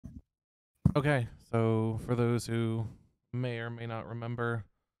Okay, so for those who may or may not remember,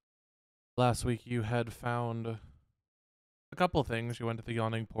 last week you had found a couple things. You went to the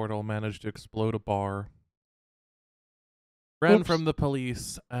yawning portal, managed to explode a bar, ran Whoops. from the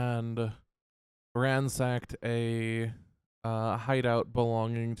police, and ransacked a hideout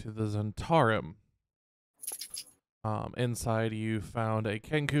belonging to the Zentarum. Inside, you found a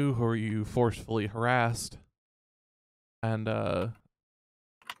Kenku who you forcefully harassed, and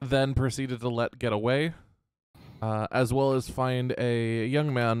then proceeded to let get away, as well as find a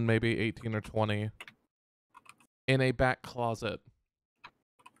young man, maybe 18 or 20, in a back closet.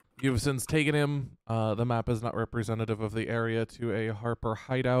 You've since taken him, the map is not representative of the area, to a Harper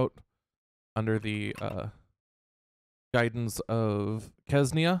hideout under the guidance of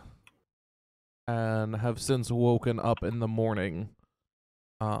Kesnia, and have since woken up in the morning.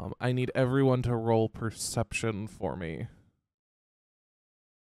 I need everyone to roll perception for me.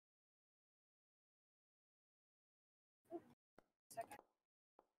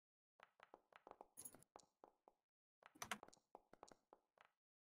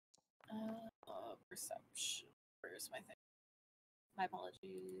 Perception. Where's my thing? My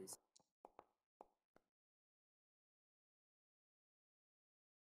apologies.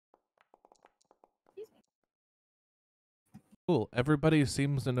 Excuse me. Cool. Everybody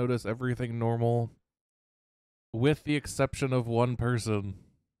seems to notice everything normal, with the exception of one person.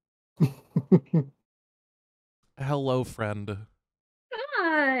 Hello, friend.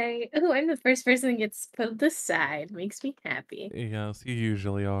 Hi. Oh, I'm the first person that gets put this side. Makes me happy. Yes, you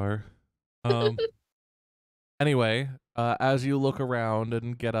usually are. Anyway, as you look around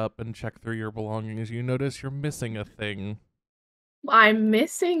and get up and check through your belongings, you notice you're missing a thing. I'm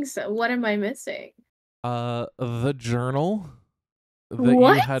missing what am I missing? The journal that you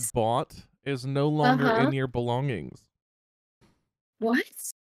What? had bought is no longer in your belongings. What?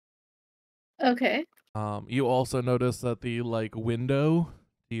 Okay. You also notice that the window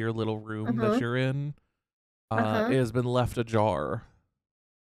to your little room that you're in has been left ajar,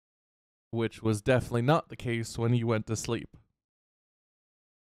 which was definitely not the case when you went to sleep.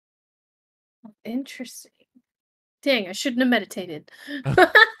 Interesting. Dang, I shouldn't have meditated.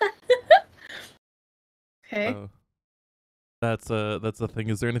 Okay. That's a thing.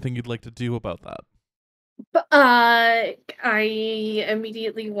 Is there anything you'd like to do about that? But I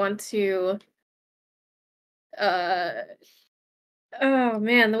immediately want to uh oh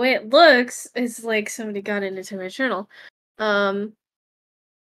man, the way it looks is like somebody got into my journal. Um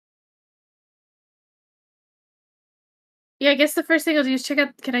yeah, I guess the first thing I'll do is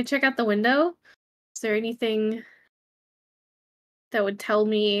can I check out the window? Is there anything that would tell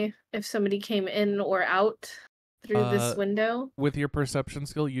me if somebody came in or out through this window? With your perception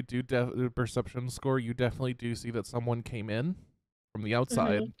skill, you do perception score. You definitely do see that someone came in from the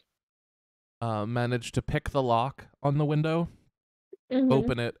outside. Mhm. Managed to pick the lock on the window, Mhm.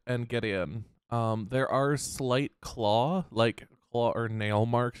 open it, and get in. There are slight claw or nail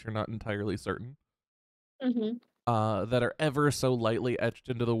marks. You're not entirely certain. Mhm. That are ever so lightly etched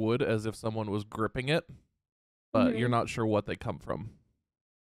into the wood, as if someone was gripping it, but you're Mhm. not sure what they come from.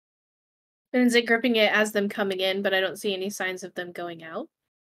 And is it gripping it as them coming in, but I don't see any signs of them going out?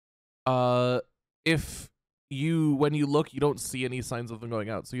 If when you look, you don't see any signs of them going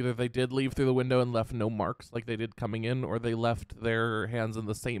out. So either they did leave through the window and left no marks like they did coming in, or they left their hands in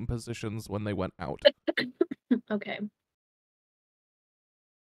the same positions when they went out. Okay.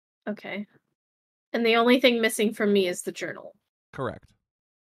 Okay. And the only thing missing from me is the journal. Correct.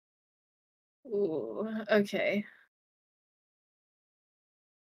 Ooh, okay.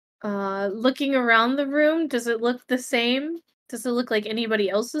 Looking around the room, does it look the same? Does it look like anybody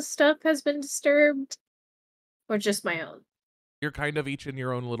else's stuff has been disturbed? Or just my own? You're kind of each in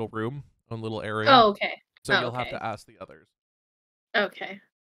your own little room, own little area. Oh, okay. So Oh, you'll have okay. to ask the others. Okay.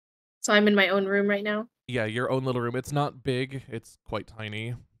 So I'm in my own room right now? Yeah, your own little room. It's not big, it's quite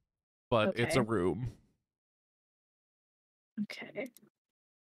tiny, but it's a Okay. room. Okay.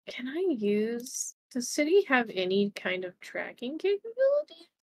 Can I use does City have any kind of tracking capability?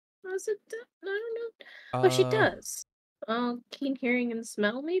 Does it I don't know. Oh, she Uh, does. Keen hearing and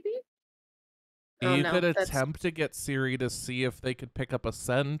smell, maybe? Oh you could no, that's attempt to get Siri to see if they could pick up a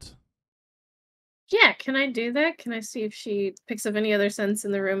scent. yeah, can I do that? Can I see if she picks up any other scents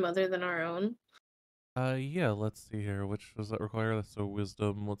in the room other than our own? Yeah, let's see here. Which does that require? That's a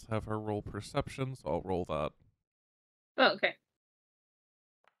wisdom. Let's have her roll perception, so I'll roll that. Oh, okay.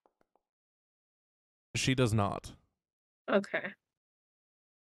 She does not. Okay.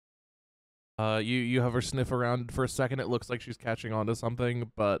 You have her sniff around for a second. It looks like she's catching on to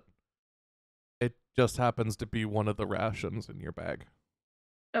something, but it just happens to be one of the rations in your bag.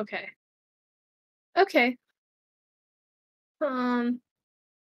 Okay. Okay. Son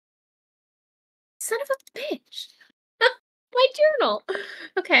of a bitch. My journal.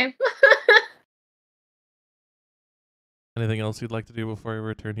 Okay. Anything else you'd like to do before I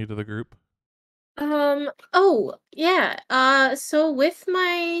return you to the group? Oh, yeah. So with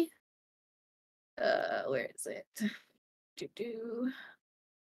my where is it? Do do.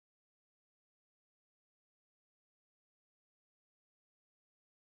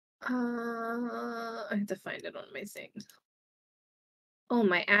 I have to find it on my thing. Oh,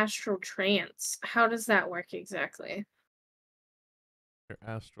 my astral trance. How does that work exactly? Your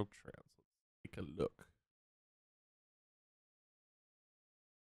astral trance. Let's take a look.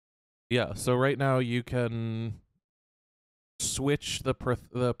 Yeah, so right now you can switch the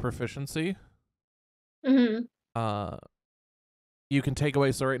proficiency. Mm-hmm. You can take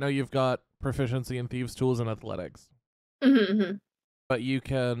away. So right now you've got proficiency in thieves' tools and athletics, Mm-hmm. but you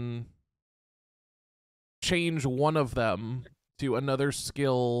can change one of them to another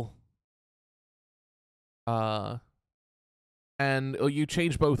skill. And you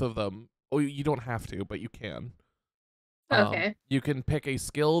change both of them. Oh, you don't have to, but you can. Okay. You can pick a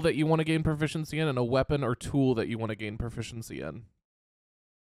skill that you want to gain proficiency in and a weapon or tool that you want to gain proficiency in.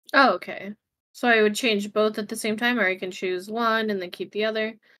 Oh, okay. So I would change both at the same time, or I can choose one and then keep the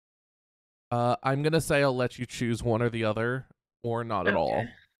other. I'm gonna say I'll let you choose one or the other, or not at all.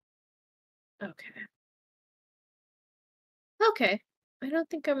 Okay. Okay. I don't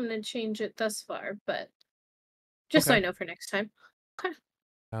think I'm gonna change it thus far, but just so I Okay. know for next time. Okay.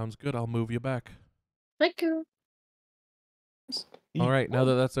 Sounds good. I'll move you back. Thank you. All right. Now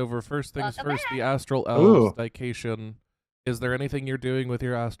that that's over, first things Welcome first. The back. astral elves, Ooh. Dication. Is there anything you're doing with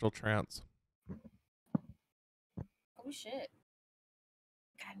your astral trance? Oh shit.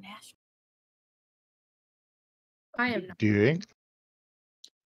 Got an astral. I am not. Doing?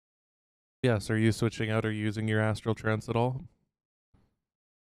 Yes. Are you switching out or using your astral trance at all?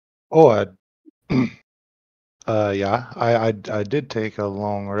 Oh, yeah. I did take a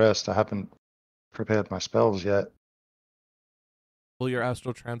long rest. I haven't prepared my spells yet. Well, your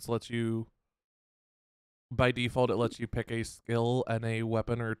astral trance lets you, by default, it lets you pick a skill and a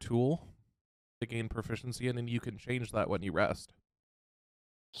weapon or tool to gain proficiency in, and you can change that when you rest.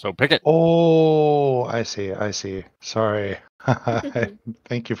 So pick it. Oh, I see. I see. Sorry.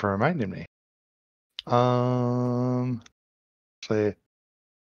 Thank you for reminding me. Say,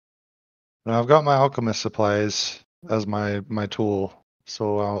 I've got my alchemist supplies as my tool,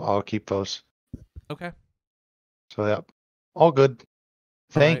 so I'll keep those. Okay. So yeah, all good.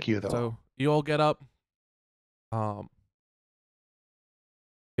 All Thank right, you though. So you all get up,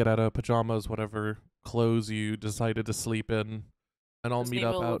 get out of pajamas, whatever clothes you decided to sleep in, and I'll Doesn't meet even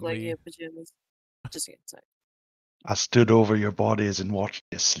up out look in like the. you have pajamas. Just kidding, sorry. I stood over your bodies and watched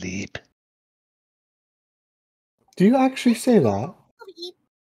you sleep. Do you actually say that?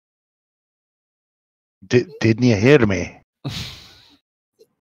 Didn't you hear me?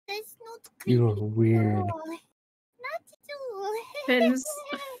 You are weird.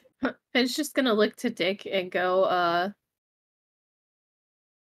 Finn's just gonna look to Dick and go,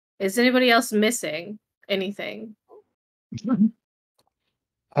 is anybody else missing anything?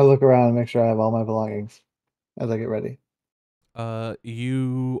 I look around and make sure I have all my belongings as I get ready.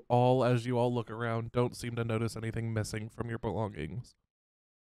 You all, as you all look around, don't seem to notice anything missing from your belongings.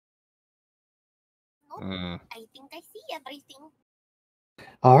 Mm. I think I see everything.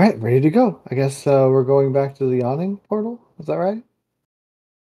 All right, ready to go. I guess we're going back to the yawning portal. Is that right?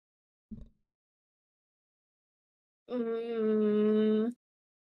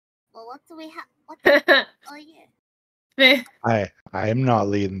 Well, what do we have? Oh yeah. I am not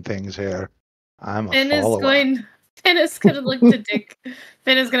leading things here. I'm a Finn is follower. gonna look to Dick.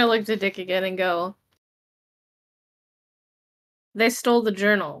 Finn is gonna look to Dick again and go, they stole the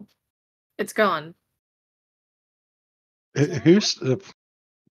journal. It's gone. Who's?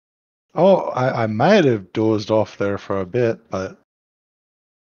 Oh, I might have dozed off there for a bit, but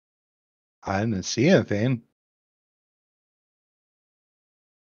I didn't see anything.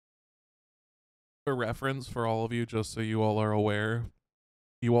 For reference, for all of you, just so you all are aware,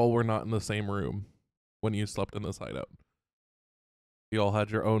 you all were not in the same room when you slept in this hideout. You all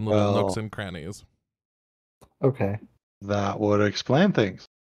had your own little nooks Well, and crannies. Okay. that would explain things.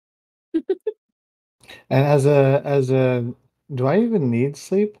 And as a, do I even need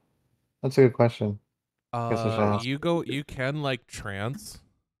sleep? That's a good question. Guess I should ask. You can like trance.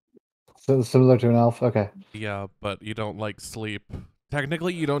 So similar to an elf. Okay. Yeah, but you don't like sleep.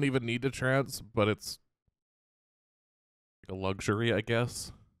 Technically, you don't even need to trance, but it's like a luxury, I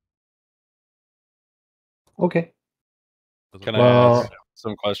guess. Okay. Can Well- I ask?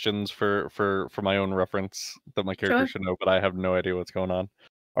 some questions for my own reference that my character Sure. should know, but I have no idea what's going on.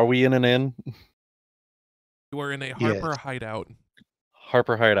 Are we in an inn? You are in a Yes. Harper hideout.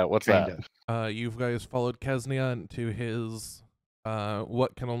 Harper Hideout. What's Kinda. that? You guys followed Kesnia into his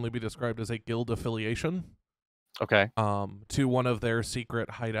what can only be described as a guild affiliation. Okay. To one of their secret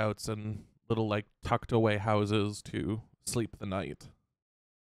hideouts and little like tucked away houses to sleep the night.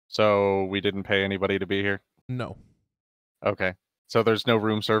 So we didn't pay anybody to be here? No, Okay. So there's no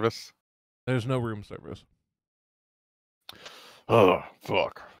room service? there's no room service. Oh,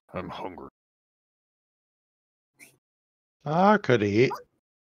 fuck. I'm hungry. I could eat.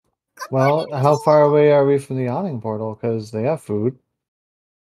 Well, how far away are we from the awning portal? Because they have food.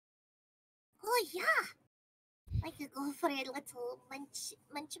 Oh yeah, I could go for a little munch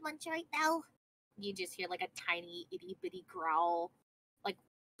right now. You just hear like a tiny itty bitty growl, like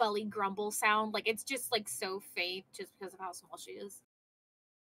belly grumble sound. Like it's just like so faint just because of how small she is.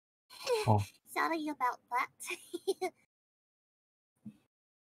 Oh. Sorry about that.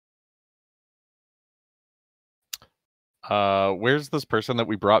 Where's this person that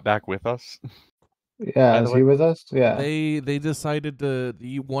we brought back with us? Yeah, the is way- he with us? Yeah. They decided to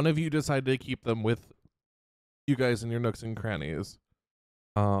one of you decided to keep them with you guys in your nooks and crannies.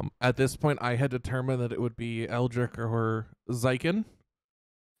 At this point, I had determined that it would be Eldrick or Zyken.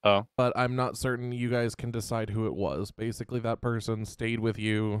 Oh. But I'm not certain you guys can decide who it was. Basically, that person stayed with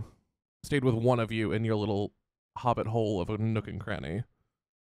one of you in your little hobbit hole of a nook and cranny.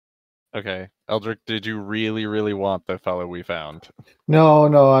 Okay. Eldrick, did you really, really want the fellow we found?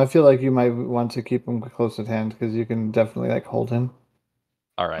 No, I feel like you might want to keep him close at hand because you can definitely like hold him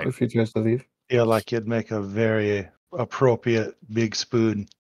All right. if he tries to leave. Feel like you'd make a very appropriate big spoon.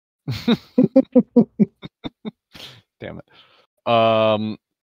 Damn it.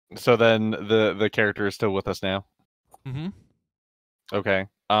 So then the character is still with us now? Mm-hmm. Okay.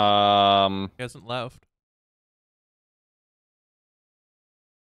 He hasn't left.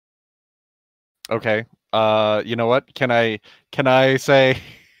 Okay. You know what? Can I say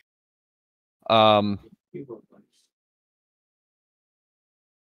all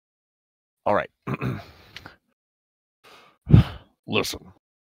right. Listen.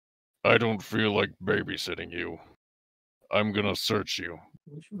 I don't feel like babysitting you. I'm gonna search you.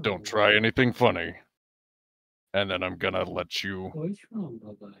 Don't try anything funny. And then I'm gonna let you.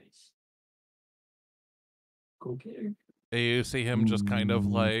 You see him just kind of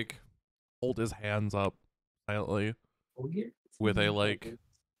like hold his hands up silently with a like,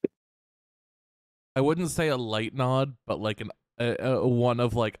 I wouldn't say a light nod, but like a one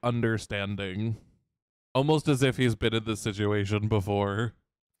of like understanding, almost as if he's been in this situation before.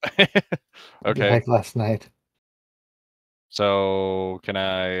 Okay. Like last night. So can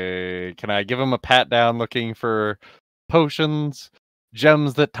I give him a pat down looking for potions,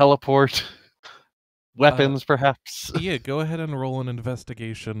 gems that teleport, weapons perhaps? Yeah, go ahead and roll an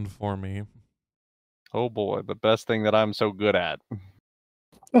investigation for me. Oh boy, the best thing that I'm so good at.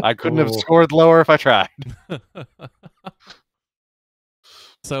 I couldn't have Oh. scored lower if I tried.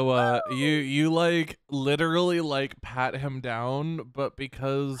 So you like literally like pat him down, but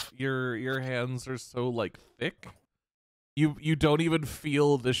because your hands are so like thick, you don't even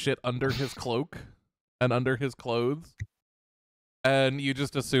feel the shit under his cloak and under his clothes, and you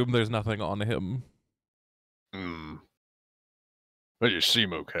just assume there's nothing on him. Well, you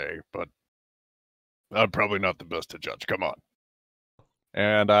seem okay, but I'm probably not the best to judge. Come on.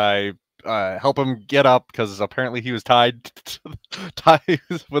 And I help him get up because apparently he was tied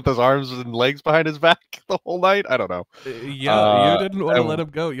with his arms and legs behind his back the whole night. I don't know. Yeah, you didn't want to let him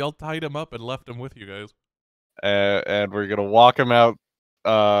go. Y'all tied him up and left him with you guys. And we're gonna walk him out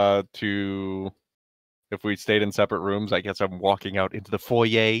to. If we stayed in separate rooms, I guess I'm walking out into the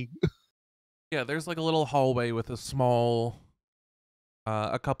foyer. Yeah, there's like a little hallway with a small,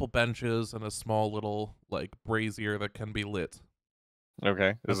 a couple benches and a small little like brazier that can be lit.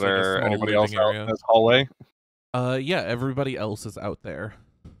 Okay. That's Is like a there small anybody else living out area. in this hallway? Yeah, everybody else is out there.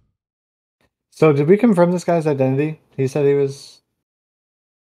 So did we confirm this guy's identity? He said he was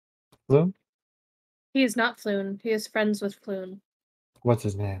Floon? He is not Floon. He is friends with Floon. What's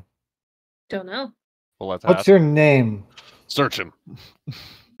his name? Don't know. Well, let's What's ask. your name? Search him.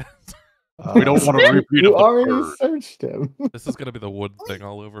 We don't want to repeat You of the already bird. searched him. This is gonna be the wood thing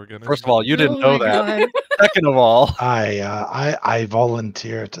all over again. First of all, you didn't Oh know my that. God. Second of all, I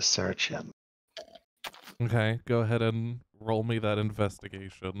volunteer to search him. Okay, go ahead and roll me that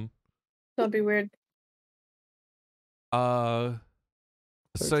investigation. Don't be weird. So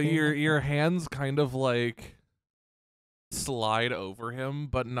 13. your hands kind of like slide over him,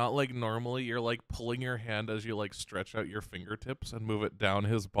 but not like normally. You're like pulling your hand as you like stretch out your fingertips and move it down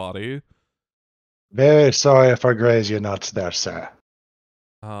his body. Very sorry if I graze your nuts there, sir.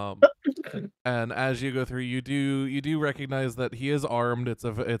 And as you go through, you do recognize that he is armed. It's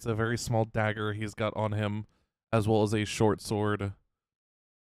a very small dagger he's got on him, as well as a short sword.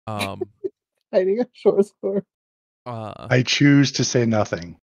 Hiding a short sword. I choose to say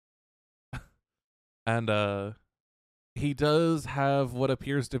nothing. And he does have what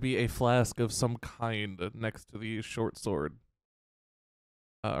appears to be a flask of some kind next to the short sword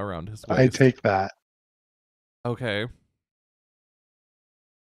around his waist. I take that. Okay.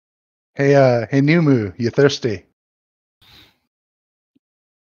 Hey, Numu, you thirsty?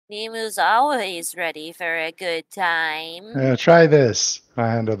 Nemu's always ready for a good time. Try this. I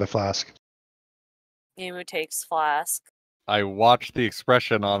hand her the flask. Nemu takes flask. I watch the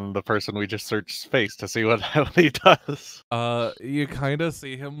expression on the person we just searched face to see what he does. You kind of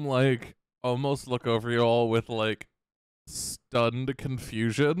see him like almost look over you all with like stunned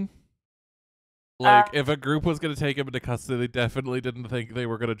confusion. Like if a group was gonna take him into custody, they definitely didn't think they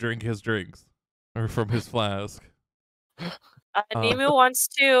were gonna drink his drinks or from his flask. Nemu wants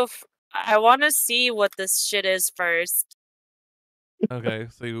to. I want to see what this shit is first. Okay,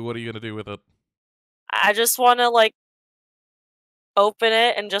 so what are you gonna do with it? I just want to like open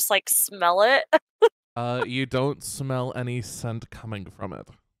it and just like smell it. You don't smell any scent coming from it.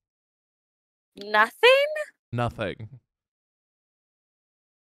 Nothing? Nothing.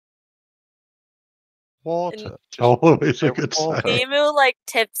 Water. Always a good sign. Nemu like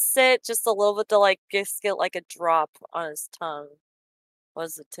tips it just a little bit to like just get like a drop on his tongue. What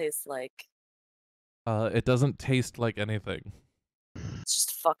does it taste like? It doesn't taste like anything. It's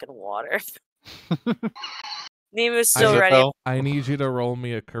just fucking water. Nemu's still ready. I need you to roll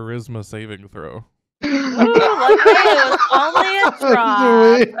me a charisma saving throw. Ooh, luckily it was only a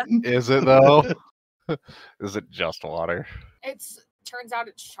drop. Is it though? Is it just water? Turns out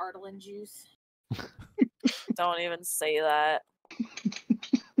it's Chardonnay juice. Don't even say that.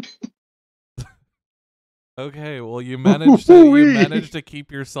 Okay, well you managed to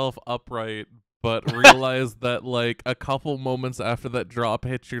keep yourself upright, but realize that like a couple moments after that drop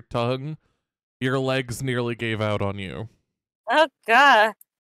hit your tongue, your legs nearly gave out on you. Oh god.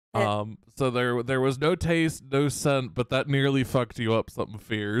 So there was no taste, no scent, but that nearly fucked you up, something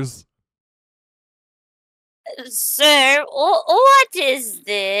fears. Sir, what is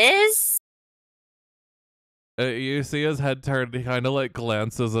this? You see his head turn, he kind of like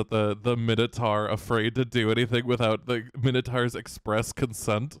glances at the Minotaur, afraid to do anything without the Minotaur's express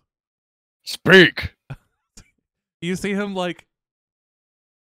consent. Speak! You see him like,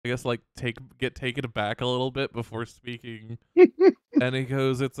 I guess like get taken aback a little bit before speaking. And he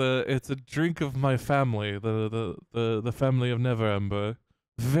goes, it's a drink of my family, the family of Neverember.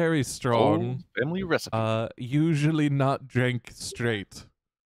 Very strong. Oh, family recipe. Usually not drank straight.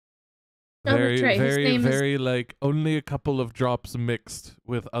 No, Very, that's right. His very, name is- very like only a couple of drops mixed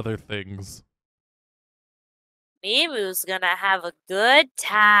with other things. Nemu's gonna have a good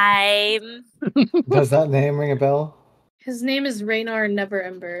time. Does that name ring a bell? His name is Raynar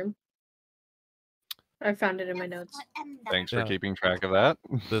Neverember. I found it in my notes. Thanks for Yeah. keeping track of that.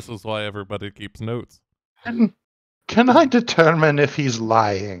 This is why everybody keeps notes. Can I determine if he's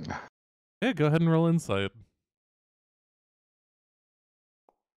lying? Yeah, go ahead and roll insight.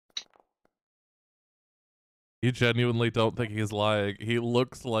 You genuinely don't think he's lying. He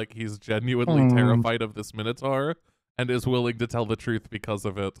looks like he's genuinely terrified of this Minotaur and is willing to tell the truth because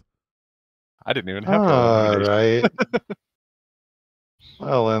of it. I didn't even have to. roll All mitigation. right.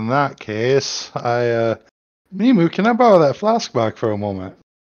 Well, in that case, Mimu, can I borrow that flask back for a moment?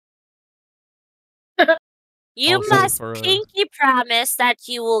 You Also must for a- pinky promise that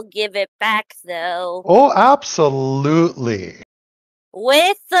you will give it back, though. Oh, absolutely.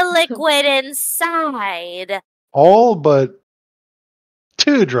 With the liquid inside. All but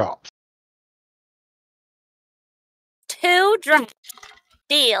 2 drops. 2 drops.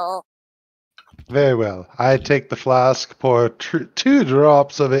 Deal. Very well. I take the flask, pour 2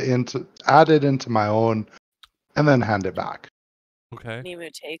 drops of it add it into my own, and then hand it back. Okay.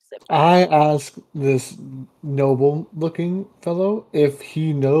 Nemu takes it back. I ask this noble-looking fellow if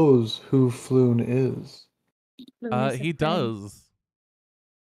he knows who Floon is. He does.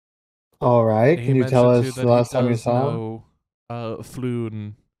 All right. He Can you tell mentioned, too, us that the he last time you does saw him? know,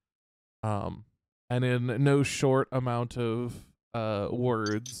 Floon, and in no short amount of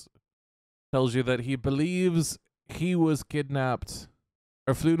words, tells you that he believes he was kidnapped,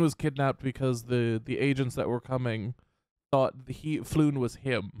 or Floon was kidnapped because the agents that were coming thought Floon was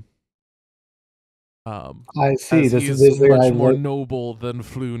him. I see. As This he's is the guy much more that, noble than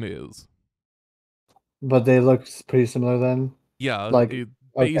Floon is. but they look pretty similar then. Yeah, Like, it-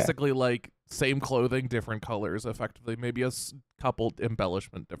 okay. basically like same clothing, different colors, effectively. Maybe a couple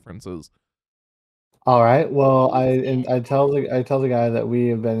embellishment differences. All right. Well, I tell the guy that we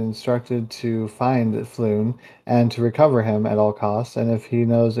have been instructed to find Floon and to recover him at all costs, and if he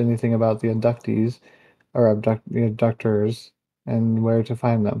knows anything about the abductees or the abductors and where to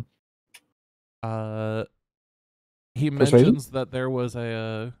find them. He Persuasion? mentions that there was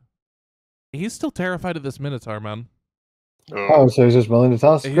a. He's still terrified of this Minotaur, man. Oh, so he's just willing to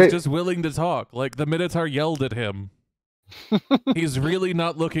tell us. He's Great. just willing to talk. Like the Minotaur yelled at him. He's really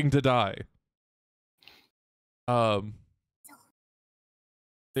not looking to die.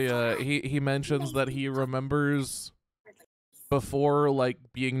 He mentions that he remembers before like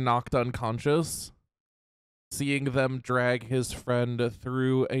being knocked unconscious, seeing them drag his friend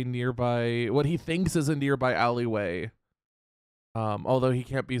through a nearby, what he thinks is a nearby alleyway. Although he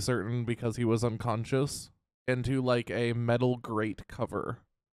can't be certain because he was unconscious, into like a metal grate cover.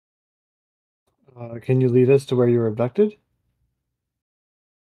 Can you lead us to where you were abducted?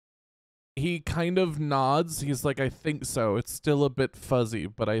 He kind of nods. He's like, I think so. It's still a bit fuzzy,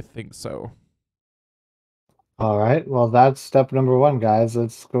 but I think so. All right. Well, that's step number one, guys.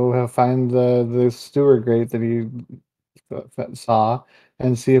 Let's go find the steward grate that he saw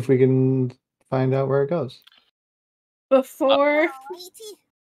and see if we can find out where it goes. Before Alrighty.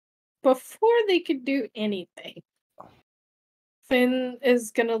 before they could do anything, Finn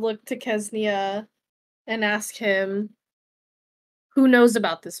is gonna look to Kesnia and ask him who knows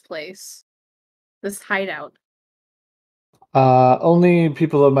about this place, this hideout. Only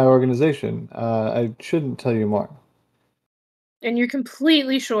people of my organization. I shouldn't tell you more. And you're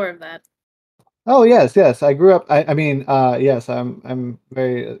completely sure of that. Oh yes, yes. I grew up. I mean, yes. I'm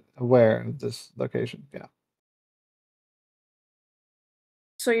very aware of this location. Yeah.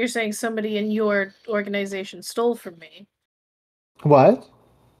 So you're saying somebody in your organization stole from me? What?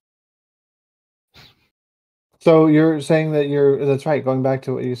 So you're saying that that's right. Going back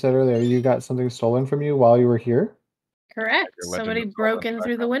to what you said earlier, you got something stolen from you while you were here? Correct. Your legend Somebody of broke Solomon in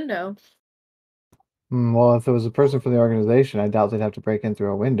through the window. Well, if it was a person from the organization, I doubt they'd have to break in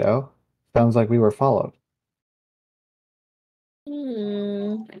through a window. Sounds like we were followed.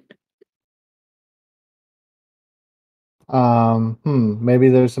 Maybe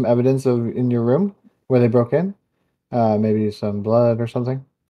there's some evidence of in your room where they broke in. Maybe some blood or something.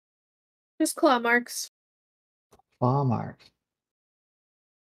 Just claw marks. Claw marks.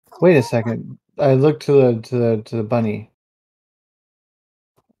 Wait a second. I looked to the bunny.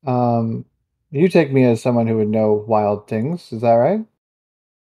 You take me as someone who would know wild things. Is that right?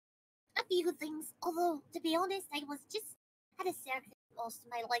 A few things, although to be honest, I was just had a circus most of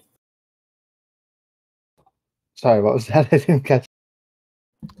my life. Sorry, what was that? I didn't catch.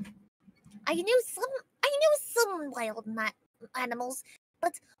 I knew some wild animals,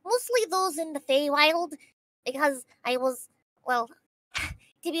 but mostly those in the Feywild, because I was, well,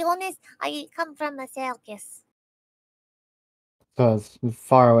 to be honest, I come from a circus. So it's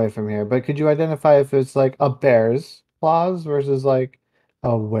far away from here. But could you identify if it's like a bear's claws versus like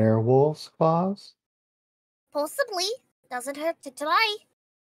a werewolf's claws? Possibly. Doesn't hurt to try.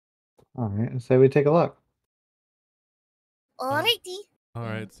 All right, say we take a look. Alrighty. All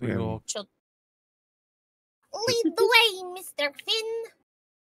right, so you all. Lead the way, Mr.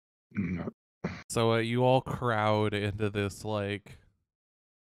 Finn. So you all crowd into this like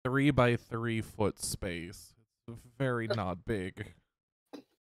 3 by 3 foot space. It's very not big.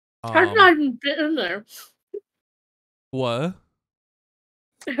 How did I even fit in there? What?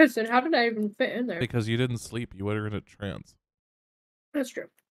 I said, how did I even fit in there? Because you didn't sleep, you were in a trance. That's true.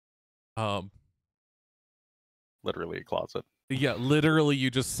 Literally a closet. Yeah, literally you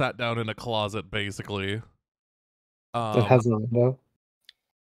just sat down in a closet basically. It has a window.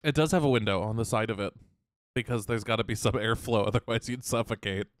 It does have a window on the side of it because there's got to be some airflow, otherwise you'd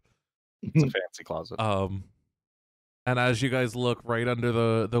suffocate. It's a fancy closet. And as you guys look right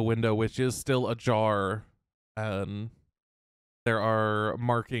under the window, which is still ajar, and there are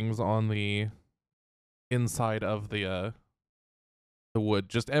markings on the inside of the wood,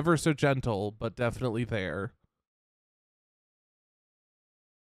 just ever so gentle, but definitely there.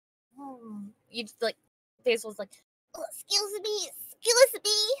 You just like Basil's like, Oh, excuse me.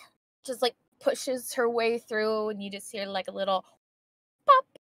 just like pushes her way through, and you just hear like a little pop,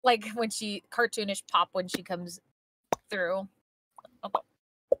 like when she cartoonish pop when she comes through. Oh.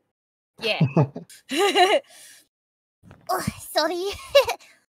 Yeah. Oh, sorry.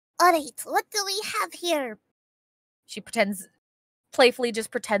 Alright, what do we have here? She pretends playfully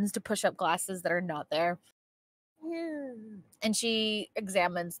just pretends to push up glasses that are not there. And she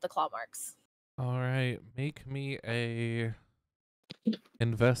examines the claw marks. All right, make me a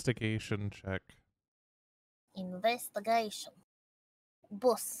investigation check. Investigation.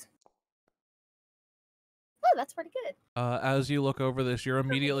 Bus. Oh, that's pretty good. As you look over this, you're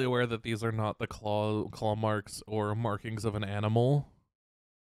immediately aware that these are not the claw marks or markings of an animal.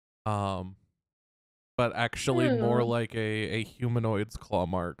 But actually more like a humanoid's claw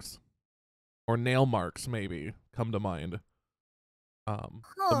marks. Or nail marks, maybe, come to mind. The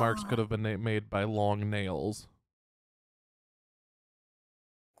marks could have been made by long nails.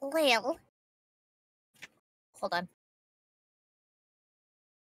 Well. Hold on.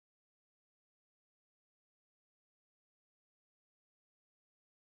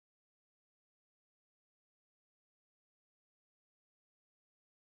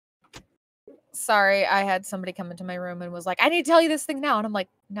 Sorry, I had somebody come into my room and was like, I need to tell you this thing now. And I'm like,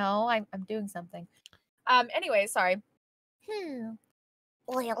 no, I'm doing something. Anyway, sorry.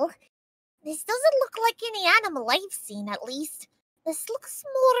 Well, this doesn't look like any animal I've seen, at least. This looks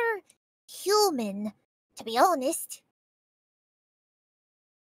more human, to be honest.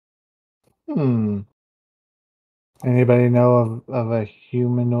 Anybody know of a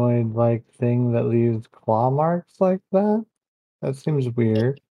humanoid-like thing that leaves claw marks like that? That seems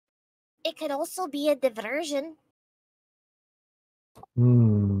weird. It could also be a diversion.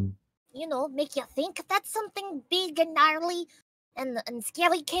 You know, make you think that something big and gnarly and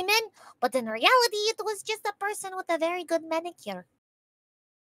scary came in, but in reality it was just a person with a very good manicure.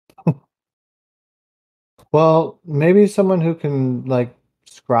 Well, maybe someone who can, like,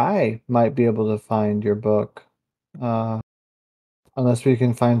 scry might be able to find your book. Unless we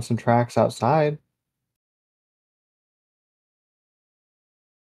can find some tracks outside.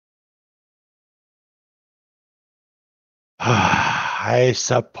 I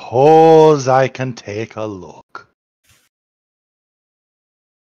suppose I can take a look.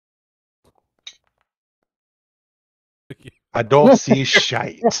 I don't see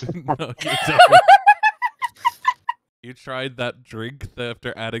shite. No, you don't. You tried that drink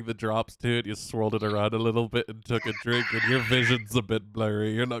after adding the drops to it. You swirled it around a little bit and took a drink, and your vision's a bit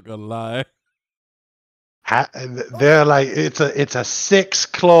blurry. You're not gonna lie. They're like it's a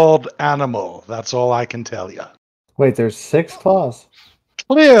 6-clawed animal. That's all I can tell you. Wait, there's 6 claws?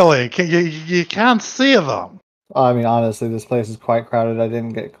 Clearly, you can't see them. I mean, honestly, this place is quite crowded. I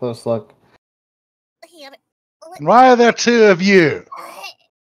didn't get a close look. Here, And why are there 2 of you?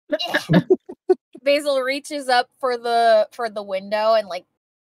 Basil reaches up for the window and like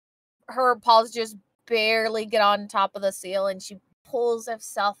her paws just barely get on top of the seal and she pulls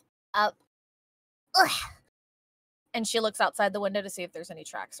herself up. And she looks outside the window to see if there's any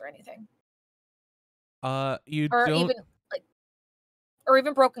tracks or anything. You or don't. even like or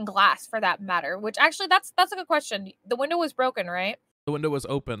even broken glass for that matter, which actually that's a good question. The window was broken, right? The window was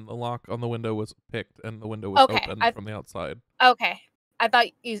open. The lock on the window was picked, and the window was Okay, open from the outside. Okay. I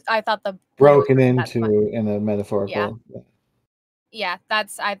thought the Broken that's fine. into in a metaphorical. Yeah,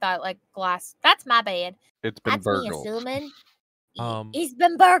 I thought like glass. That's my bad. It's been that's me burgled. assuming. He's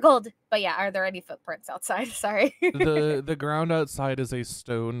been burgled. But yeah, are there any footprints outside? Sorry. The ground outside is a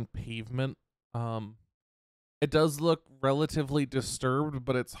stone pavement. It does look relatively disturbed,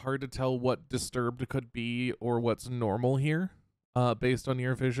 but it's hard to tell what disturbed could be or what's normal here, based on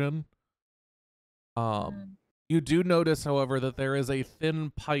your vision. You do notice, however, that there is a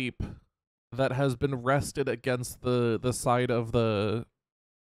thin pipe that has been rested against the side of the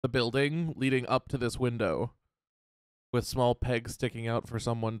building leading up to this window, with small pegs sticking out for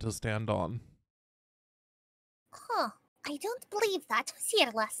someone to stand on. Huh. I don't believe that was here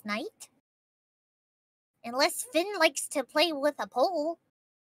last night. Unless Finn likes to play with a pole.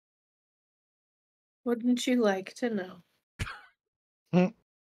 Wouldn't you like to know? Would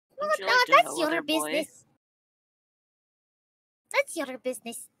No, you like to that's know, your other boy? business. That's your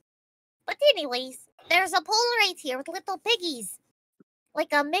business. But anyways, there's a pole right here with little piggies.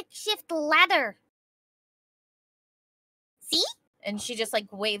 Like a makeshift ladder. See? And she just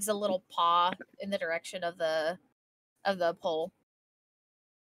like waves a little paw in the direction of the pole.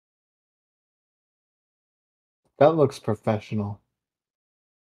 That looks professional.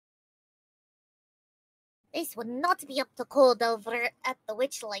 This would not be up to code over at the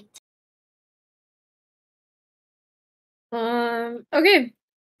Witchlight. Okay.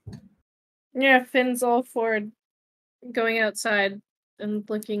 Yeah, Finn's all for going outside and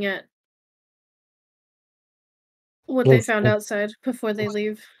looking at what they Yes, found yes. outside before they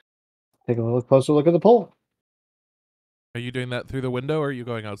leave. Take a little closer look at the pole. Are you doing that through the window, or are you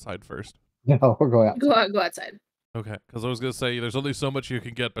going outside first? No, we're going out. Go outside. Okay, because I was gonna say there's only so much you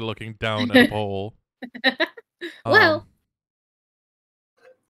can get by looking down at a pole. Well,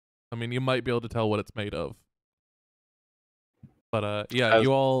 I mean, you might be able to tell what it's made of. But yeah, As-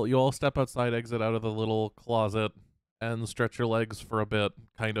 you all step outside, exit out of the little closet, and stretch your legs for a bit,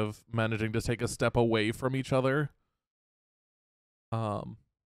 kind of managing to take a step away from each other. And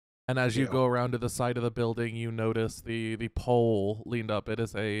as you Yeah. go around to the side of the building, you notice the pole leaned up. It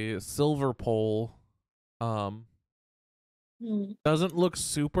is a silver pole. Doesn't look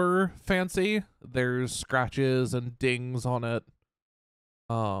super fancy. There's scratches and dings on it.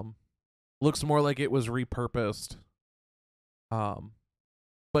 Looks more like it was repurposed.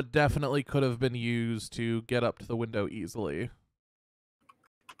 But definitely could have been used to get up to the window easily.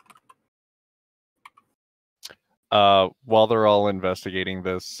 While they're all investigating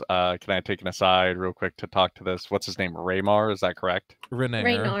this, can I take an aside real quick to talk to this? What's his name? Raymar, is that correct? Renair.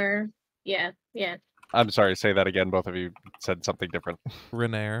 Raynar. Yeah, yeah. I'm sorry, say that again. Both of you said something different.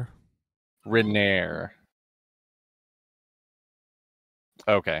 Renair. Renair.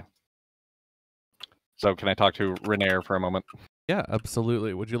 Okay. So can I talk to Renair for a moment? Yeah,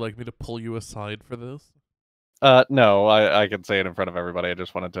 absolutely. Would you like me to pull you aside for this? No, I can say it in front of everybody. I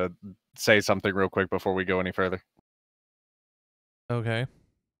just wanted to say something real quick before we go any further. Okay.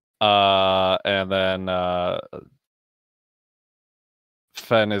 And then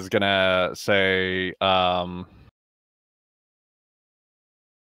Fen is gonna say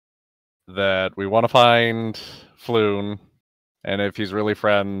that we want to find Floon, and if he's really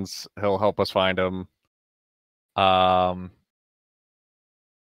friends, he'll help us find him.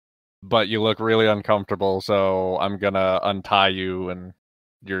 But you look really uncomfortable, so I'm gonna untie you, and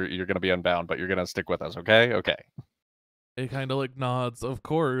you're gonna be unbound, but you're gonna stick with us, okay? Okay. It kind of like nods, of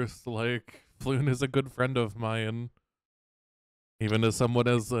course. Like, Floon is a good friend of mine. Even as someone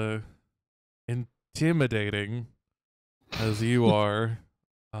as intimidating as you are.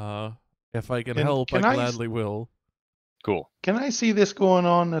 If I can help, can I I gladly will. Cool. Can I see this going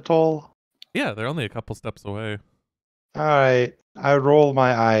on at all? Yeah, they're only a couple steps away. All right. I roll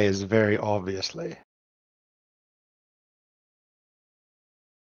my eyes very obviously.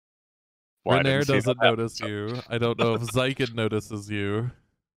 Well, I didn't Renair see that doesn't happen, notice so- you. I don't know if Zykin notices you.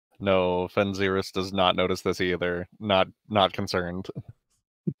 No, Fenziris does not notice this either. Not concerned.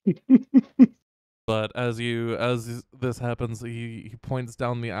 But as this happens, he points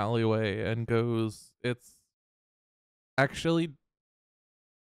down the alleyway and goes, it's actually,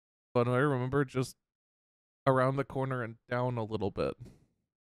 but I remember, just around the corner and down a little bit.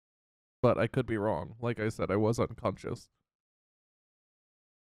 But I could be wrong. Like I said, I was unconscious.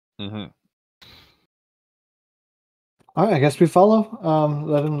 Mm-hmm. All right, I guess we follow.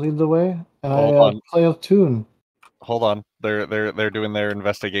 Let him lead the way, and Hold I on. play a tune. Hold on. They're doing their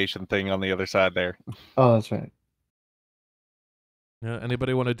investigation thing on the other side there. Oh, that's right. Yeah.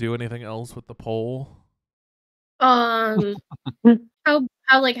 Anybody want to do anything else with the pole? How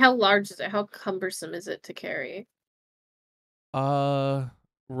large is it? How cumbersome is it to carry?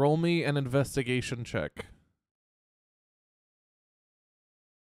 Roll me an investigation check.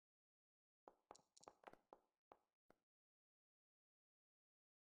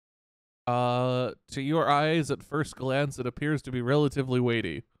 To your eyes, at first glance, it appears to be relatively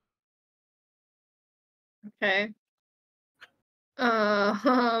weighty. Okay.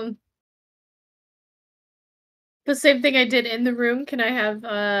 The same thing I did in the room. Can I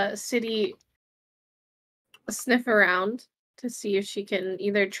have City sniff around to see if she can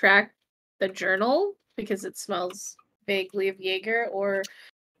either track the journal because it smells vaguely of Jaeger or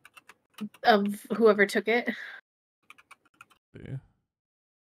of whoever took it? Yeah.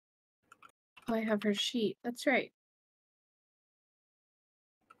 Oh, I have her sheet. That's right.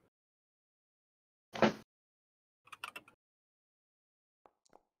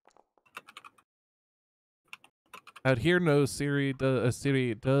 Out here, no, Siri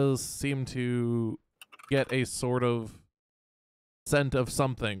does seem to get a sort of scent of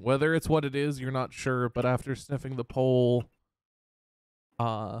something. Whether it's what it is, you're not sure, but after sniffing the pole,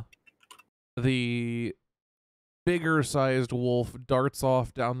 the bigger sized wolf darts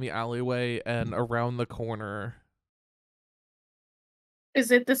off down the alleyway and around the corner.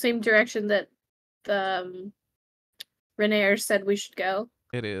 Is it the same direction that the Renair said we should go?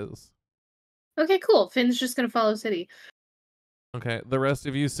 It is. Okay, cool. Finn's just gonna follow City. Okay, the rest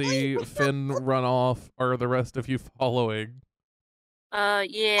of you see Finn run off. Are the rest of you following?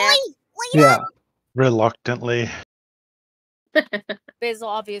 Yeah. Oi! Wait Yeah. up! Reluctantly. Basil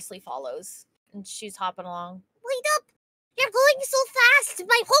obviously follows, and she's hopping along. Wait up! You're going so fast!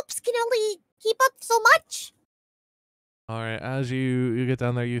 My hopes can only keep up so much! All right, as you get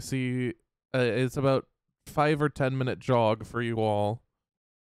down there, you see it's about 5 or 10 minute jog for you all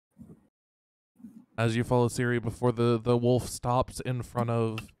as you follow Siri before the wolf stops in front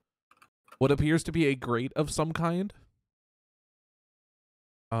of what appears to be a grate of some kind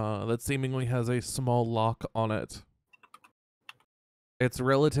that seemingly has a small lock on it. It's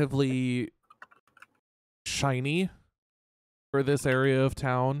relatively shiny for this area of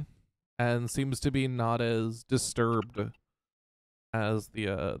town and seems to be not as disturbed as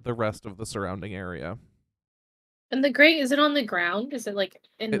the rest of the surrounding area. And the grate, is it on the ground? Is it like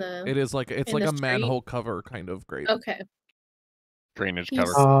in It is like it's in like the a street? manhole cover kind of grate. Okay. Drainage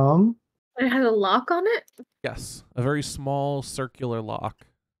He's- cover. It has a lock on it? Yes, a very small circular lock.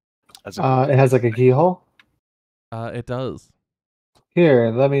 As It has like a keyhole. It does. Here,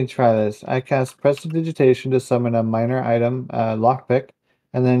 let me try this. I cast Prestidigitation to summon a minor item, lockpick,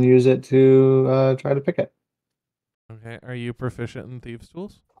 and then use it to try to pick it. Okay, are you proficient in thieves'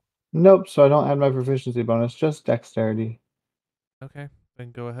 tools? Nope, so I don't add my proficiency bonus, just dexterity. Okay,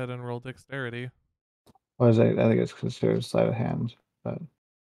 then go ahead and roll dexterity. What is it? I think it's considered sleight of hand, but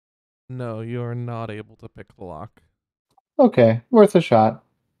No, you are not able to pick the lock. okay, worth a shot.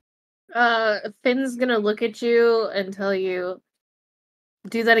 Finn's gonna look at you and tell you,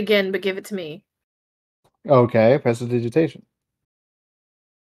 do that again, but give it to me. Okay, Prestidigitation.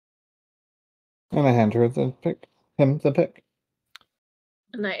 And I hand her the pick. Him the pick.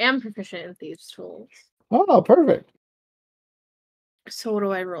 And I am proficient in thieves' tools. Oh, perfect. So what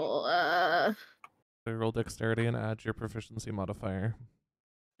do I roll? So roll dexterity and add your proficiency modifier.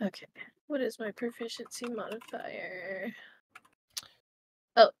 Okay. What is my proficiency modifier?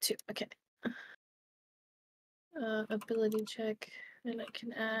 Oh, 2. Okay. Ability check, and I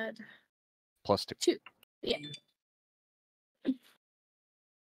can add +2. 2. Yeah.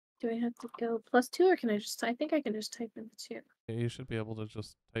 Do I have to go +2, or can I just? I think I can just type in the 2. Yeah, you should be able to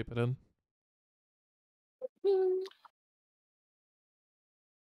just type it in.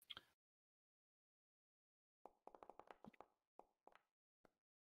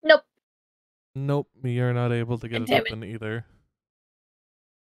 Nope. Nope, you're not able to get it Damn it. open either.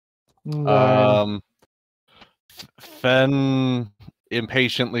 Fen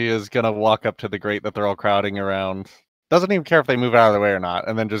impatiently is gonna walk up to the grate that they're all crowding around. Doesn't even care if they move out of the way or not,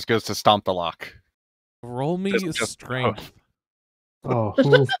 and then just goes to stomp the lock. Roll me Just- strength. Oh,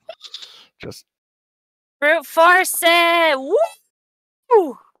 Just Brute force it!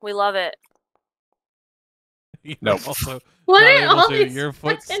 Woo! We love it. You're Nope. also What not are able all to. these Your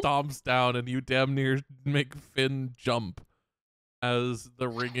foot fucking- stomps down and you damn near make Finn jump as the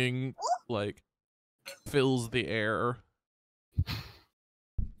ringing like fills the air.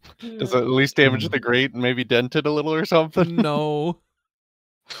 does it at least damage the grate and maybe dent it a little or something? No.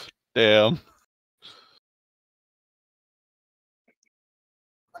 Damn.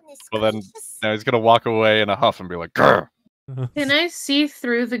 Goodness Well then, gracious. now he's gonna walk away in a huff and be like, "Grr!" Can I see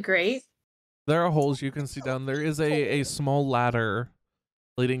through the grate? There are holes you can see down. There is a small ladder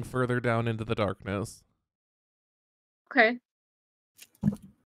leading further down into the darkness. Okay.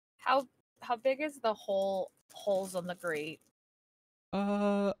 How big is the holes on the grate?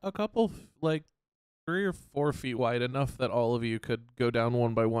 A couple like 3 or 4 feet wide, enough that all of you could go down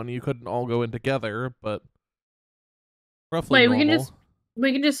one by one. You couldn't all go in together, but roughly Wait, normal.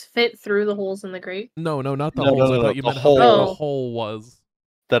 we can just fit through the holes in the grate. No, not the No, holes. no, I no, thought you the meant how big the hole. hole was.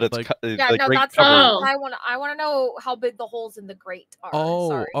 That it's Like- Yeah, the no, grate that's covered. Oh. I want to know how big the holes in the grate are. Oh,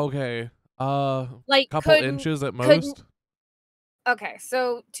 Sorry. okay. Like Couple couldn't- inches at couldn't- most. Okay,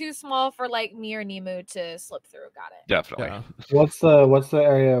 so too small for like me or Nemu to slip through. Got it. Definitely. Yeah. what's the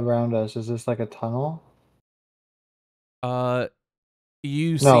area around us? Is this like a tunnel?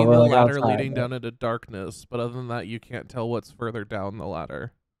 You see No, we're, the like, ladder outside, leading right? down into darkness, but other than that, you can't tell what's further down the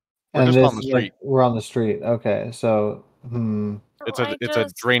ladder. We're And just this on the is, street. we're on the street. Okay, so It's I a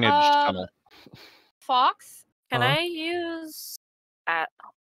just, drainage tunnel. Fox, Can Huh? I use?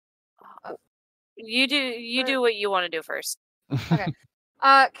 You Sure. do what you want to do first. can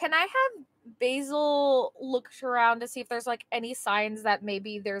I have Basil look around to see if there's like any signs that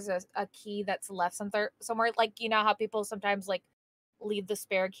maybe there's a key that's left somewhere? Like, you know how people sometimes like leave the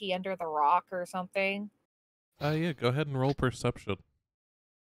spare key under the rock or something. Yeah, go ahead and roll perception.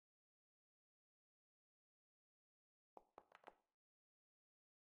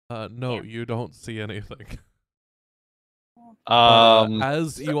 No, Yeah. you don't see anything. Um,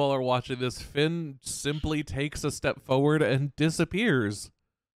 As you all are watching this, Finn simply takes a step forward and disappears.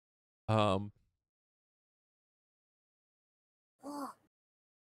 Oh,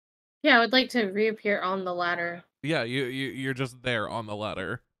 Yeah, I would like to reappear on the ladder. Yeah, you're just there on the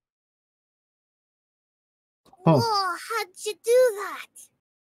ladder. Huh. whoa, how'd you do that?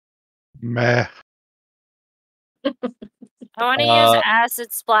 Meh. I want to use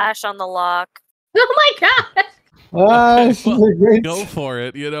acid splash on the lock. Oh my god! Ah, this is Well, a great. Go for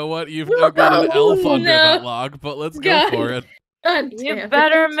it. You know what? You've now got an elf under that No. lock, but let's God. go for it. God You damn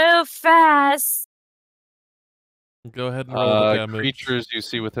better it. move fast. Go ahead and roll the damage. Creatures you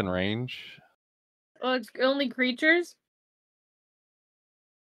see within range. Oh, it's only creatures?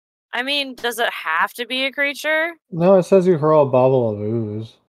 I mean, does it have to be a creature? No, it says you hurl a bubble of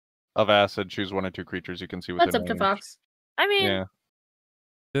ooze. Of acid, choose 1 or 2 creatures you can see within That's up to range. Fox. I mean, Yeah.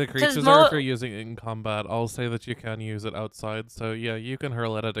 The creatures are if you're using it in combat. I'll say that you can use it outside. So yeah, you can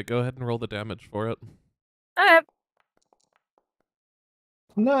hurl it at it. Go ahead and roll the damage for it. okay.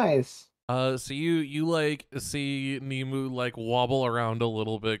 Nice. So you like see Nemu like wobble around a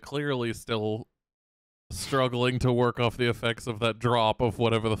little bit, clearly still struggling to work off the effects of that drop of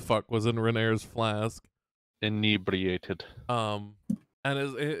whatever the fuck was in Renair's flask. Inebriated. And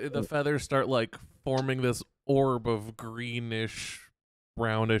the feathers start like forming this orb of greenish,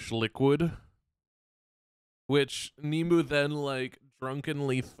 brownish liquid, which Nemu then like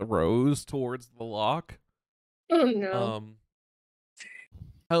drunkenly throws towards the lock. Oh no.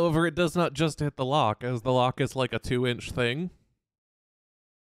 However, it does not just hit the lock, as the lock is like a 2-inch thing.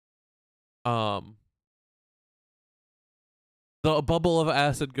 The bubble of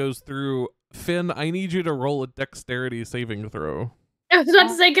acid goes through. Finn, I need you to roll a dexterity saving throw. I was about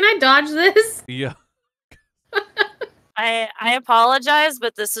to say, can I dodge this? Yeah. I apologize,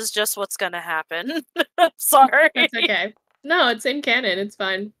 but this is just what's gonna happen. I'm sorry. That's okay. No, it's in canon. It's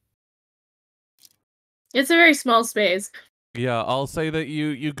fine. It's a very small space. Yeah, I'll say that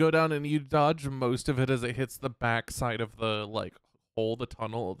you go down and you dodge most of it as it hits the back side of the like hole, the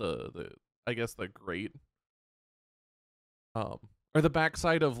tunnel, the I guess the grate. Or the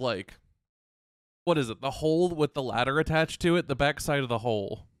backside of like, what is it? The hole with the ladder attached to it, the backside of the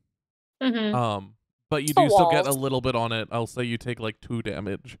hole. Mm-hmm. But you The do still get a walls. little bit on it. I'll say you take like 2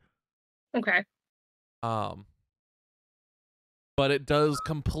 damage. Okay. But it does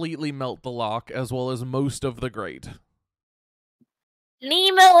completely melt the lock as well as most of the grate.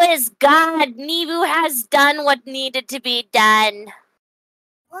 Nemo is God. Nemo has done what needed to be done.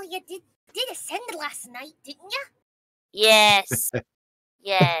 Well, you did ascend last night, didn't you? Yes.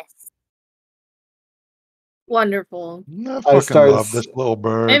 Yes. Wonderful. I fucking love this little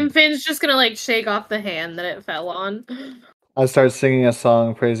bird. And Finn's just gonna like shake off the hand that it fell on. I start singing a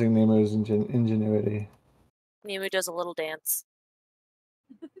song praising Nemo's ingenuity. Nemu does a little dance.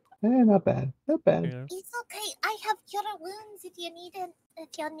 Not bad. Not bad. Yeah. It's okay. I have cure wounds if you need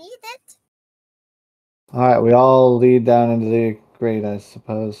it. All right, we all lead down into the grate, I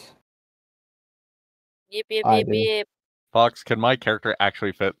suppose. Yip yip I yip do. yip. Fox, can my character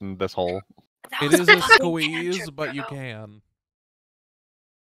actually fit in this hole? That It was is a fucking squeeze, cantrip, but you bro. can.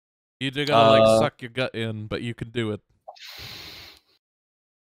 You do gotta like suck your gut in, but you can do it.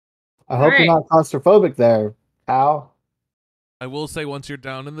 I hope you're not claustrophobic there, Al. I will say once you're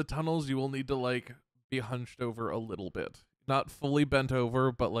down in the tunnels, you will need to like be hunched over a little bit. Not fully bent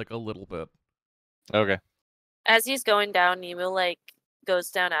over, but like a little bit. Okay. As he's going down, Nemu like goes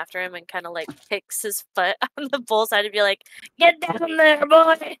down after him and kind of like kicks his foot on the bull side and be like, "Get down there,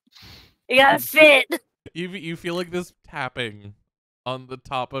 boy! You gotta fit." You feel like this tapping on the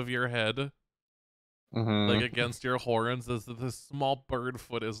top of your head, like against your horns, as this small bird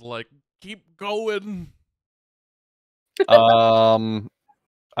foot is like, "Keep going." I'm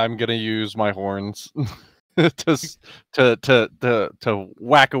gonna use my horns to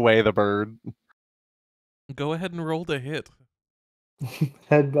whack away the bird. Go ahead and roll to hit.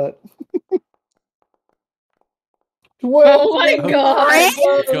 Headbutt. Oh my god!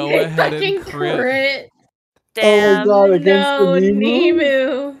 Go ahead and Fucking crit. Damn. Oh my god, against No, the Nemu?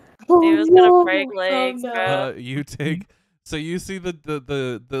 Nemu. Nemu's gonna break legs, no. bro. You take. So you see the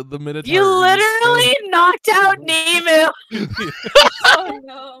minotaur. You literally knocked out Nemu. Oh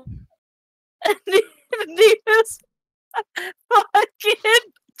no. Nemu's fucking.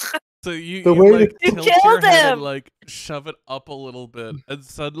 So you way like You tilt your killed head him! and like shove it up a little bit, and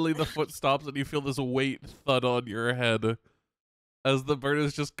suddenly the foot stops, and you feel this weight thud on your head, as the bird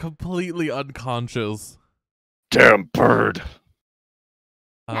is just completely unconscious, Damn bird.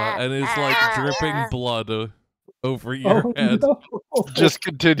 and is like dripping blood over your Oh, head. no. Just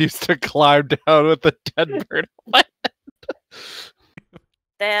continues to climb down with the dead bird.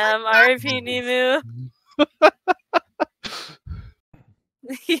 Damn, RIP Nemu.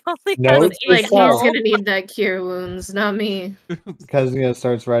 He only No, has it's Looks like 8 he's yourself. gonna need that cure wounds, not me. Kezia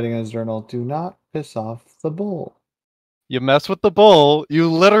starts writing in his journal, "Do not piss off the bull." You mess with the bull,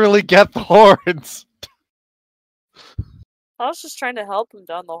 you literally get the horns. I was just trying to help him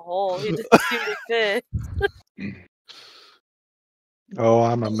down the hole. He didn't seem to fit. Oh,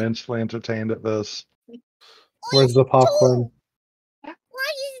 I'm immensely entertained at this. Where's the popcorn? Why is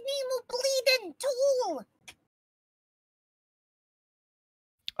Nemo bleeding too?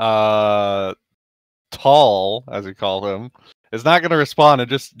 Tall, as we call him, is not going to respond and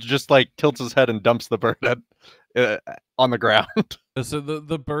just like tilts his head and dumps the bird on the ground. So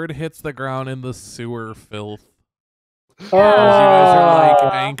the bird hits the ground in the sewer filth. Oh, As you guys are like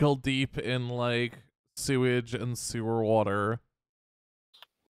Ah. ankle deep in like sewage and sewer water,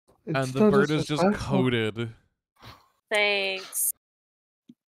 it's and the still bird is just disrespectful. coated. Thanks.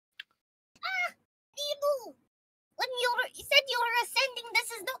 Nemo, when you said you were ascending,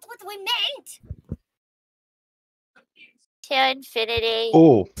 this is not what we meant. To infinity.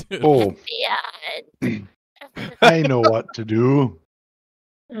 Oh, Beyond. I know what to do.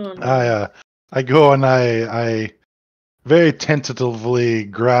 Oh, no. I go and I very tentatively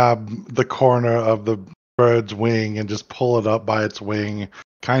grab the corner of the bird's wing and just pull it up by its wing,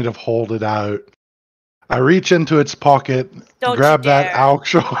 kind of hold it out. I reach into its pocket, Don't grab you that dare.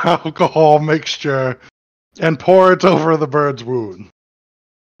 alcohol mixture, and pour it over the bird's wound.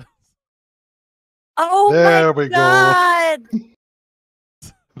 Oh There my we go. god!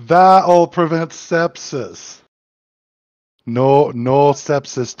 That'll prevent sepsis. No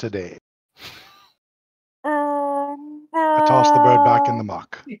sepsis today. I toss the bird back in the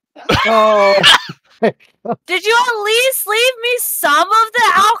muck. Oh, Did you at least leave me some of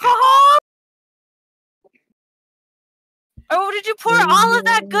the alcohol? Or did you pour all of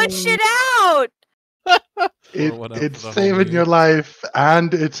that good shit out? One out It's for the saving homie. your life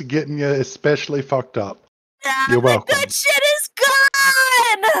and it's getting you especially fucked up. You're The welcome. good shit is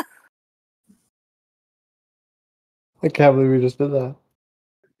gone! I can't believe we just did that.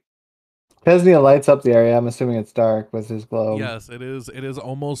 Kesnia lights up the area. I'm assuming it's dark with his globe. Yes, it is. It is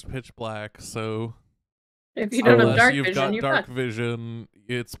almost pitch black. So If you don't have unless dark you've vision, got you're dark fine. vision,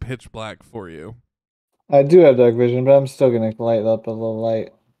 it's pitch black for you. I do have dark vision, but I'm still gonna light up a little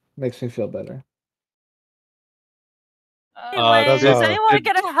light. Makes me feel better. Anyway, does, is anyone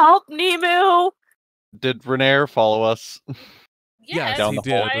gonna help Nemu? Did Renair follow us? Yes, Down he the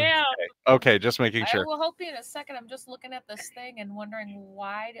did. hole. I am. Okay, just making I sure. will help you in a second. I'm just looking at this thing and wondering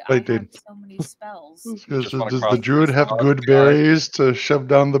why do Wait, I have dude. so many spells. Just wanna Does cross the druid this have off good the berries to shove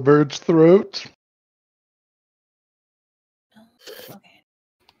down the bird's throat? Okay.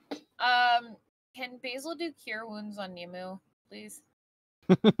 Can Basil do cure wounds on Nemu, please?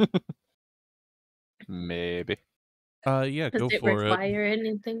 Maybe. Yeah, Does go it for it. require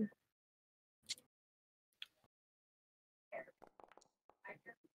anything?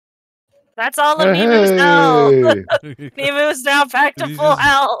 That's all of Nemu's health. Hey! Nemu's now back to You full just-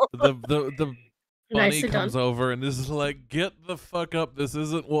 health. the bunny Nicely comes done. over and is like, "Get the fuck up! This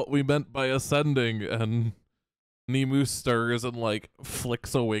isn't what we meant by ascending." And Nemu stirs and like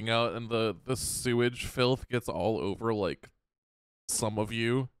flicks a wing out, and the sewage filth gets all over like some of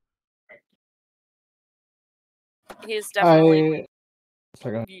you. He's definitely.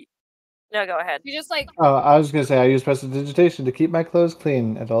 Sorry. No, go ahead. You just like Oh, I was gonna say I use prestidigitation to keep my clothes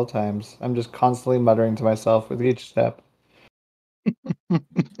clean at all times. I'm just constantly muttering to myself with each step.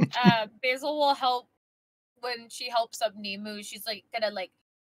 Basil will help when she helps up Nemu. She's like gonna like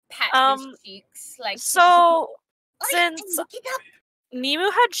pat his cheeks like So Oi, since get up. Nemu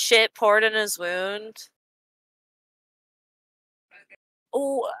had shit poured in his wound.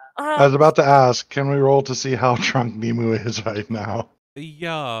 Oh, I was about to ask, can we roll to see how drunk Nemu is right now?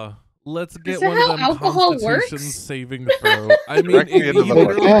 Yeah, let's get that one of how them alcohol Constitution works? saving throw. I mean, Directly you into the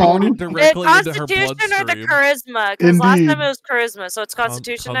want blood. to report it the directly into her Constitution or the bloodstream. Charisma? Because last time Indeed. it was Charisma, so it's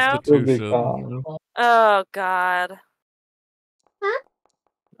Constitution now. You'll be Constitution. fine. Oh God!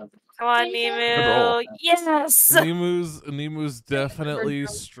 Come on, roll. Nemu. Yes. Nemu's definitely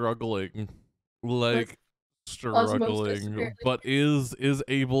struggling, like struggling, but is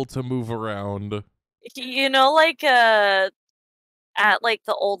able to move around. You know, like at like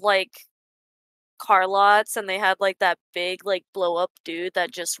the old like car lots, and they had like that big like blow up dude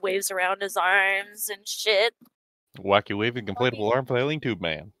that just waves around his arms and shit. Wacky waving inflatable arm flailing tube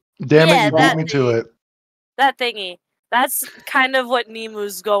man. Damn Yeah, it, you beat that me to thing. it. That thingy. That's kind of what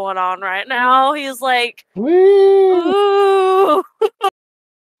Nemu's going on right now. He's like, Whee! ooh.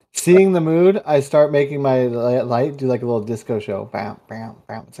 Seeing the mood, I start making my light do like a little disco show. Bam, bam,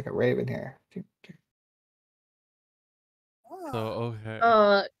 bam. It's like a rave in here. So okay.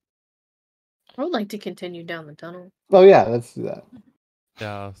 I would like to continue down the tunnel. Oh yeah, let's do that.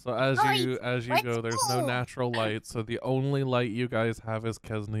 Yeah, so as Right, you let's go, there's no go. natural light, so the only light you guys have is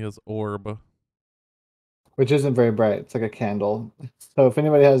Kesnia's orb. which isn't very bright. It's like a candle. So if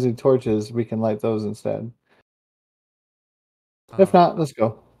anybody has any torches, we can light those instead. If not, let's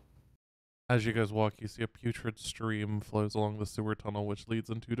go. As you guys walk, you see a putrid stream flows along the sewer tunnel, which leads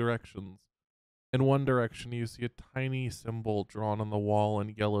in 2 directions. In one direction, you see a tiny symbol drawn on the wall in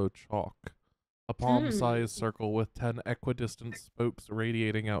yellow chalk. A palm-sized circle with 10 equidistant spokes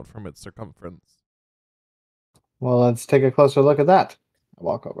radiating out from its circumference. Well, let's take a closer look at that. I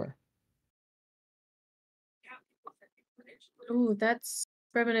walk over. Ooh, that's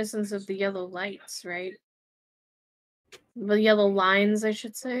reminiscence of the yellow lights, right? The yellow lines, I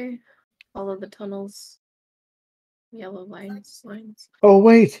should say. All of the tunnels. Yellow lines. Oh,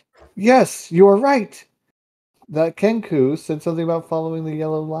 wait. Yes, you are right. That Kenku said something about following the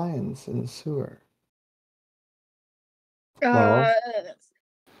yellow lines in the sewer. Well,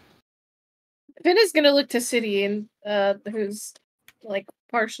 Finn is gonna look to City and who's like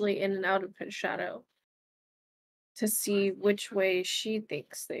partially in and out of his shadow to see which way she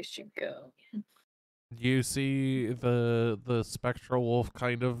thinks they should go. You see the spectral wolf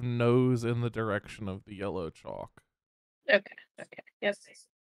kind of nose in the direction of the yellow chalk. Okay. Yes.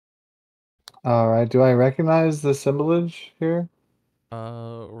 all right. Do I recognize the symbolage here?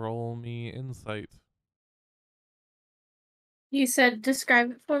 Roll me insight. You said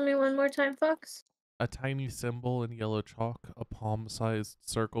describe it for me one more time, Fox. A tiny symbol in yellow chalk, a palm-sized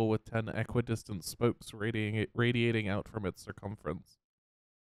circle with 10 equidistant spokes radiating out from its circumference.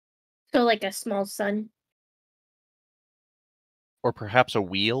 So like a small sun. Or perhaps a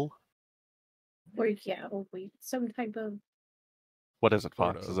wheel? Or yeah, oh wait, some type of What is it,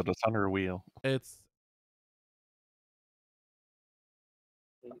 Sort Fox? of. Is it a sun or a wheel?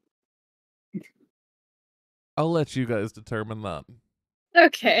 I'll let you guys determine that.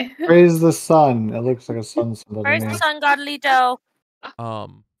 Okay. Praise the sun. It looks like a sun symbol to Where's me. the sun god Lito?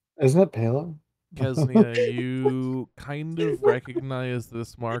 Isn't it Palo? Kesnia, you kind of recognize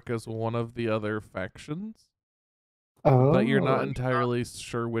this mark as one of the other factions, but you're not Oh. entirely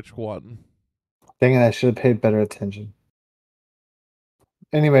sure which one. Dang it, I should have paid better attention.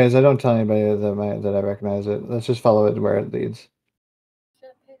 Anyways, I don't tell anybody that I recognize it. Let's just follow it where it leads. Should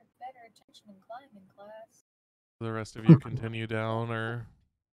have paid better attention in climbing class. The rest of you continue down or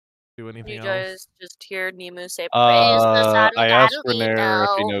do anything You else? guys just hear Nemu say, "Praise the sun I god asked Renair if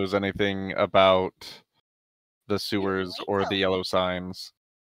he Lito." knows anything about the sewers or the yellow signs.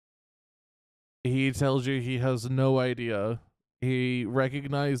 He tells you he has no idea. He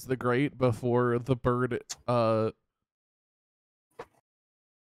recognized the grate before the bird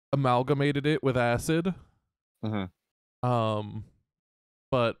amalgamated it with acid. Mm-hmm.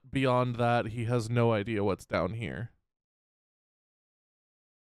 But beyond that, he has no idea what's down here.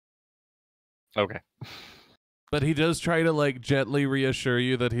 Okay. But he does try to like gently reassure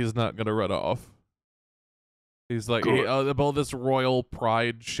you that he's not gonna run off. He's like about this royal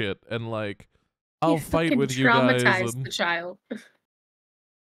pride shit and like I'll fight with you guys. Traumatized the child.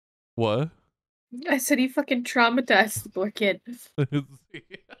 What? I said he fucking traumatized the poor kid.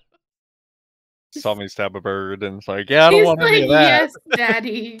 Saw me stab a bird and it's like, yeah, I don't He's want like, any of that. yes,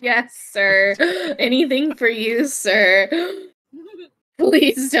 daddy, yes, sir. Anything for you, sir.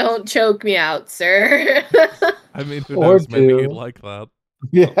 Please don't choke me out, sir. I mean, who Or knows? Maybe he'd two. like that.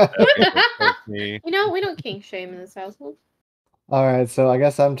 Yeah. Me. You know, we don't kink shame in this household. All right, so I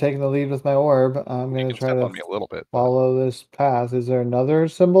guess I'm taking the lead with my orb. I'm You gonna can try step to on me a little bit. but- follow this path. Is there another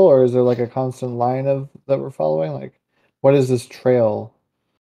symbol, or is there like a constant line of that we're following? Like, what is this trail?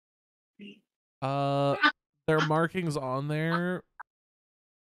 There are markings on there,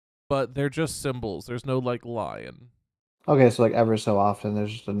 but they're just symbols. There's no like lion. Okay, so like ever so often,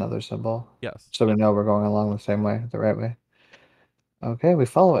 there's just another symbol, Yes. so we know we're going along the same way, the right way. Okay, we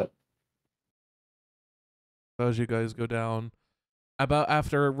follow it. So as you guys go down, about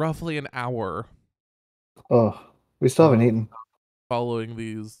after roughly an hour Oh, we still haven't eaten. following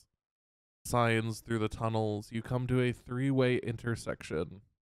these signs through the tunnels, you come to a 3-way intersection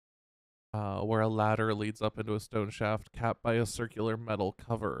where a ladder leads up into a stone shaft capped by a circular metal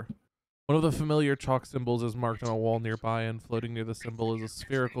cover. One of the familiar chalk symbols is marked on a wall nearby, and floating near the symbol is a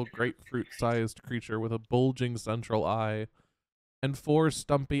spherical grapefruit-sized creature with a bulging central eye and 4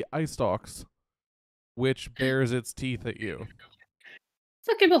 stumpy eye stalks, which bares its teeth at you.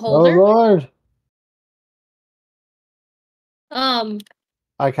 Fucking Oh beholder. Lord!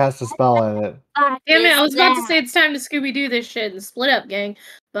 I cast a spell on it. Damn it, I was about to say it's time to Scooby-Doo this shit and split up, gang.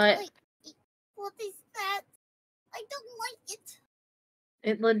 But What is that? I don't like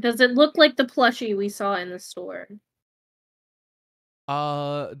it. does it look like the plushie we saw in the store?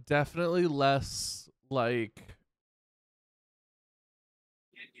 Definitely less like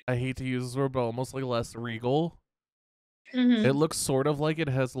I hate to use this word, but almost like less regal. Mm-hmm. It looks sort of like it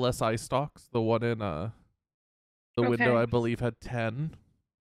has less eye stalks. The one in the window, Okay. I believe, had 10.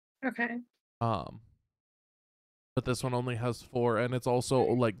 Okay. But this one only has 4, and it's also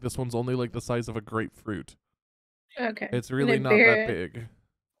like this one's only like the size of a grapefruit. Okay. It's And really it not that big.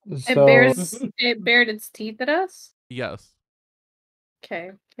 So it bared its teeth at us? Yes.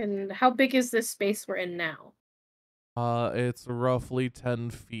 Okay. And how big is this space we're in now? It's roughly 10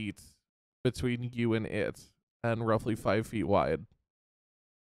 feet between you and it, and roughly 5 feet wide.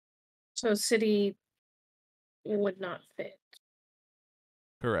 So city would not fit.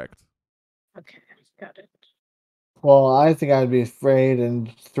 Correct. Okay, got it. well, I think I'd be afraid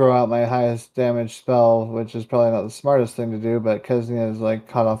and throw out my highest damage spell, which is probably not the smartest thing to do, but Keznia is like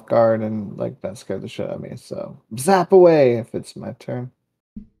caught off guard and like that scared the shit out of me. So zap away if it's my turn.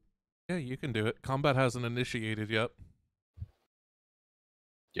 Yeah, you can do it. Combat hasn't initiated yet.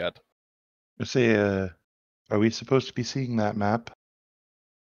 Yet. I say, are we supposed to be seeing that map?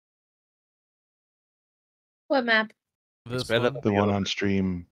 What map? This better one. than The one other. on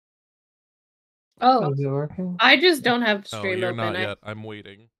stream. Oh, Is it working? I just don't have No, stream you're open. not yet. I'm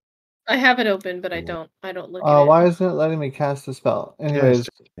waiting. I have it open, but I Cool. don't look at it. Why isn't it letting me cast the spell? Anyways,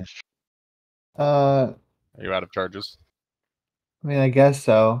 Are you out of charges? I mean, I guess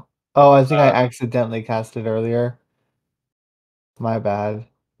so. Oh, I think I Uh, accidentally cast it earlier. My bad.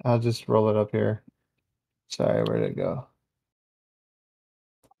 I'll just roll it up here. Sorry, where'd it go?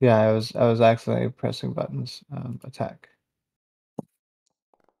 Yeah, I was accidentally pressing buttons. Attack.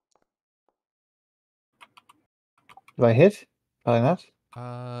 Do I hit? Probably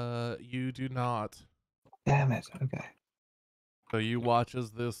not. You do not. Damn it. Okay. So you watch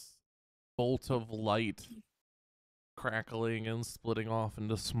as this bolt of light crackling and splitting off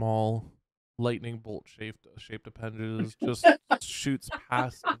into small lightning bolt shaped appendages just shoots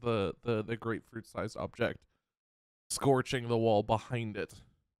past the grapefruit sized object, scorching the wall behind it.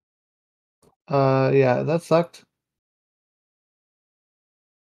 Yeah, that sucked.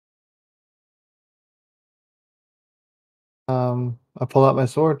 I pull out my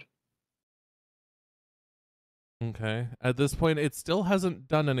sword. Okay. At this point, it still hasn't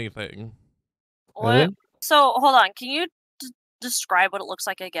done anything. What? Really? So hold on. Can you describe what it looks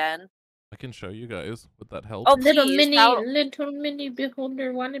like again? I can show you guys. Would that help? Oh, Little please. little mini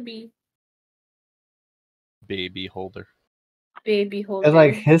beholder wannabe. Baby holder. Baby holder. It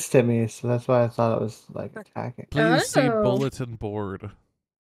like hissed at me, so that's why I thought it was like attacking. Please see Oh. bulletin board.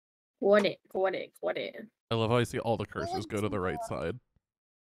 Got it. I love how I see all the cursors go to the right side.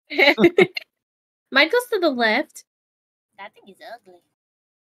 Mine goes to the left. That thing is ugly.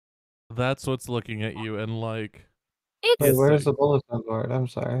 That's what's looking at you and like It's. Wait, where's the hissing. bulletin board? I'm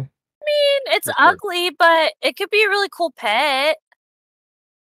sorry. I mean, it's Discord. ugly, but it could be a really cool pet.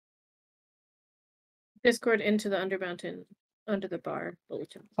 Discord into the Undermountain, under the bar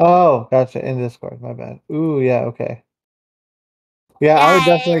bulletin. Oh, gotcha. In Discord. My bad. Ooh, yeah, okay. Yeah, I would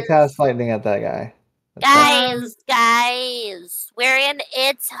definitely Guys. cast lightning at that guy. That's fine. Guys, we're in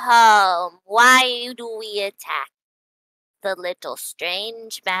its home. Why do we attack the little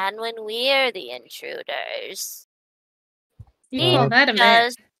strange man when we're the intruders? You He call that a man?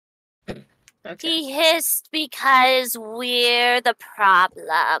 just Okay. He hissed because we're the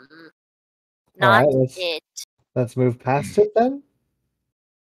problem, not Alright, it. let's move past it then.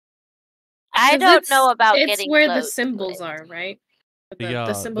 I 'Cause don't know about it's getting where the close to symbols it. are, right? Yeah,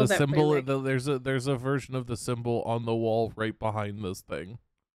 the symbol that we like. there's a version of the symbol on the wall right behind this thing.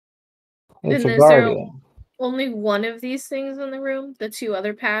 It's And a is there guardian. only one of these things in the room? The two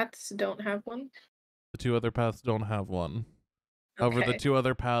other paths don't have one? The two other paths don't have one. However, the Okay. two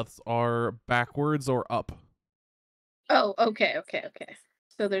other paths are backwards or up. Oh, okay.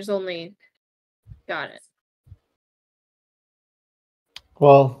 So there's only... Got it.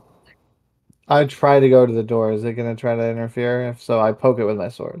 Well, I try to go to the door. Is it gonna try to interfere? If so, I poke it with my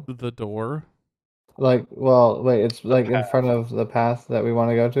sword. The door? Like, well, wait, it's like in front of the path that we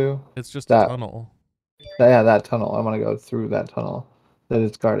want to go to. It's just That- a tunnel. Yeah, that tunnel. I want to go through that tunnel that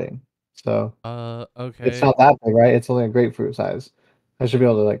it's guarding. So Okay. it's not that big, right? It's only a grapefruit size. I should be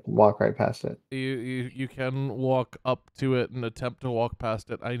able to like walk right past it. You can walk up to it and attempt to walk past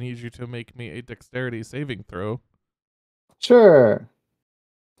it. I need you to make me a dexterity saving throw. Sure.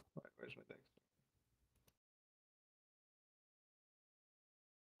 Where's my dex?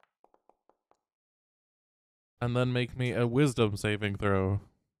 And then make me a wisdom saving throw.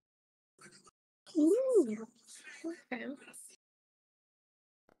 Ooh. Okay.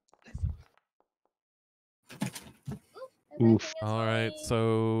 Oof. Alright,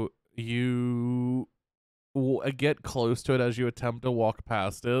 so you get close to it as you attempt to walk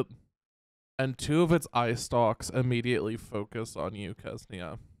past it, and 2 of its eye stalks immediately focus on you,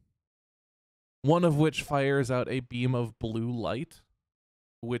 Kesnia. One of which fires out a beam of blue light,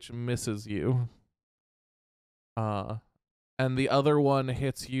 which misses you. And the other one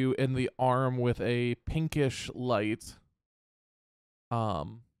hits you in the arm with a pinkish light,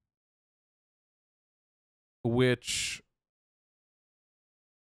 which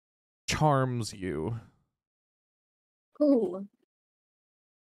charms you. Ooh.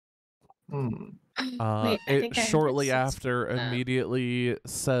 Hmm. Wait, I It think I shortly have this after that. immediately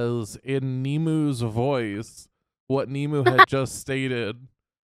says in Nemu's voice what Nemu had just stated.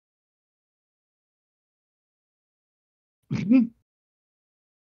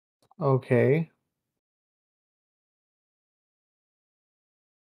 Okay.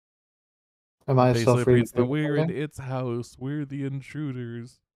 Am I still Basically free to reads the do "We're in something? its house. We're the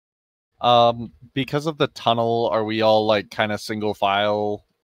intruders." Because of the tunnel, are we all like kind of single file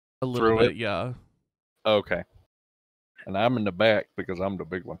A little through bit, it? yeah. Okay. And I'm in the back because I'm the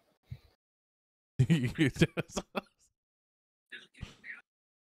big one. You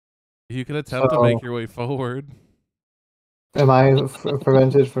can attempt to make your way forward. Am I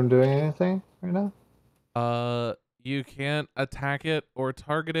prevented from doing anything right now? You can't attack it or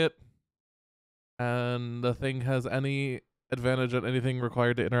target it, and the thing has any advantage on anything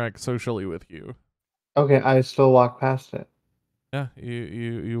required to interact socially with you. Okay, I still walk past it. Yeah,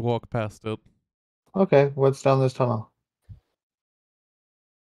 you walk past it. Okay, what's down this tunnel?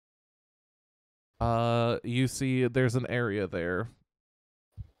 You see there's an area there.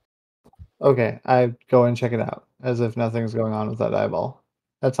 Okay, I go and check it out, as if nothing's going on with that eyeball.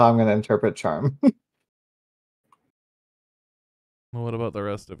 That's how I'm going to interpret charm. What about the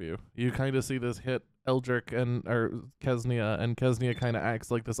rest of you? You kind of see this hit Eldrick or Kesnia, and Kesnia kind of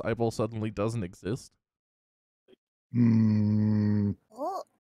acts like this eyeball suddenly doesn't exist. Hmm. Oh,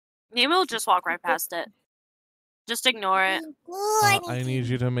 Nemo will just walk right past it. Just ignore it. I need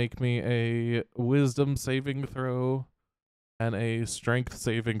you to make me a wisdom saving throw and a strength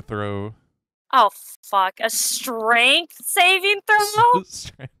saving throw. Oh fuck! A strength saving throw.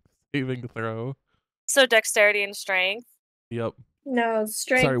 Strength saving throw. So dexterity and strength. Yep. No,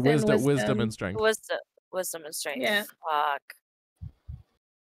 strength Sorry, and wisdom and strength. Wisdom and strength. Yeah. Fuck.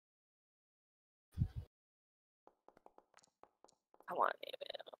 I want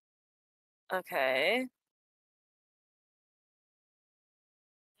it. Okay.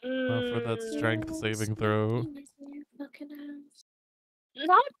 For that strength saving throw.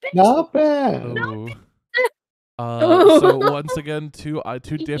 Not bad. Not bad. Oh. So once again, two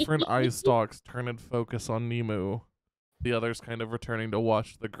different eye stalks turn and focus on Nemu. The others kind of returning to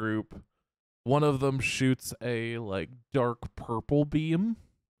watch the group. One of them shoots a like dark purple beam,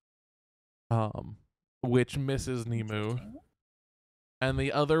 which misses Nemu. And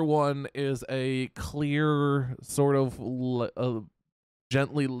the other one is a clear, sort of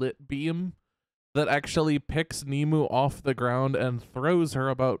gently lit beam that actually picks Nemu off the ground and throws her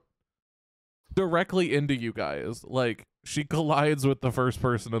about directly into you guys. Like, she collides with the first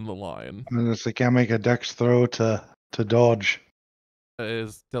person in the line. And it's like, can't make a dex throw to dodge. It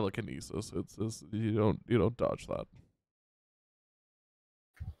is telekinesis. It's you don't dodge that.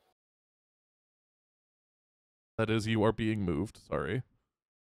 That is, you are being moved. Sorry.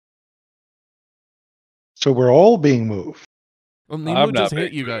 So we're all being moved. Well, I'm Nemu not just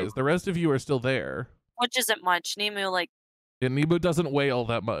hit being you guys. The rest of you are still there. Which isn't much. Nemo like. Yeah, Nemu doesn't weigh all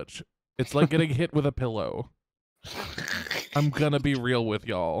that much. It's like getting hit with a pillow. I'm gonna be real with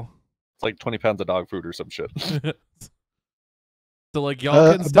y'all. It's like 20 pounds of dog food or some shit. So like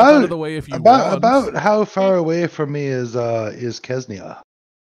y'all can step out of the way if you want. About how far away from me is Kesnia?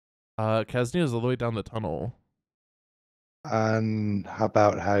 Kesnia is all the way down the tunnel. And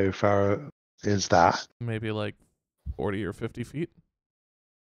about how far is that? Maybe like 40 or 50 feet.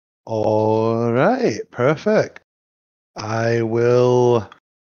 All right, perfect. I will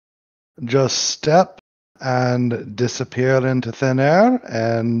just step and disappear into thin air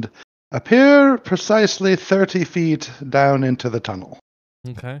and appear precisely 30 feet down into the tunnel.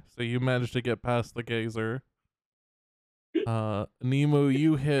 Okay, so you managed to get past the gazer. Nemu,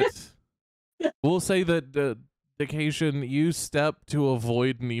 you hit. We'll say that Dictation, you step to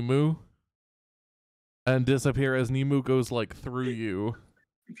avoid Nemu and disappear as Nemu goes like through you.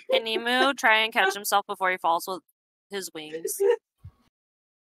 Can Nemo try and catch himself before he falls with his wings?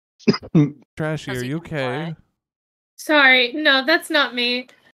 Trashy, are he you can okay? fly. Sorry, no, that's not me.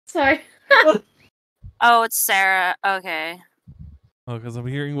 Sorry. Oh, it's Sarah. Okay. Oh, because I'm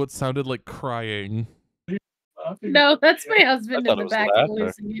hearing what sounded like crying. No, that's my husband I in thought the it was back laughter.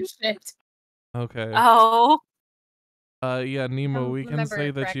 losing his shit. Okay. Oh. Yeah, Nemo, we can remember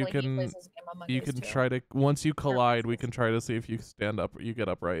say that you correctly, he can plays as a game Among you Us can too. try to once you collide, we places. can try to see if you stand up you get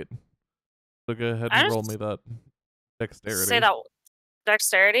upright. So go ahead I and roll just me that dexterity. say that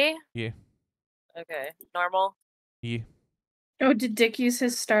dexterity? Yeah. Okay. Normal. Yeah. Oh, did Dick use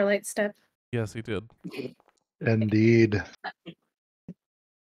his Starlight Step? Yes, he did. Indeed.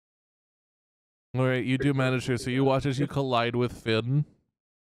 Alright, you do manage to, so you watch as you collide with Finn.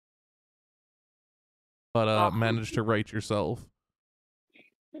 But manage to right yourself.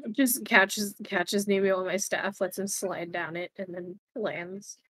 Just catches Nemo on my staff, lets him slide down it, and then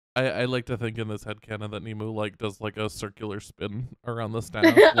lands. I like to think in this headcanon that Nemo like does like a circular spin around the staff,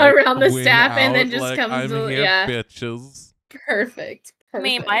 like, Around the wing staff, and then out, just like, comes I'm to- here, yeah. bitches. Perfect. I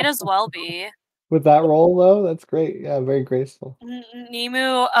mean, might as well be. With that roll, though, that's great. Yeah, very graceful.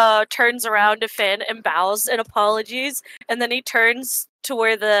 Nemu turns around to Finn and bows in apologies, and then he turns to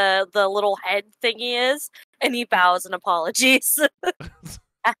where the little head thingy is, and he bows in apologies.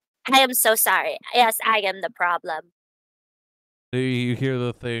 I am so sorry. Yes, I am the problem. You hear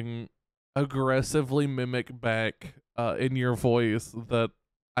the thing aggressively mimic back in your voice that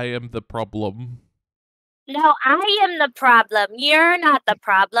I am the problem. No, I am the problem. You're not the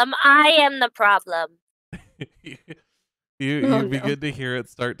problem. I am the problem. You Oh, no. begin to hear it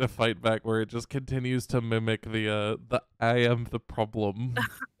start to fight back, where it just continues to mimic the I am the problem.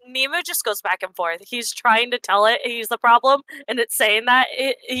 Nemo just goes back and forth. He's trying to tell it he's the problem, and it's saying that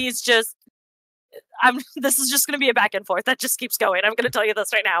he's just. This is just going to be a back and forth that just keeps going. I'm going to tell you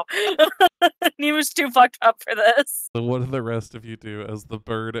this right now. Nemo's too fucked up for this. So what do the rest of you do as the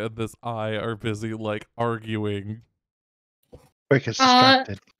bird and this eye are busy like arguing? Quick is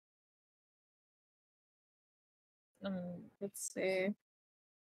distracted. Let's see.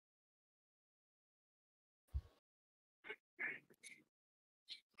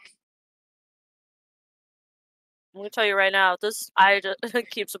 I'm going to tell you right now, this eye just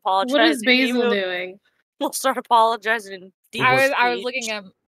keeps apologizing. What is Basil Nemo doing? will start apologizing. Deep I was speech. looking at.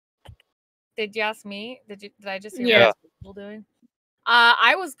 Did you ask me? Did I just hear Yeah. what people doing?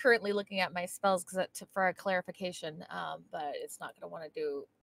 I was currently looking at my spells for a clarification, but it's not going to want to do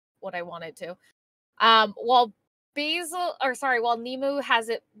what I wanted to. While Nemo has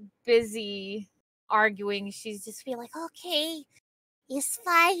it busy arguing, she's just Be like, okay, it's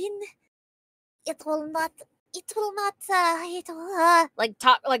fine. It will not.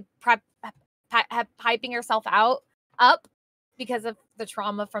 hyping herself up because of the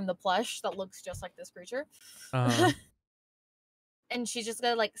trauma from the plush that looks just like this creature. And she's just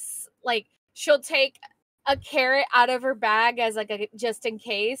gonna like she'll take a carrot out of her bag as like a just in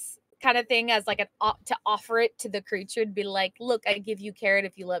case kind of thing, as like to offer it to the creature and be like, look, I give you carrot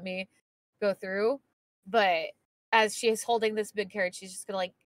if you let me go through. But as she's holding this big carrot, she's just gonna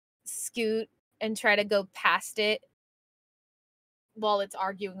like scoot and try to go past it while it's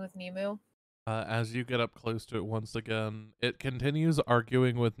arguing with Nemu. As you get up close to it once again, it continues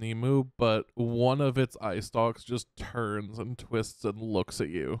arguing with Nemu, but one of its eye stalks just turns and twists and looks at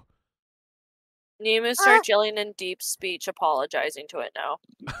you. Nemo starts yelling in deep speech, apologizing to it now.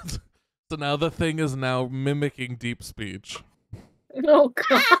 So now the thing is now mimicking deep speech. Oh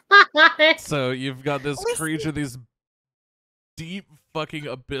god. So you've got this Listen. creature, these deep fucking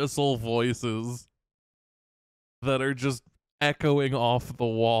abyssal voices that are just echoing off the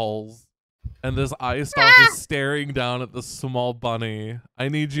walls. And this eye stalk is staring down at the small bunny. I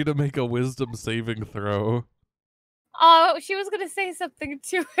need you to make a wisdom saving throw. Oh, she was gonna say something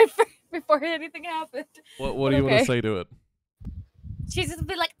to it before anything happened. What do you want to say to it? She's just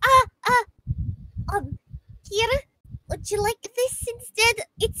be like, here, would you like this instead?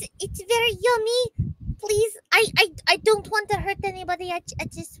 It's very yummy. Please, I don't want to hurt anybody. I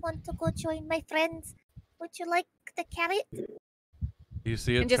just want to go join my friends. Would you like the carrot? You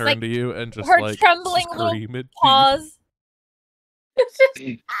see it And just, turn like, to you and just her like trembling little scream at Pause.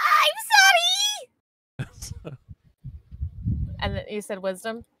 I'm sorry. And then you said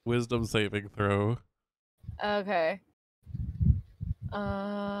wisdom? Wisdom saving throw. Okay.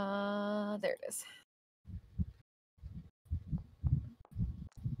 There it is.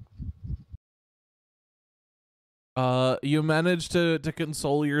 You manage to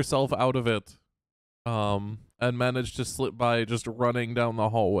console yourself out of it. And manage to slip by just running down the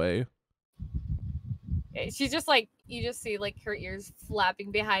hallway. She's just like, you just see like her ears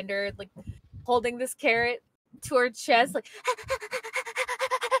flapping behind her, like holding this carrot to her chest, like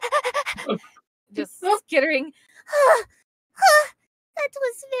just skittering. That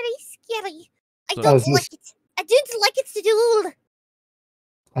was very scary. I So- don't like it. I didn't like it at all.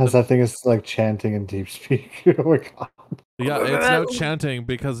 As that thing is like chanting in deep speak. Oh my god. Yeah, it's now chanting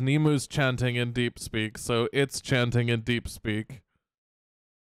because Nemu's chanting in deep speak, so it's chanting in deep speak.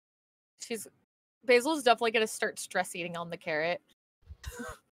 Basil's definitely gonna start stress eating on the carrot.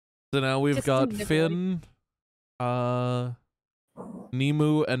 So now we've Just got nibbling. Finn, Nemu,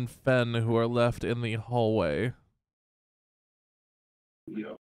 and Fen who are left in the hallway.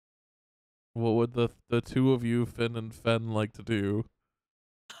 What would the two of you, Finn and Fen, like to do?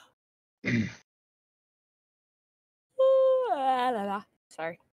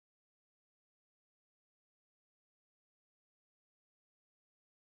 Sorry.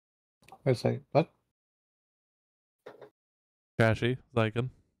 Wait a second. What? Trashy, Zyken.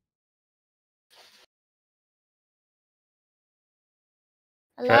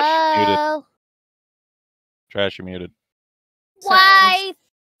 Trash, you muted. Hello? Trash, you muted. Why?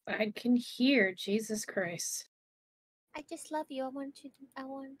 I can hear. Jesus Christ. I just love you. I want to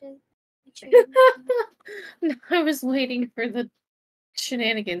make sure you No, I was waiting for the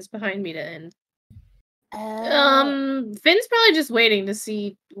shenanigans behind me to end. Oh. Finn's probably just waiting to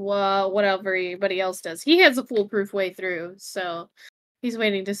see what everybody else does. He has a foolproof way through, so he's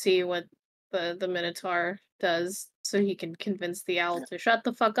waiting to see what the Minotaur does, so he can convince the owl to shut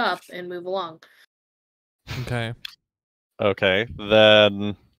the fuck up and move along. Okay. Okay,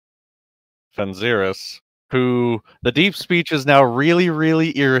 then Fenziris, who the deep speech has now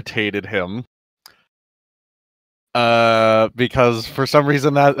really irritated him. Because for some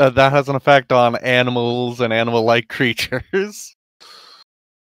reason that has an effect on animals and animal-like creatures.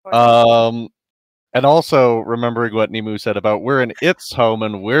 And also remembering what Nemu said about we're in its home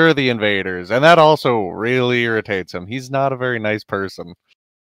and we're the invaders, and that also really irritates him. He's not a very nice person,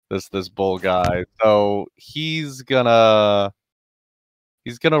 this bull guy. So he's gonna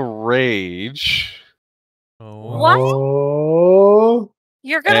rage. What? Oh.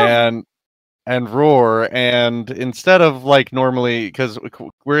 You're gonna and roar, and instead of like normally, because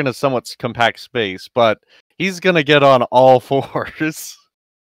we're in a somewhat compact space, but he's gonna get on all fours.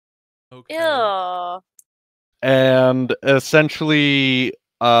 Okay. ew. And essentially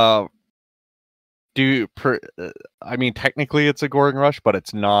I mean, technically it's a goring rush, but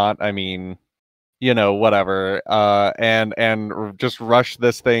it's not. I mean, you know, whatever. And just rush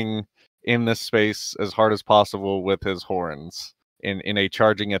this thing in this space as hard as possible with his horns in a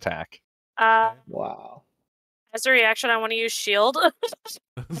charging attack. Wow. As a reaction, I want to use shield.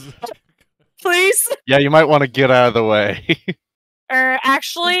 Please. Yeah, you might want to get out of the way. Or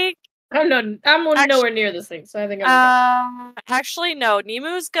actually, I'm nowhere near this thing, so I think I'm okay. Actually, no.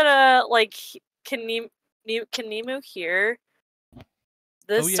 Nemu's gonna like. Can Nemu hear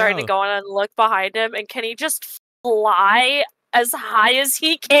this starting to go on and look behind him? And can he just fly as high as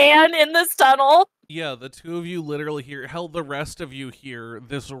he can in this tunnel? Yeah, the two of you literally hear, hell, the rest of you hear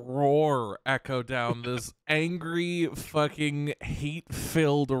this roar echo down, this angry, fucking,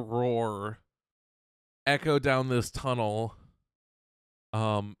 hate-filled roar echo down this tunnel.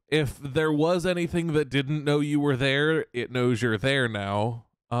 If there was anything that didn't know you were there, it knows you're there now.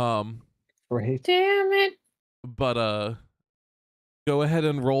 Great. Damn it. But, go ahead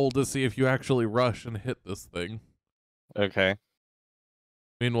and roll to see if you actually rush and hit this thing. Okay.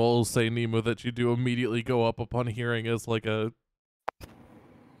 Meanwhile, we'll say, Nemo, that you do immediately go up upon hearing as like a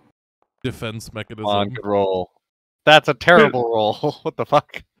defense mechanism. On, good roll. That's a terrible roll. What the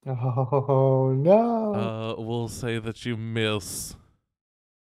fuck? Oh no. We'll say that you miss.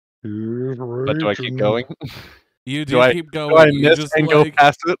 But do I keep going? You do I keep going. Do I You miss just, and like, go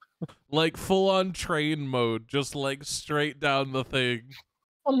past it? Like full on train mode, just like straight down the thing.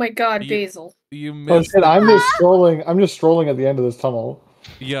 Oh my god, Basil. You Oh missed. shit, I'm just strolling at the end of this tunnel.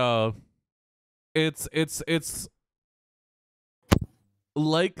 Yeah. It's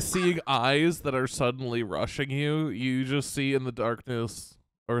like seeing eyes that are suddenly rushing you. You just see in the darkness,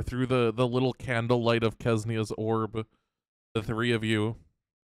 or through the little candlelight of Kesnia's orb, the three of you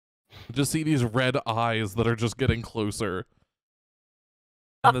just see these red eyes that are just getting closer.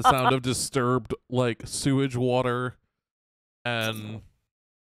 And the sound of disturbed, like, sewage water and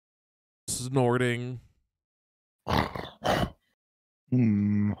snorting.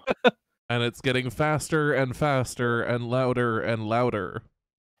 Hmm. And it's getting faster and faster and louder and louder.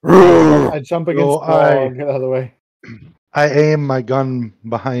 I jump against the So wall and get out of the way. I aim my gun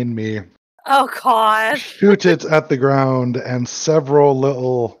behind me, Oh god. shoot it at the ground, and several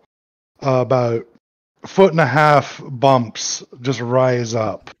little, about 1.5 foot bumps just rise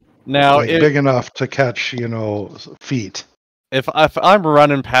up. Now, Like big enough to catch, feet. if I'm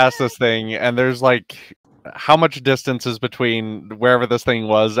running past this thing and there's like, how much distance is between wherever this thing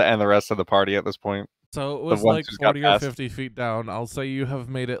was and the rest of the party at this point? So it was ones like who's got 40 or past. 50 feet down. I'll say you have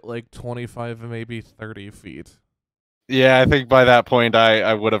made it like 25, maybe 30 feet. Yeah, I think by that point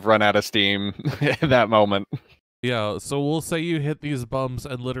I would have run out of steam in that moment. Yeah, so we'll say you hit these bumps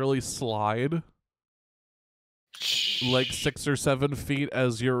and literally slide like 6 or 7 feet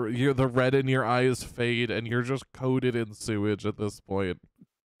as the red in your eyes fade and you're just coated in sewage at this point.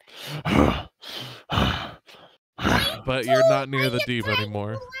 But you're not near the deep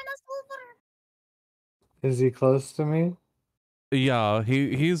anymore. Is he close to me? Yeah,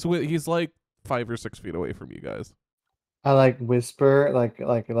 he's like 5 or 6 feet away from you guys. I like whisper, like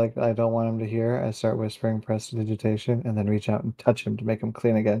I don't want him to hear. I start whispering prestidigitation, and then reach out and touch him to make him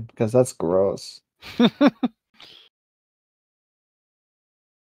clean again, because that's gross.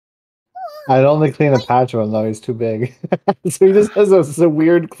 I'd only clean a patch of him though; he's too big, so he just has a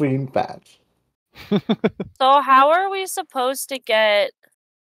weird clean patch. So how are we supposed to get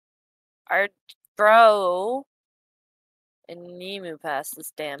our bro and Nemu past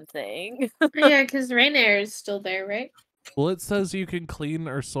this damn thing? Yeah, because Rainier is still there, right? Well, it says you can clean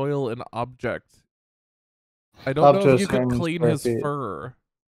or soil an object. I don't know if you could clean his fur.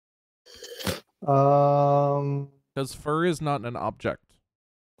 Because fur is not an object.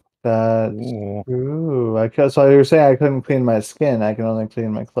 That's true. So you're saying I couldn't clean my skin? I can only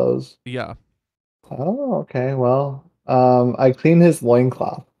clean my clothes. Yeah. Oh, okay. Well, I clean his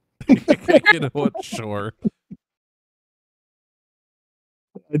loincloth. You know what? Sure.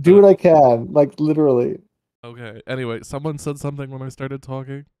 I do what I can, like literally. Okay. Anyway, someone said something when I started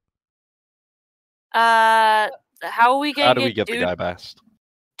talking. How are we gonna How do we get the guy past?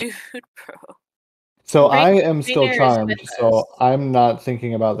 Dude, bro. So I am still Rainier is charmed, with so us. I'm not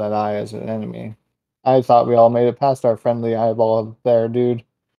thinking about that eye as an enemy. I thought we all made it past our friendly eyeball there, dude.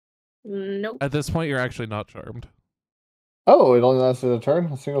 Nope. At this point, you're actually not charmed. Oh, it only lasted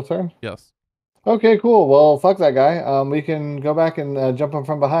a single turn? Yes. Okay, cool. Well, fuck that guy. We can go back and jump him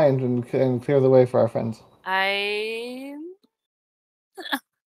from behind and clear the way for our friends.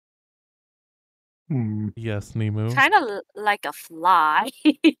 Yes, Nemu. Kind of like a fly.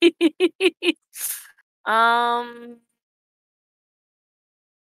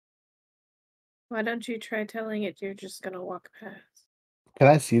 Why don't you try telling it you're just gonna walk past? Can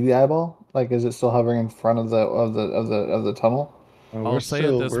I see the eyeball? Like, is it still hovering in front of the tunnel? I'll say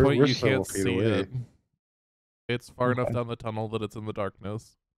at this point you can't see it. It's far enough Okay. down the tunnel that it's in the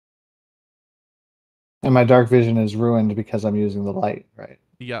darkness. And my dark vision is ruined because I'm using the light, right?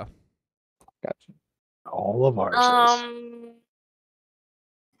 Yeah. Gotcha. All of ours. I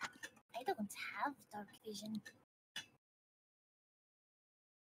don't have dark vision.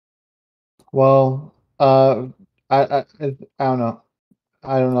 Well, I don't know.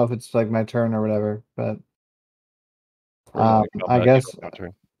 I don't know if it's like my turn or whatever, but I guess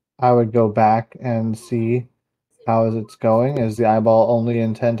I would go back and see how is it's going. Is the eyeball only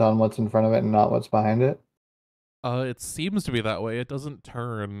intent on what's in front of it and not what's behind it? It seems to be that way. It doesn't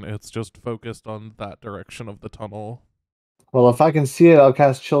turn. It's just focused on that direction of the tunnel. Well, if I can see it, I'll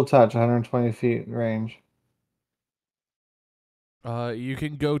cast Chill Touch, 120 feet range. You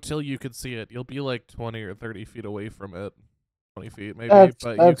can go till you can see it. You'll be like 20 or 30 feet away from it. 20 feet maybe, That's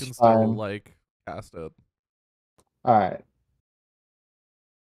but you can still fine. like cast it. All right.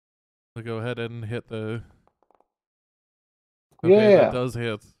 So go ahead and hit the. Okay, Yeah. that does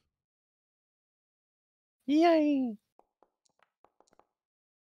hit. Yay!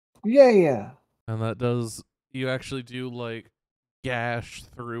 Yeah. And that does. You actually do like gash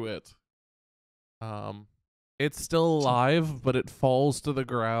through it. It's still alive, but it falls to the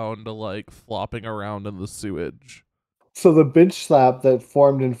ground, like flopping around in the sewage. So the bitch slap that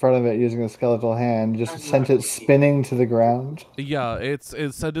formed in front of it using a skeletal hand just sent it spinning to the ground. Yeah, it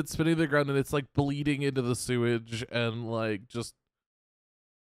sent it spinning to the ground, and it's like bleeding into the sewage, and like just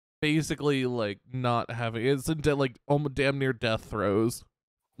basically like not having. It's into like almost damn near death throes.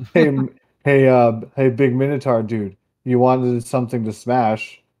 Hey, big Minotaur dude, you wanted something to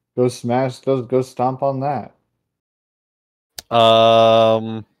smash? Go smash. Go stomp on that.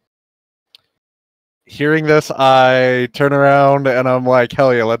 Hearing this, I turn around and I'm like,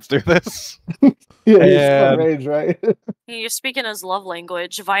 hell yeah, let's do this. Yeah, he's still rage, right? You're speaking his love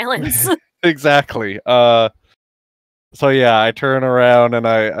language, violence. Exactly. So yeah, I turn around and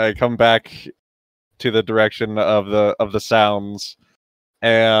I come back to the direction of the sounds,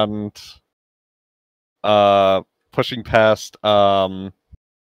 and pushing past Kesnia,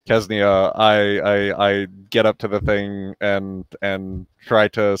 I get up to the thing and try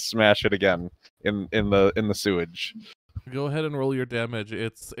to smash it again in the sewage. Go ahead and roll your damage.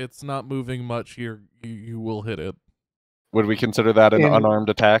 It's not moving much. You will hit it. Would we consider that an unarmed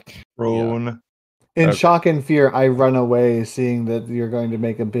attack? Prone. In Okay. shock and fear, I run away, seeing that you're going to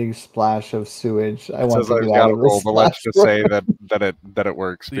make a big splash of sewage. I It want says to I've get got out to of roll, this but let's splash. just say that it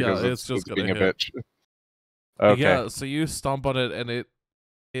works Yeah, because it's just it's gonna being a hit. bitch. Okay. Yeah, so you stomp on it and it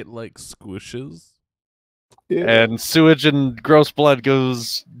like squishes. And sewage and gross blood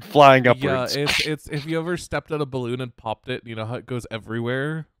goes flying Yeah, upwards. it's if you ever stepped on a balloon and popped it, you know how it goes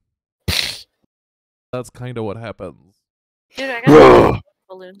everywhere? That's kind of what happens. Dude, I got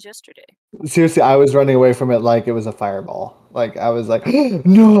balloons yesterday. Seriously, I was running away from it like it was a fireball. Like I was like,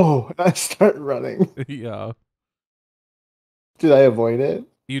 no! I start running. Yeah, Did I avoid it?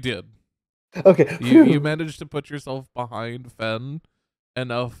 you did. Okay. You managed to put yourself behind Fen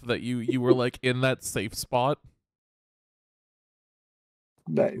enough that you were like in that safe spot.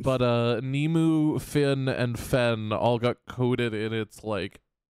 Nice. But Nemu, Finn, and Fen all got coated in its like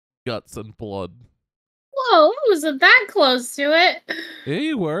guts and blood. Whoa, I wasn't that close to it. Yeah,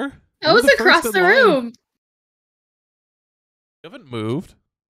 you were. I You were was the across first the in line. room. You haven't moved.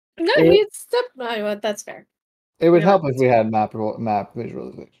 No, It- you stepped. No, what? That's fair. It would Yeah, help if we had map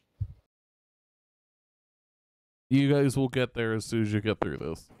visualization. You guys will get there as soon as you get through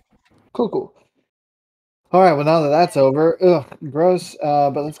this. Cool. All right. Well, now that that's over, gross.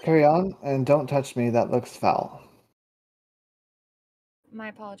 But let's carry on, and don't touch me. That looks foul. My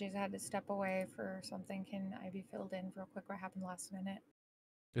apologies. I had to step away for something. Can I be filled in real quick? What happened last minute?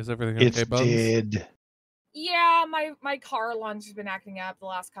 Is everything It's okay, Buns? dead. Yeah, my car alarm's just been acting up the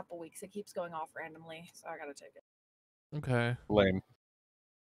last couple weeks. It keeps going off randomly, so I gotta take it. Okay. Lame.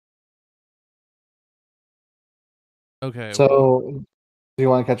 Okay. So, do you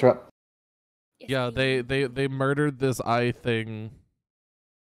want to catch her up? Yes, Yeah, please. they murdered this eye thing.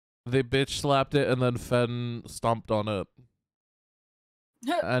 They bitch slapped it and then Fen stomped on it.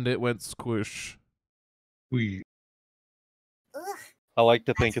 And it went squish. We Ugh. I like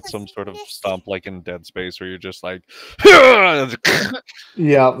to think That's it's some sort of messy. stomp like in Dead Space where you're just like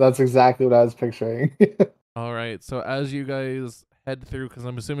Yeah, that's exactly what I was picturing. Alright, so as you guys head through, because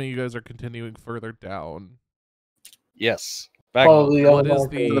I'm assuming you guys are continuing further down. Yes. Back Follow the What yellow is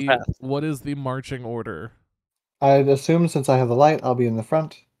marker. the past. what is the marching order? I'd assume since I have the light, I'll be in the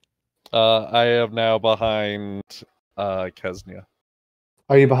front. I am now behind Kesnia.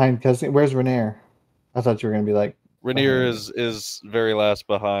 Are you behind Kesney? Where's Renair? I thought you were gonna be like. Rainier behind. is very last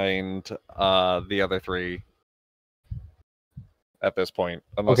behind the other three at this point.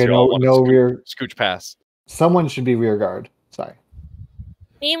 Unless Okay, you all no, want no to rear. scooch past. Someone should be rear guard. Sorry.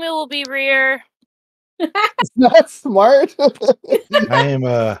 Nemu will be rear. It's not smart.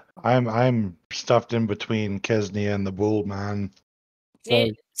 I'm stuffed in between Kesney and the bull man. So,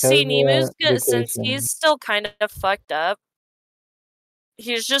 See, Kesnia, since vacation. he's still kind of fucked up,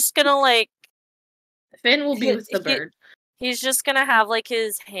 he's just gonna like Finn will be He- with the he- bird. he's just gonna have like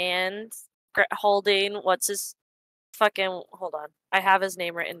his hand holding what's his fucking hold on. I have his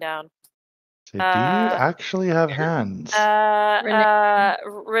name written down. So do you actually have hands?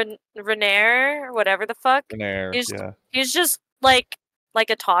 Renair, whatever the fuck. Rainier, He's yeah. he's just like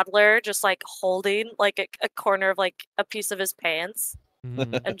a toddler, just like holding like a corner of like a piece of his pants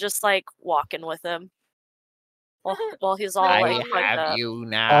Mhm. and just like walking with him. While he's all like fucked up. you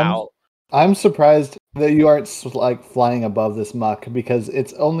now. I'm surprised that you aren't like flying above this muck because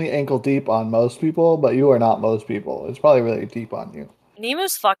it's only ankle deep on most people, but you are not most people. It's probably really deep on you.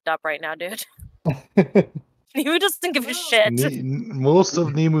 Nemu's fucked up right now, dude. Nemu doesn't give a shit. Most of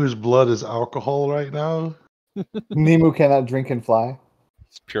Nemu's blood is alcohol right now. Nemu cannot drink and fly.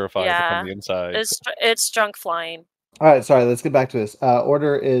 It's purified Yeah, from the inside. It's drunk flying. All right, sorry. Let's get back to this.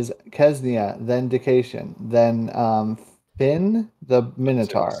 Order is Kesnia, then Dication, then Finn the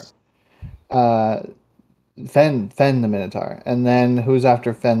Minotaur, Fen the Minotaur, and then who's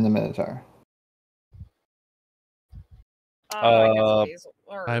after Fen the Minotaur? I guess Basil,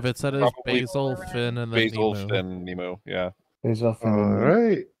 or I have it set as Probably Basil, Finn, and then Basil, Nemu. Finn, Nemo. Yeah. Basil, Finn, All and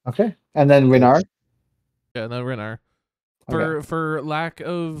Nemu. right. Okay, and then Renar. Yeah, and then Renar. Okay. For lack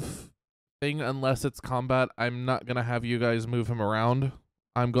of thing, unless it's combat, I'm not gonna have you guys move him around.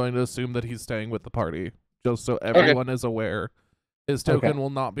 I'm going to assume that he's staying with the party, just so everyone is aware. His token Okay. will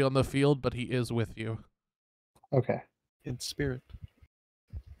not be on the field, but he is with you. Okay. In spirit.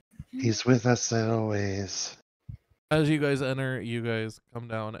 He's with us always. As you guys enter, you guys come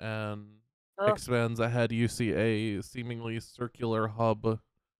down and Ugh. expands ahead. You see a seemingly circular hub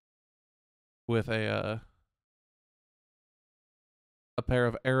with a pair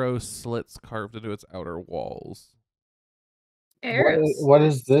of arrow slits carved into its outer walls. Arrows. What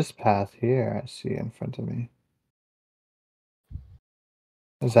is this path here I see in front of me?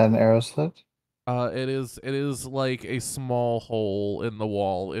 Is that an arrow slit? It is like a small hole in the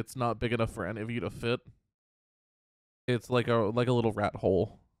wall. It's not big enough for any of you to fit. It's like a little rat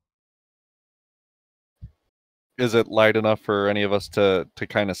hole. Is it light enough for any of us to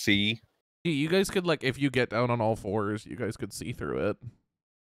kind of see? You guys could, like, if you get down on all fours, you guys could see through it.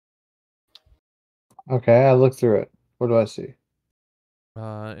 Okay, I look through it. What do I see?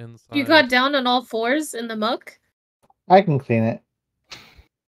 Inside. You got down on all fours in the muck? I can clean it.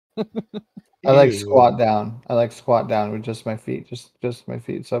 I like Ew. squat down. I like squat down with just my feet, just my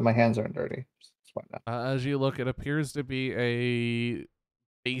feet, so my hands aren't dirty. Just squat down. As you look, it appears to be a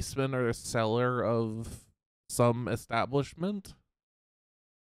basement or a cellar of some establishment.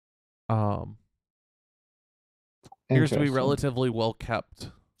 Appears to be Interesting. relatively well kept.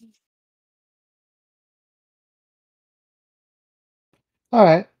 All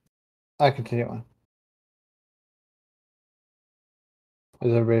right, I continue on.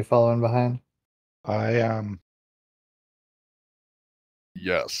 Is everybody following behind? I am.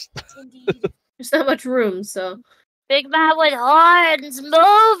 Yes. Indeed. There's not much room, so Big man with horns,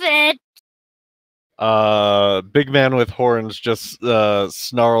 move it! Big man with horns just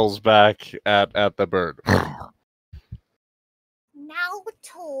snarls back at the bird. Now,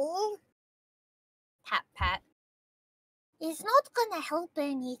 Toll, Pat, pat. it's not gonna help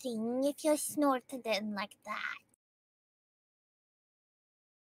anything if you snort to them like that.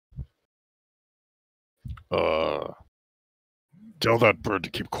 Tell that bird to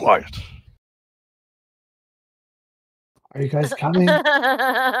keep quiet. Are you guys coming?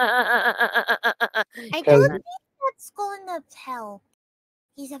 I Because- don't think that's gonna help.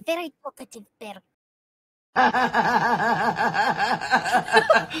 He's a very talkative bear.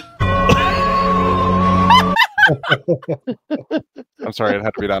 I'm sorry, it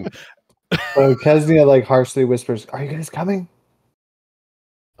had to be done. So Kesnia like harshly whispers, "Are you guys coming?"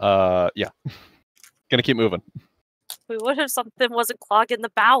 Yeah. Gonna keep moving. We would if something wasn't clogging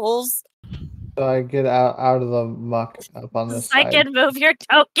the bowels. So I get out of the muck up on this side. Second, move your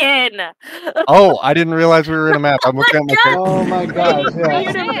token. Oh, I didn't realize we were in a map. I'm looking at my character. Oh my god! For Yeah.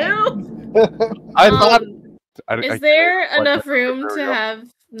 you to move. I thought. Is there enough room to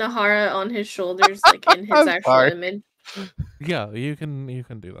have Nahara on his shoulders, like in his I'm actual sorry. image? Yeah, you can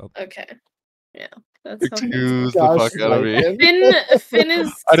do that. Okay. Yeah. That's how Excuse the Gosh, fuck out of me. Finn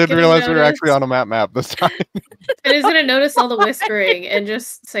is I didn't gonna realize we were notice- actually on a map this time. Finn is gonna notice all the whispering and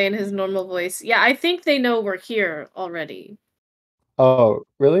just say in his normal voice, "Yeah, I think they know we're here already." Oh,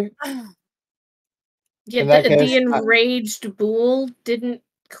 really? Yeah, In that the case, I- enraged bull didn't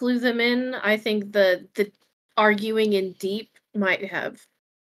clue them in. I think the arguing in deep might have.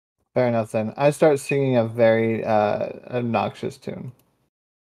 Fair enough then. I start singing a very obnoxious tune.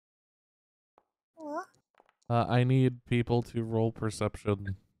 What? I need people to roll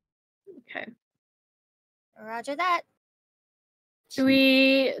perception. Okay. Roger that.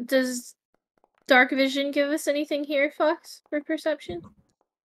 Does dark vision give us anything here, Fox, for perception?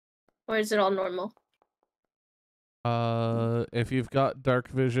 Or is it all normal? If you've got dark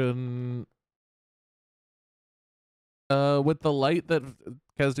vision, with the light that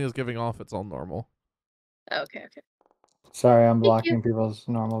Kesnia is giving off, it's all normal. Okay. Sorry, I'm Thank blocking you. people's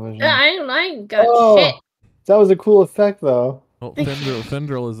normal vision. Yeah, I ain't got Oh, shit. that was a cool effect, though. Well,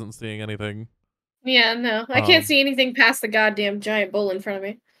 Fendril isn't seeing anything. Yeah, no. I can't Um, see anything past the goddamn giant bull in front of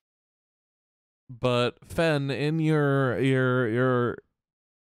me. But Fen, in your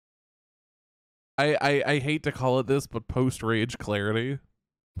I hate to call it this, but post rage clarity.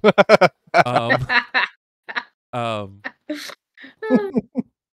 Um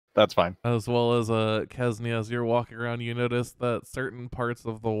That's fine. as well as Kesnia, as you're walking around, you notice that certain parts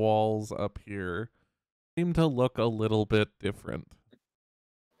of the walls up here seem to look a little bit different.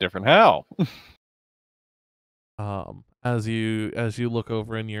 Different how? As you look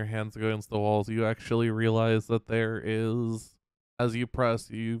over and your hands go against the walls, you actually realize that there is, as you press,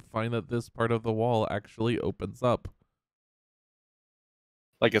 you find that this part of the wall actually opens up.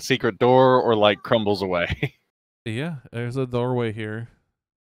 Like a secret door or like crumbles away? Yeah, there's a doorway here.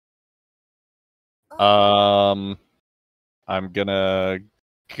 I'm gonna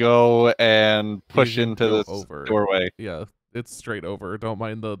go and push can into go this over. doorway. Yeah, it's straight over. Don't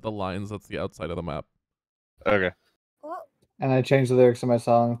mind the lines. That's the outside of the map. Okay. Oh, And I changed the lyrics of my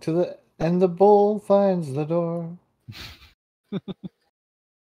song to the and the bull finds the door. Toll,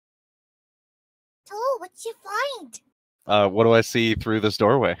 what'd you find? What do I see through this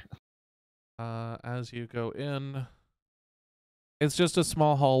doorway? As you go in, it's just a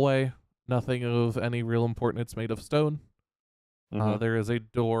small hallway. Nothing of any real importance. It's made of stone. Mhm. There is a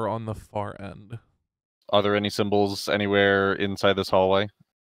door on the far end. Are there any symbols anywhere inside this hallway?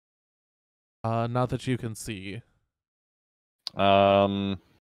 Not that you can see. I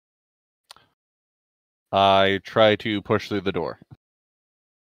try to push through the door.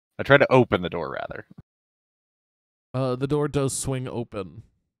 I try to open the door, rather. The door does swing open.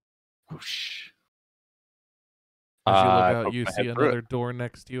 Whoosh. As you look I out, poke you my see head through another it. door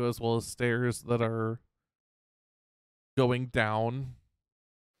next to you, as well as stairs that are going down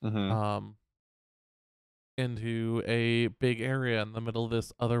Mm-hmm. into a big area. In the middle of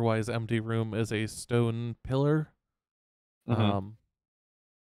this otherwise empty room is a stone pillar, Mm-hmm.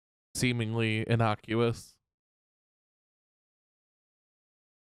 seemingly innocuous.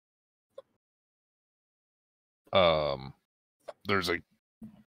 There's a,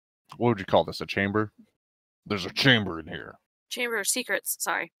 what would you call this? A chamber? There's a chamber in here. Chamber of Secrets.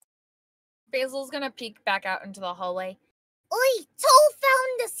 Sorry. Basil's gonna peek back out into the hallway. Oi, Toll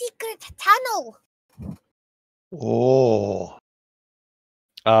found a secret tunnel. Oh,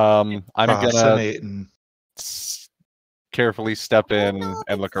 I'm gonna fascinating. carefully step in no, and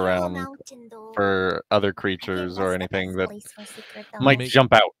it's look Yellow around Mountain, though. for other I think creatures that's or the anything best that place for secret might tunnels.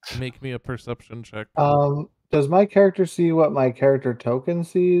 jump out. Make me a perception check. Does my character see what my character token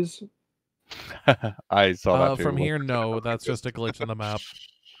sees? I saw that too. From here, no. That's just a glitch in the map.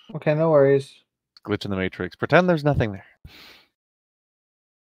 Okay, no worries. Glitch in the Matrix. Pretend there's nothing there.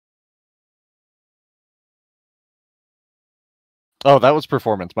 Oh, that was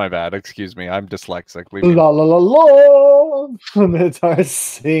performance. My bad. Excuse me. I'm dyslexic. Leave me La la la la! Minotaur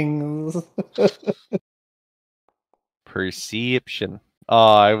sings. Perception.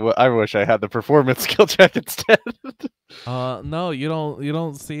 Oh, I wish I had the performance skill check instead. No, you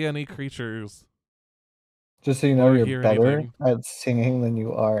don't see any creatures. Just so you know, Or you're hear better anything. at singing than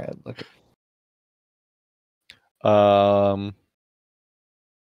you are at looking. I'm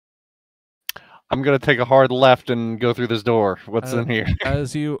gonna take a hard left and go through this door. What's in here?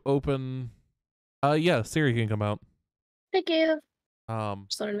 As you open, yeah, Siri can come out. Thank you.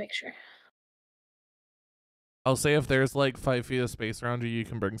 Just wanted to make sure. I'll say if there's like 5 feet of space around you, you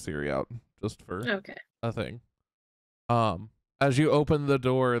can bring Siri out just for Okay. a thing. As you open the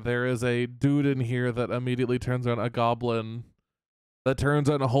door, there is a dude in here that immediately turns on a goblin that turns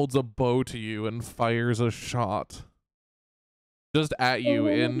and holds a bow to you and fires a shot just at you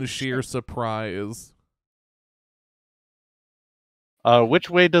in sheer surprise. Which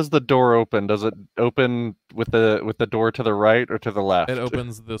way does the door open? Does it open with the door to the right or to the left? It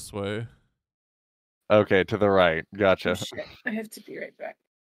opens this way. Okay, to the right. Gotcha. Oh, shit. I have to be right back.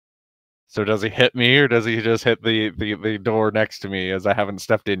 So does he hit me or does he just hit the door next to me as I haven't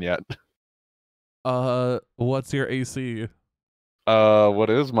stepped in yet? What's your AC? What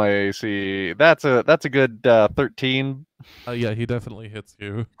is my AC? That's a good 13. Yeah, he definitely hits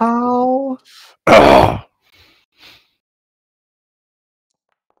you. Ow!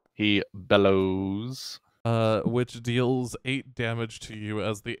 He bellows. Which deals 8 damage to you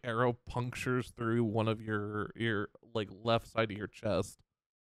as the arrow punctures through one of your like left side of your chest.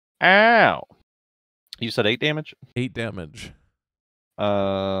 Ow! You said 8 damage? 8 damage.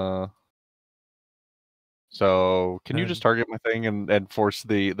 So can you just target my thing and force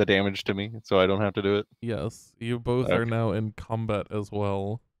the damage to me so I don't have to do it? Yes, you both are now in combat as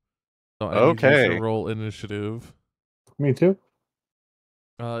well. So I need you Okay. to roll initiative. Me too.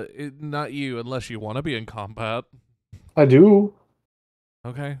 Not you, unless you want to be in combat. I do.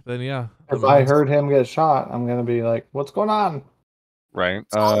 Okay, then yeah. If I heard him get shot, I'm gonna be like, "What's going on?" Right.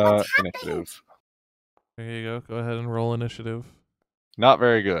 what's happened? Initiative. There you go. Go ahead and roll initiative. Not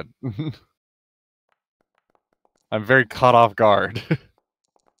very good. I'm very caught off guard.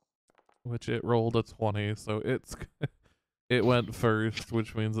 Which it rolled a 20, so it went first,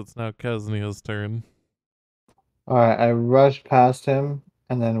 which means it's now Kesnia's turn. All right, I rush past him,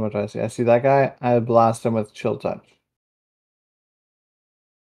 and then what do I see? I see that guy. I blast him with chill touch.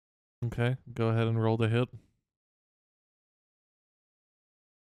 Okay, go ahead and roll the hit.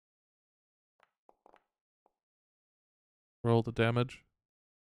 Roll the damage.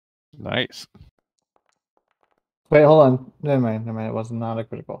 Nice. Wait, hold on. Never mind. It was not a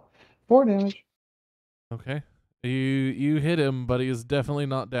critical. 4 damage. Okay. You hit him, but he is definitely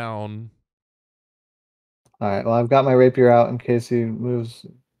not down. All right. Well, I've got my rapier out in case he moves.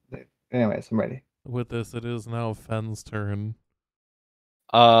 Anyways, I'm ready. With this, it is now Fenn's turn.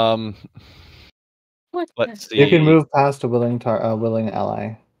 What? Let's see. You can move past a willing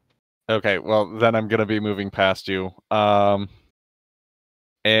ally. Okay, well then I'm gonna be moving past you.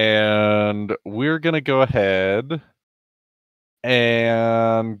 And we're gonna go ahead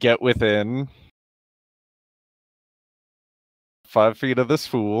and get within 5 feet of this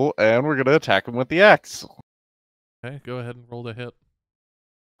fool, and we're gonna attack him with the axe. Okay, go ahead and roll the hit.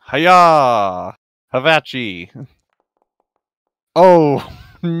 Hiya! Havachi! Oh,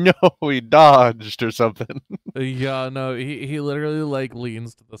 no, he dodged or something. Yeah, no, he literally like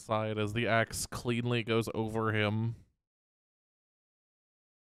leans to the side as the axe cleanly goes over him.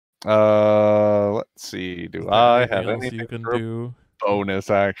 Let's see. Is Do there I anything have else anything you can for a do? bonus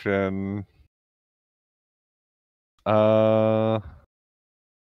action? Can't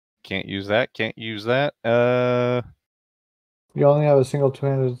use that. Can't use that. You only have a single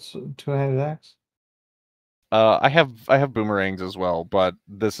two-handed axe. I have boomerangs as well, but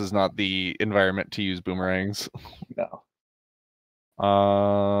this is not the environment to use boomerangs. No.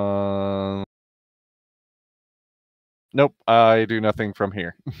 Nope. I do nothing from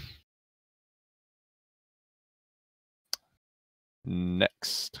here.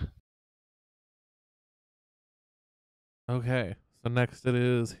 Next. Okay, so next it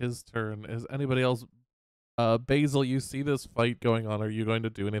is his turn. Is anybody else? Basil, you see this fight going on. Are you going to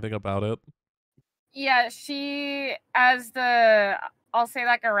do anything about it? Yeah, I'll say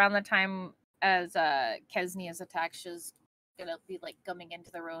like around the time as Kesnia's attack, she's gonna be like coming into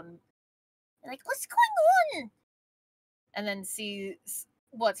the room, like, what's going on? And then see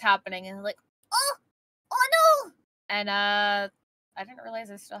what's happening, and like, oh no! And I didn't realize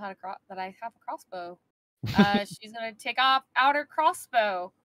I still had that I have a crossbow. She's gonna take out her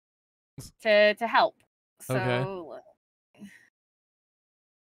crossbow to help. So Okay.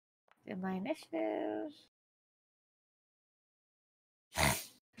 do my initiative.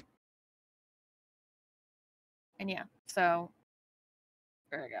 And yeah, so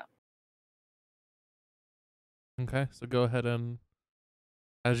there we go. Okay, so go ahead and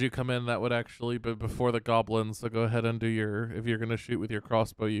as you come in, that would actually be before the goblins. So go ahead and do your. If you're gonna shoot with your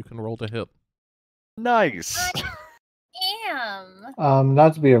crossbow, you can roll to hit. Nice.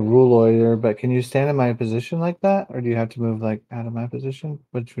 Not to be a rule lawyer, but can you stand in my position like that, or do you have to move like out of my position,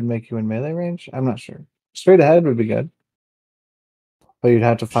 which would make you in melee range? I'm not sure. Straight ahead would be good, but you'd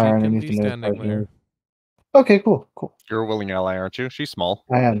have to She fire can underneath be the standing nose. there. Okay, cool. You're a willing ally, aren't you? She's small.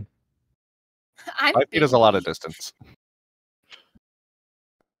 I am. 5 feet is a lot of distance.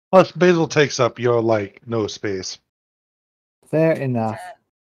 Plus, Basil takes up your no space. Fair enough.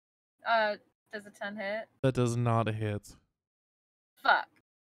 Does a 10 hit? That does not hit. Fuck.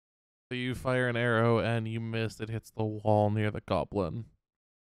 So you fire an arrow and you miss. It hits the wall near the goblin.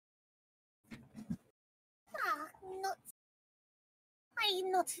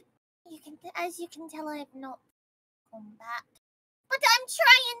 As you can tell, I have not combat, but I'm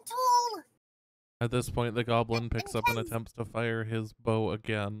trying to. At this point, the goblin picks up and attempts to fire his bow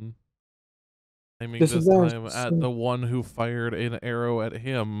again. Aiming this time at the one who fired an arrow at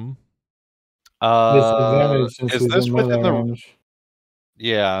him. Disadvantage since Is he's this in within melee the range.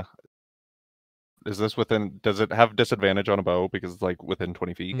 Yeah. Is this within? Does it have disadvantage on a bow because it's like within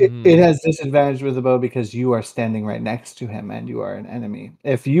 20 feet? It has disadvantage with the bow because you are standing right next to him and you are an enemy.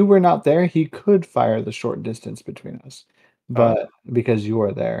 If you were not there, he could fire the short distance between us. But because you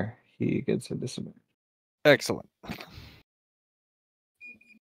are there, he gets a disadvantage. Excellent.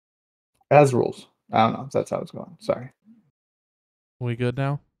 As rules. I don't know if that's how it's going. Sorry. We good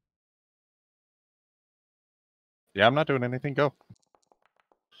now? Yeah, I'm not doing anything. Go.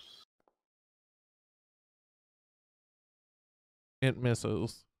 It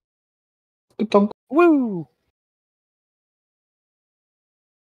misses. Woo!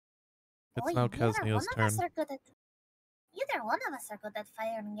 It's now Kesnia's turn. Either one of us are good at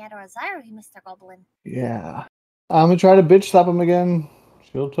firing arrows, are we, Mr. Goblin? Yeah. I'm going to try to bitch slap him again.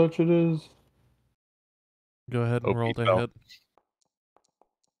 Shield touch it is. Go ahead and roll to hit.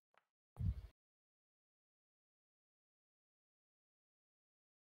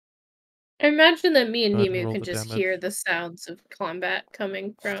 I imagine that me and Go ahead and Nimu roll can the just damage. hear the sounds of combat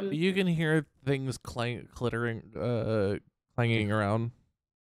coming from. You can hear things clanging around.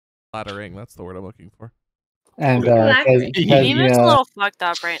 Clattering, that's the word I'm looking for. And Nimu's a little fucked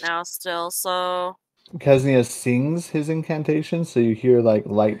up right now still, so... Kesnia sings his incantation, so you hear like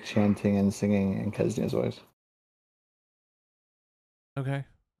light chanting and singing in Kesnia's voice. Okay.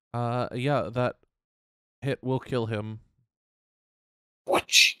 Yeah, that hit will kill him.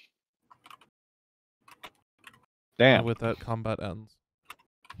 Damn. And with that, combat ends.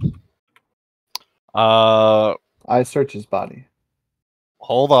 I search his body.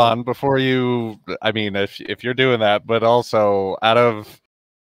 Hold on before you. I mean, if you're doing that, but also out of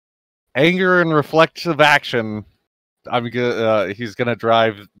anger and reflexive action, he's gonna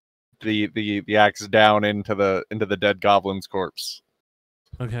drive the axe down into the dead goblin's corpse.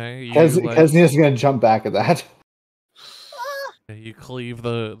 Okay. Kesnia's gonna jump back at that. You cleave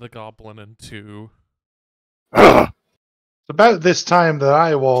the goblin in two. So About this time that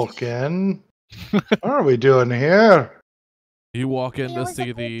I walk in. What are we doing here? You walk in It to was a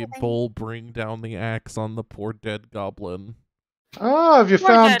see the paper thing. bull bring down the axe on the poor dead goblin. Oh, have you Poor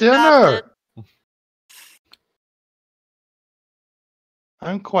found dead dinner? goblin.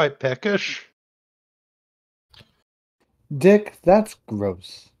 I'm quite peckish. Dick, that's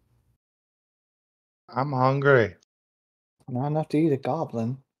gross. I'm hungry. Not enough to eat a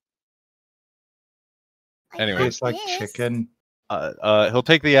goblin. I Anyway. have Tastes like this. chicken. He'll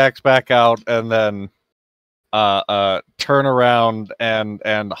take the axe back out and then turn around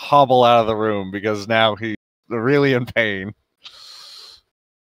and hobble out of the room because now he's really in pain.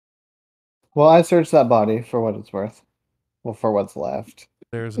 Well, I searched that body for what it's worth. Well, for what's left.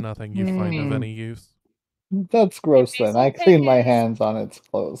 There's nothing you find of any use. That's gross then. I Basil cleaned my take his- hands on its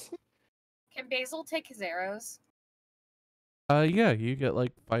clothes. Can Basil take his arrows? Yeah, you get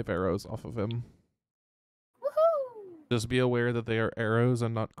like 5 arrows off of him. Woohoo! Just be aware that they are arrows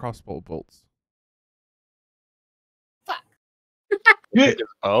and not crossbow bolts. Fuck.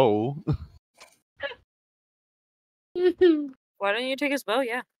 Oh. Why don't you take his bow?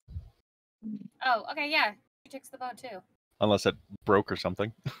 Yeah. Oh, okay, yeah. He takes the bow too. Unless it broke or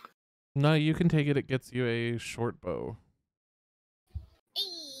something. No, you can take it. It gets you a short bow.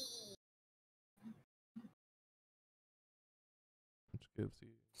 Eee. Which gives you...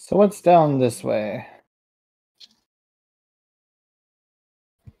 So what's down this way?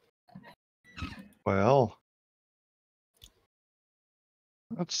 Well,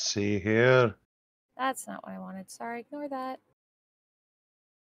 let's see here. That's not what I wanted. Sorry, ignore that.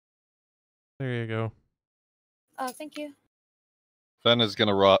 There you go. Oh, thank you. Fen is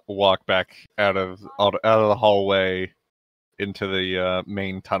gonna walk back out of the hallway into the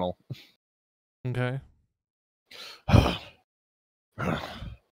main tunnel. Okay.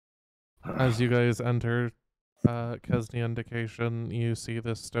 As you guys enter Kesnia Indication, you see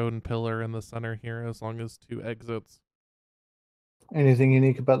this stone pillar in the center here, as long as 2 exits. Anything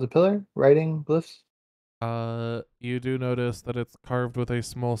unique about the pillar? Writing? Glyphs? You do notice that it's carved with a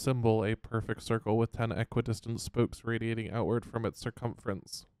small symbol, a perfect circle with 10 equidistant spokes radiating outward from its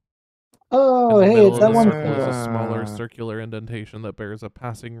circumference. Oh, In the hey, middle it's of that the one circle is a symbol. smaller circular indentation that bears a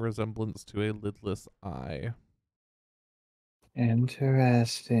passing resemblance to a lidless eye.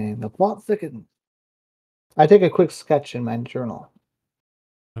 Interesting. The plot thickens. I take a quick sketch in my journal.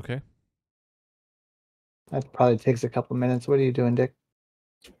 Okay. That probably takes a couple minutes. What are you doing, Dick?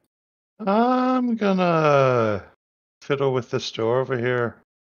 I'm gonna fiddle with this door over here.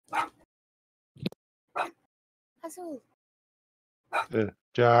 Azul. To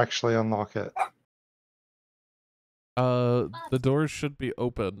actually unlock it. The doors should be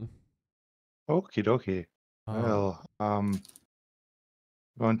open. Okie dokie. Um, Well,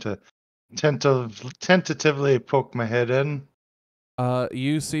 going to tentatively poke my head in.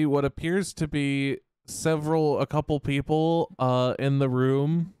 You see what appears to be a couple people in the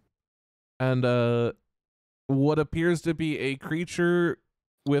room, and what appears to be a creature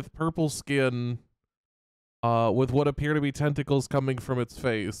with purple skin, with what appear to be tentacles coming from its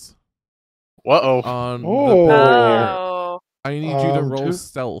face. Uh-oh. On the Oh. pillar here. Oh. I need you to roll two-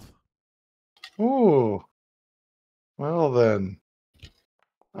 stealth. Ooh. Well then.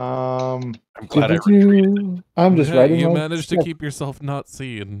 I'm glad I I'm just Yeah, writing. you my managed to script. keep yourself not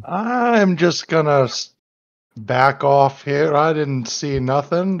seen. I'm just gonna back off here. I didn't see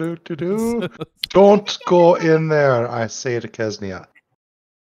nothing. Don't go in there, I say to Kesnia.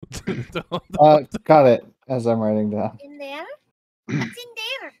 Got it. As I'm writing down. In there? What's in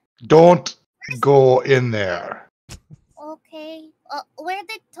there? Don't go in there. Okay. Where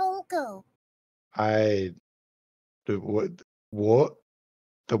did Toll go? What?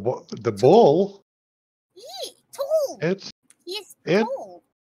 The bull? Yee, Toll. He's it- Toll.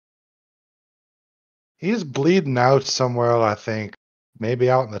 He's bleeding out somewhere, I think. Maybe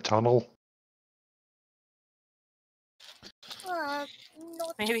out in the tunnel. No.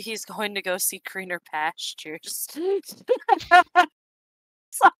 Maybe he's going to go see greener pastures.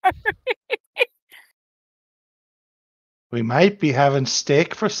 Sorry. We might be having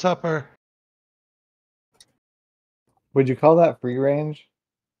steak for supper. Would you call that free range?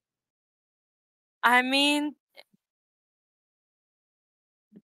 I mean,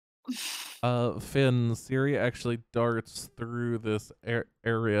 Finn, Siri actually darts through this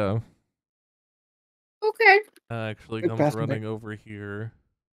area. Okay. Actually Good comes pass, running over here.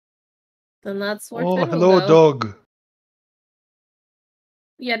 Then that's where Oh, Finn will hello, go. dog.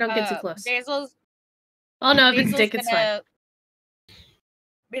 Yeah, don't get too close. Basil's Oh no, if it's Basil's Dick, it's fine. gonna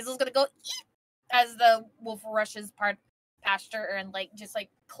Basil's gonna go "Eep," as the wolf rushes past her and like just like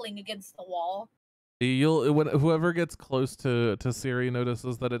cling against the wall. Whoever gets close to Siri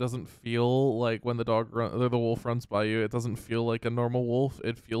notices that it doesn't feel like when the wolf runs by you. It doesn't feel like a normal wolf.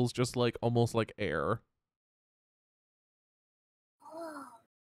 It feels just like almost like air. Oh,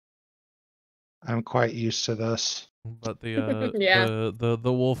 I'm quite used to this. But the Yeah.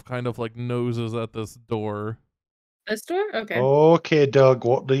 the wolf kind of like noses at this door. This door? Okay. Okay, Doug,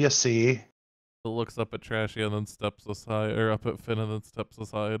 what do you see? It looks up at Trashy and then steps aside, or up at Finn and then steps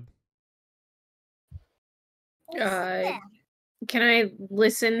aside. what's Uh, there? Can I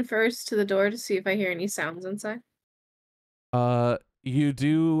listen first to the door to see if I hear any sounds inside? You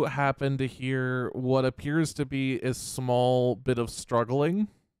do happen to hear what appears to be a small bit of struggling.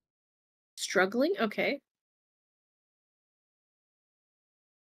 Struggling? Okay.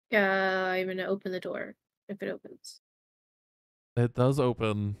 I'm gonna open the door if it opens. It does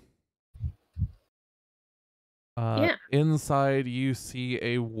open. Yeah. Inside you see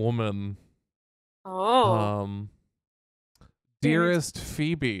a woman. Oh. Dearest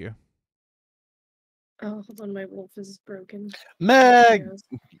Phoebe. Oh, hold on, my wolf is broken. Meg! Yes.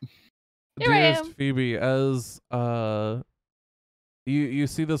 Here I Dearest am. Phoebe, as you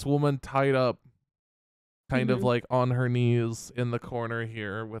see this woman tied up kind of Mhm. like on her knees in the corner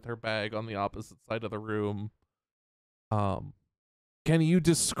here with her bag on the opposite side of the room. Can you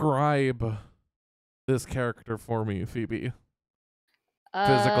describe this character for me, Phoebe?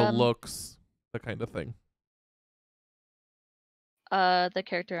 Physical looks, the kind of thing. The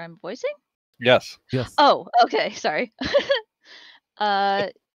character I'm voicing? Yes. Yes. Oh, okay, sorry.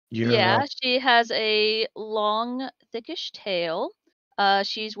 You're Yeah, she has a long, thickish tail.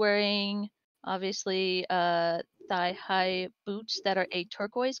 She's wearing obviously thigh-high boots that are a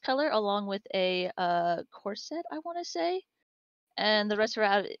turquoise color, along with a corset, I want to say. And the rest of her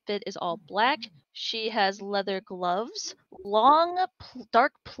outfit is all black. She has leather gloves, long,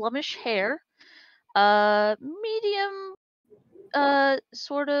 dark plumish hair, medium,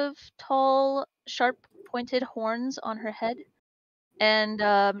 sort of tall, sharp pointed horns on her head. And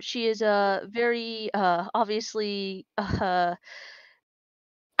she is very obviously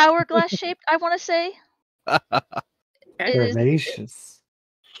hourglass shaped, I want to say. Is Curvaceous.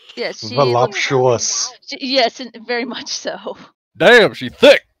 yes, she looks. voluptuous. Yes, and very much so. Damn, she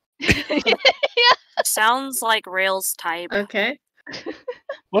thick! Sounds like Rails type. Okay.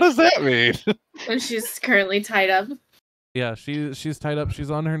 What does that mean? And she's currently tied up. Yeah, she's tied up.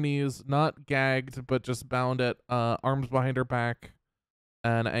 She's on her knees, not gagged, but just bound at arms behind her back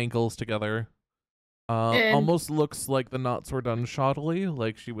and ankles together. And- Almost looks like the knots were done shoddily,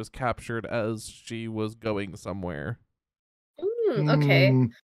 like she was captured as she was going somewhere. Okay.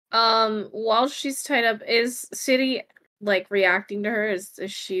 Mm, While she's tied up, is City like reacting to her? Is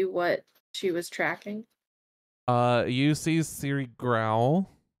she what she was tracking? You see Siri growl,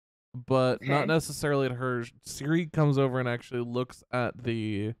 but not Okay. necessarily at her. Siri comes over and actually looks at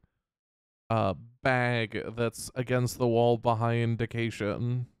the bag that's against the wall behind Acacia.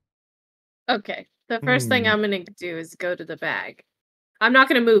 Okay. The first thing Hmm. I'm gonna do is go to the bag. I'm not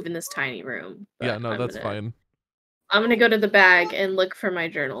gonna move in this tiny room. Yeah, but no, that's fine. I'm gonna go to the bag and look for my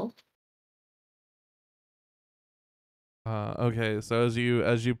journal. Okay, so as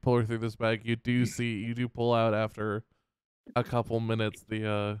you pull her through this bag, you do pull out after a couple minutes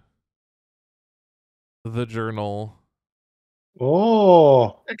the journal.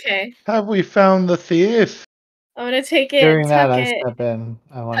 Oh, Okay. have we found the thief? I'm gonna take it, During that, tuck I it, step in.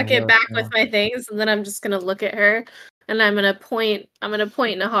 I want to tuck hear it back what's with my things, and then I'm just gonna look at her, and I'm gonna point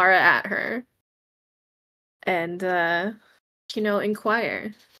Nahara at her, and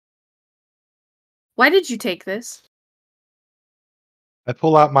inquire. Why did you take this? I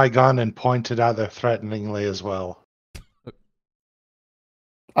pull out my gun and point it at her threateningly as well.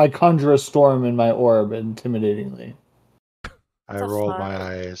 I conjure a storm in my orb intimidatingly. I The roll fuck? my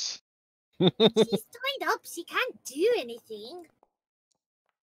eyes. She's tied up. She can't do anything.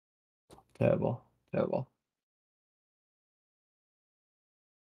 Terrible. Terrible.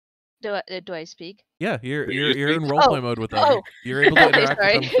 Do I speak? Yeah, you're You in speak? roleplay mode with them. Oh. You're able to Okay, interact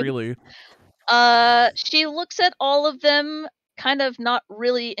with them sorry. freely. She looks at all of them, kind of not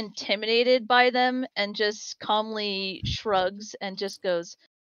really intimidated by them, and just calmly shrugs and just goes,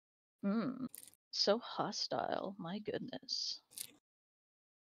 so hostile, my goodness.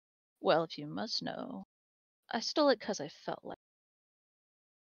 Well, if you must know, I stole it because I felt like.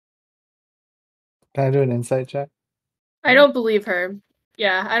 Can I do an insight check? I don't believe her.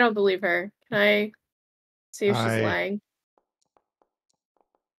 Yeah, I don't believe her. Can I see if she's I- lying?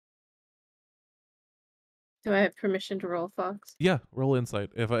 Do I have permission to roll Fox? Yeah, roll insight.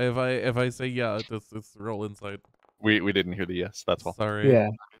 If I say yeah, it's roll insight. We didn't hear the yes, that's all. Sorry. Yeah.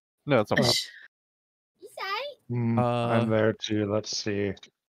 No, it's not. I'm there too. Let's see.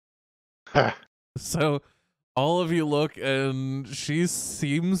 So all of you look, and she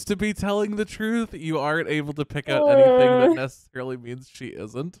seems to be telling the truth. You aren't able to pick out anything that necessarily means she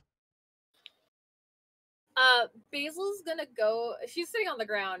isn't. Basil's gonna go. She's sitting on the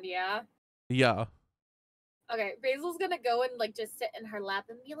ground, yeah? Yeah. Okay, Basil's gonna go and like just sit in her lap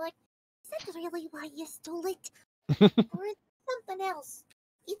and be like, Is that really why you stole it? Or is it something else?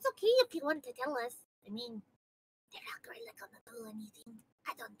 It's okay if you want to tell us. I mean, they're not really gonna do anything.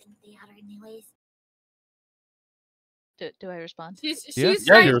 I don't think they are anyways. Do I respond? she's Yeah.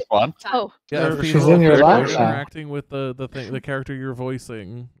 trying you to respond. Oh, Yeah, Or if she's people in your are lap now. interacting with the character you're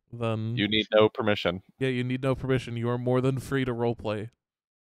voicing, then You need no permission. yeah, you need no permission. You are more than free to roleplay.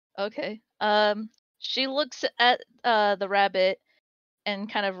 okay. She looks at the rabbit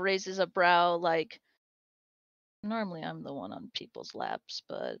and kind of raises a brow like, normally I'm the one on people's laps,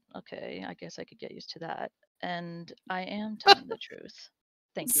 but okay, I guess I could get used to that. And I am telling the truth.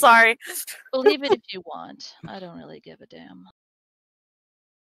 Thank you. Sorry. Believe it if you want. I don't really give a damn.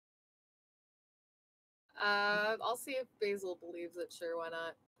 I'll see if Basil believes it. Sure, why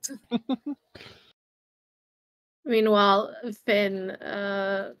not? Meanwhile, Finn,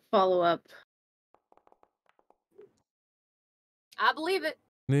 follow up. I believe it.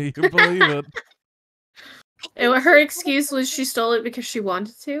 You can believe it. Her excuse was she stole it because she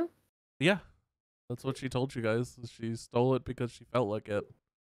wanted to. Yeah, that's what she told you guys. She stole it because she felt like it.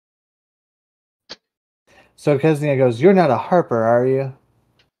 So Kesnia goes, "You're not a harper, are you?"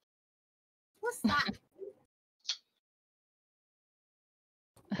 What's that?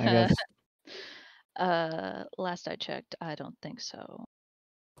 I guess. Last I checked, I don't think so.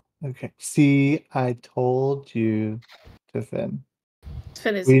 Okay. See, I told you to Finn.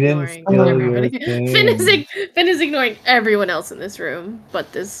 Finn is We didn't ignoring steal everybody. your Finn is ignoring everyone else in this room,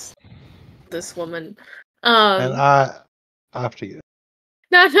 but this woman. And after you.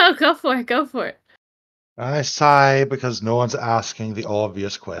 No, go for it. Go for it. I sigh because no one's asking the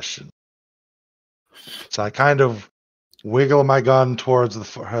obvious question. So I kind of wiggle my gun towards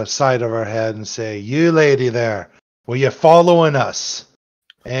her side of her head and say, "You lady there, were you following us?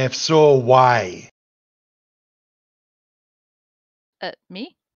 If so, why?"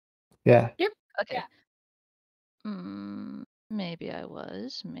 Me? Yeah. Okay. Yeah. Maybe I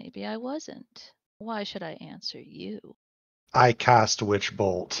was, maybe I wasn't. Why should I answer you? I cast Witch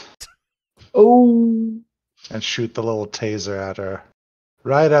Bolt Oh. and shoot the little taser at her.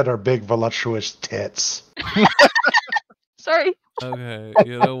 Right at her big voluptuous tits. Sorry. Okay,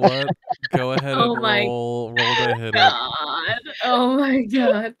 you know what? Go ahead Oh and my roll to hit it. God. Oh my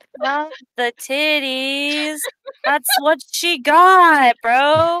God. Not the titties. That's what she got,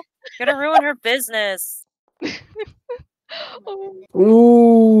 bro. Gonna ruin her business. Oh,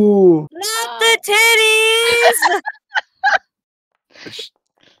 Ooh. Not the titties.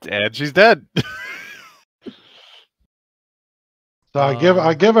 And she's dead. So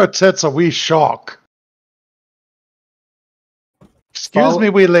I give her tits a wee shock. Excuse me,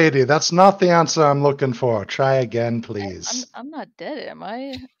 wee lady. That's not the answer I'm looking for. Try again, please. I'm not dead, am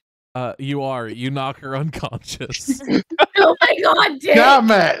I? You are. You knock her unconscious. Oh my God, Dick. Damn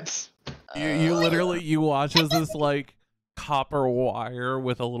it! You literally you watch as this like copper wire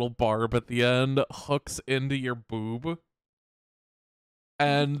with a little barb at the end hooks into your boob,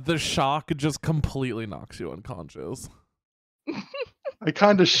 and the shock just completely knocks you unconscious. I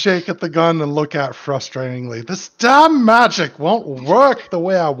kind of shake at the gun and look at it frustratingly. This damn magic won't work the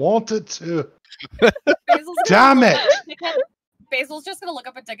way I want it to. Basil's Damn it! Basil's just gonna look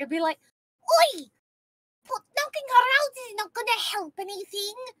up at Dick and be like, Oi! But knocking her out is not gonna help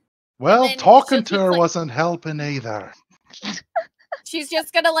anything. Well, then talking she'll to just, her like- wasn't helping either. she's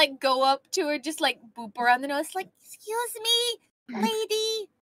just gonna like go up to her, just like boop around the nose, like, Excuse me, lady.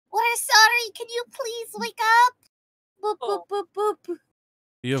 We're sorry. Can you please wake up? Boop, boop, boop, boop.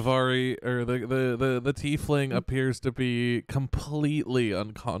 Yavari, or the tiefling appears to be completely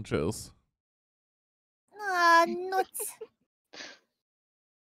unconscious. Ah, nuts.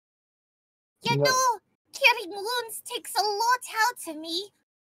 You No. know, carrying wounds takes a lot out of me.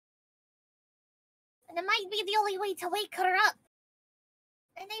 And it might be the only way to wake her up.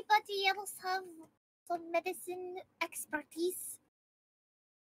 Anybody else have some medicine expertise?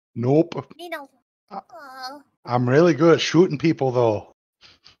 Nope. You know. I'm really good at shooting people, though.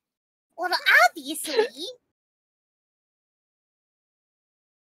 Well, obviously.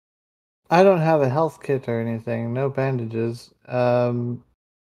 I don't have a health kit or anything. No bandages. Alcohol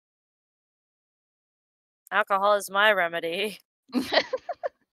is my remedy.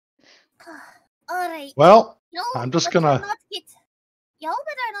 Alright. Well, Y'all I'm just better gonna- not get- Y'all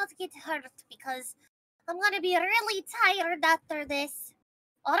better not get hurt because I'm gonna be really tired after this.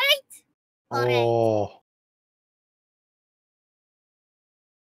 All right? All right. Oh.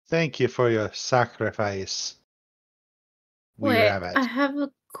 Thank you for your sacrifice. We Wait, rabbit. I have a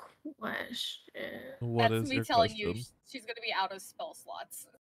question. What That's is me your telling question? you she's gonna be out of spell slots.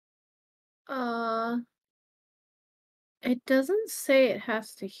 It doesn't say it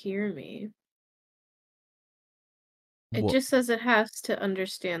has to hear me. It What- just says it has to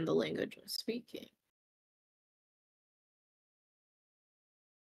understand the language I'm speaking.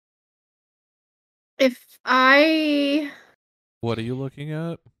 If I What are you looking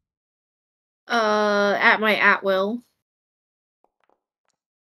at? at my at will,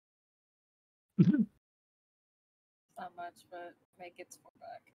 Not much, but make its four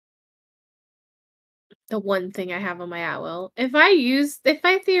back. the one thing I have on my at will, if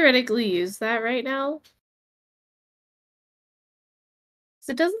I theoretically use that right now,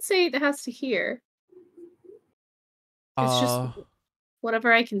 so it doesn't say it has to hear. It's just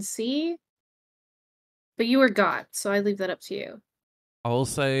whatever I can see. But you are God, so I leave that up to you. I will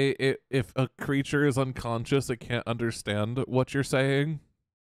say if a creature is unconscious, it can't understand what you're saying.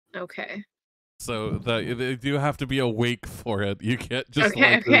 Okay. So that you have to be awake for it. You can't just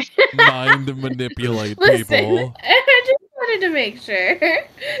Okay, like okay. mind manipulate Listen, people. I just wanted to make sure.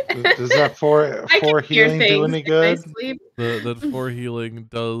 Does that four I can hear healing do things any in my good? sleep. The 4 healing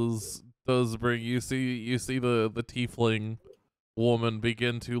does bring you see the tiefling woman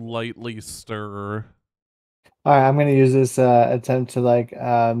begin to lightly stir. All right, I'm gonna use this attempt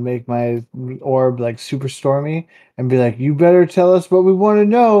to make my orb like super stormy and be like, "You better tell us what we want to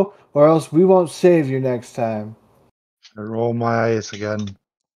know, or else we won't save you next time." I roll my eyes again.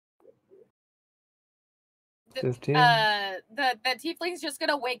 15. The tiefling's just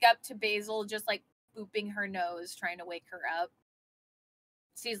gonna wake up to Basil just like booping her nose, trying to wake her up.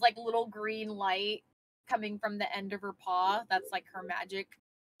 Sees like little green light coming from the end of her paw. That's like her magic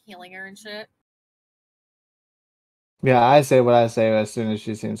healing her and shit. Yeah, I say what I say as soon as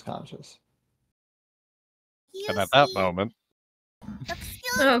she seems conscious. And at that moment,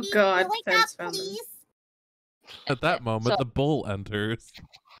 Excuse Oh me, God, wake Fence up, found them. please. At that moment, So- the bull enters.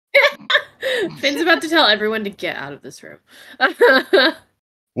 Finn's about to tell everyone to get out of this room.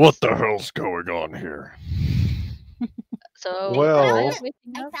 what the hell's going on here? So Well- Kaya's waking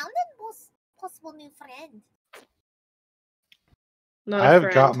I up. found a possible new friend. Not a I've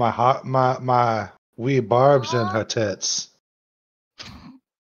friend. got my wee barbs in her tits.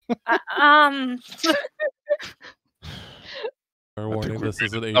 Fair think warning, we've this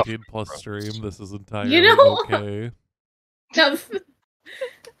is an enough 18 plus progress. stream. This is entirely You know- okay. No,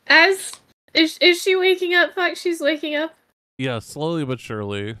 as is she waking up? Fuck, she's waking up. Yeah, slowly but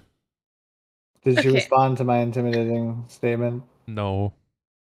surely. Did she Okay. respond to my intimidating statement? No.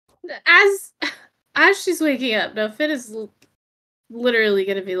 As she's waking up, now Finn is literally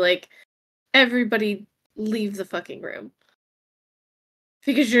gonna be like, everybody leave the fucking room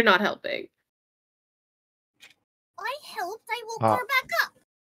because you're not helping. I helped. I woke Ah. her back up.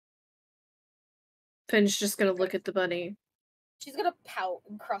 Finn's just gonna look at the bunny. She's gonna pout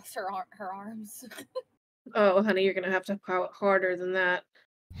and cross her arms. Oh, honey, you're gonna have to pout harder than that.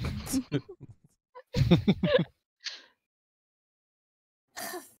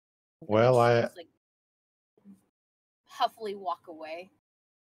 Well, I Just, like, huffily walk away.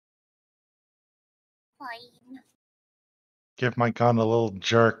 Fine. give my gun a little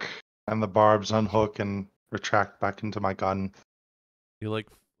jerk, and the barbs unhook and retract back into my gun. He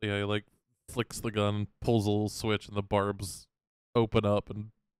flicks the gun, pulls a little switch, and the barbs open up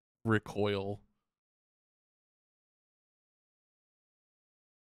and recoil.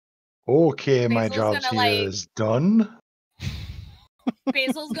 Okay, my Basil's job gonna, here like- is done.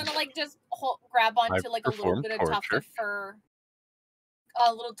 Basil's gonna like just grab onto like a little performed bit of tuft torture. of fur,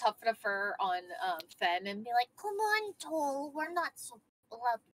 a little tuft of fur on Fen, and Be like, come on, Toll. We're not so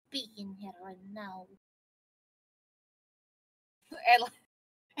allowed to be in here right now.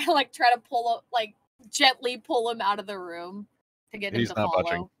 and like try to pull up, like gently pull him out of the room to get He's him to not follow.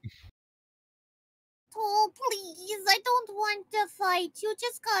 budging. Toll, please. I don't want to fight. You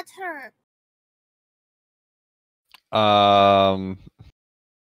just got hurt.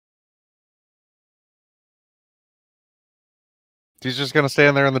 He's just gonna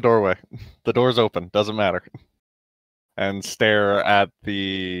stand there in the doorway. The door's open, doesn't matter. And stare at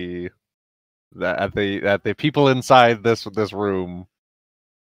the people inside this room.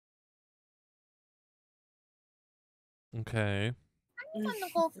 Okay. I'm gonna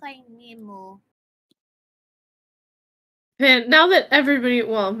go find Nemo. Finn, now that everybody,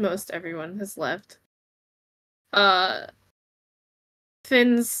 well, most everyone has left,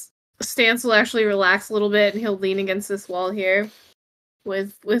 Finn's Stance will actually relax a little bit, and he'll lean against this wall here,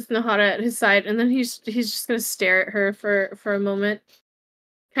 with Nahara at his side, and then he's just gonna stare at her for a moment,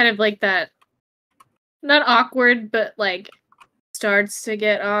 kind of like that, not awkward, but like starts to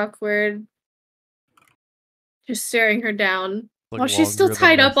get awkward, just staring her down while she's still longer than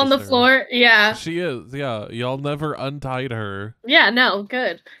tied up on the necessary. floor. Yeah, She is, yeah. Y'all never untied her. yeah, no,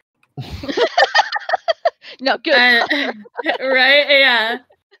 good. No, good. Right? Yeah.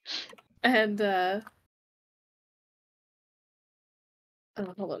 And oh,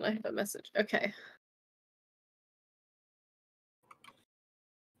 hold on, I have a message. Okay.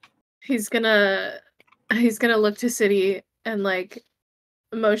 He's gonna look to City and like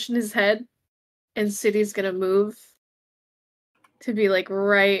motion his head, and City's gonna move to be like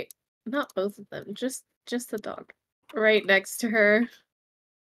right, not both of them, just the dog, right next to her.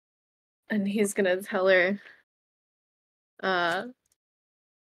 And he's gonna tell her,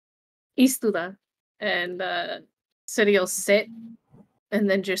 Istuda, and City will sit and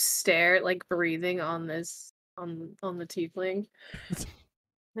then just stare, like breathing on this on the tiefling.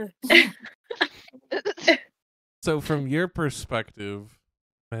 So from your perspective,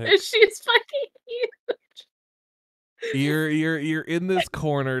 Mick, She's fucking huge. you're in this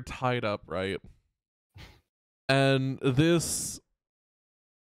corner tied up, right? And this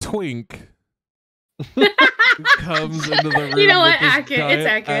twink comes into the room You know with what? this Accurate. It's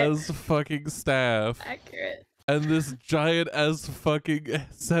giant accurate. as fucking staff. Accurate. And this giant as fucking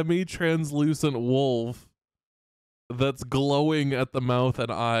semi-translucent wolf that's glowing at the mouth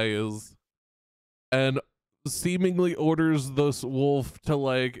and eyes, and seemingly orders this wolf to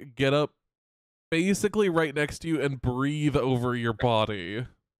like get up basically right next to you and breathe over your body.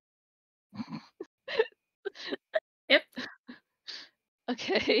 Yep.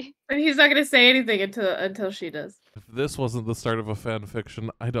 Okay. And he's not gonna say anything until she does. If this wasn't the start of a fan fiction,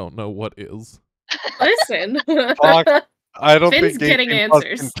 I don't know what is. Listen. Fuck. I don't Finn's think getting 18 plus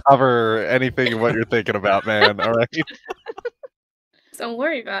answers. can cover anything of what you're thinking about, man. All right. Don't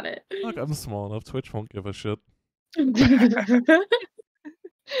worry about it. Look, I'm small enough. Twitch won't give a shit.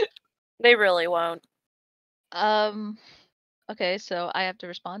 They really won't. Okay, so I have to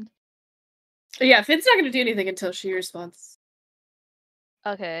respond. Yeah, Finn's not gonna do anything until she responds.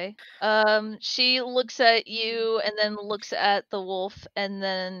 Okay. She looks at you and then looks at the wolf and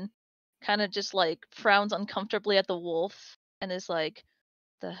then kind of just like frowns uncomfortably at the wolf and is like,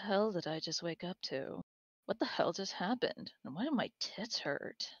 "The hell did I just wake up to? What the hell just happened? And why do my tits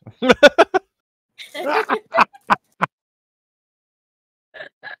hurt?"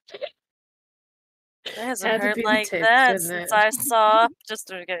 It hasn't Had to hurt be the like tits, that didn't since it? I saw. Just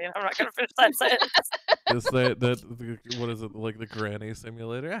kidding. I'm not gonna finish that sentence. Is that what is it, like the granny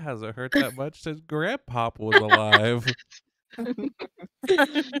simulator? It hasn't hurt that much since Grandpop was alive.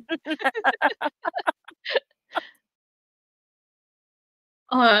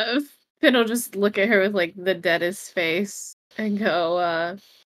 Finn will just look at her with like the deadest face and go,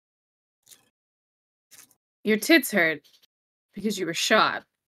 your tits hurt because you were shot.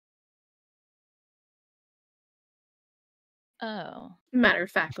 Oh. Matter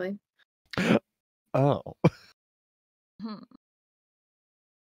of factly. Oh. Hmm.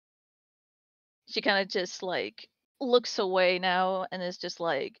 She kind of just like looks away now and is just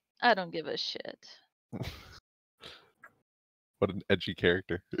like, "I don't give a shit." What an edgy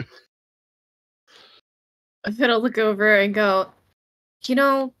character. Finn will look over and go, you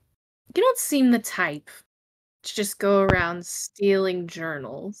know, you don't seem the type to just go around stealing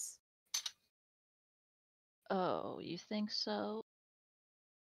journals. Oh, you think so?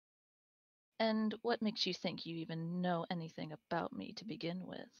 And what makes you think you even know anything about me to begin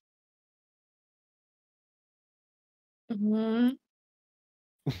with? Mm-hmm.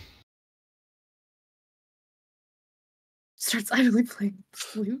 Starts idly playing the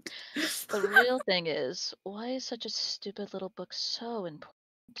flute. The real thing is, why is such a stupid little book so important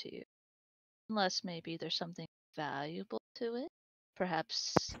to you? Unless maybe there's something valuable to it?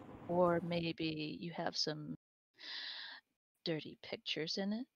 Perhaps, or maybe you have some dirty pictures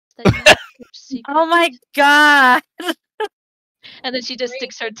in it that you want to keep secret? Oh my god! And then she just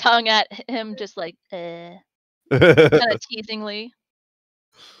sticks her tongue at him, just like, kind of teasingly.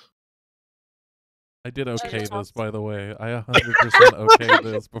 I did okay just this, wants- by the way. I 100% okay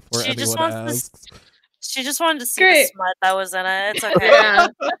this before She just anyone wants to asks. She just wanted to see the Great. smut that was in it. It's okay. Yeah.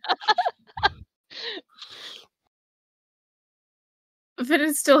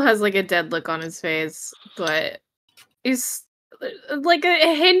 Finn still has like a dead look on his face, but he's like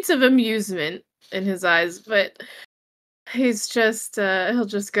a hint of amusement in his eyes, but he's just he'll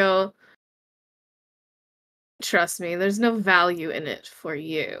just go, trust me, there's no value in it for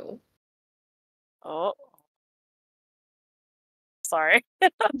you. Oh. Sorry.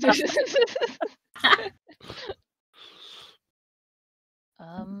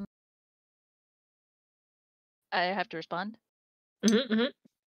 um, I have to respond. Mm-hmm.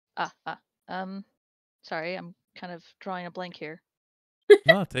 Sorry, I'm kind of drawing a blank here.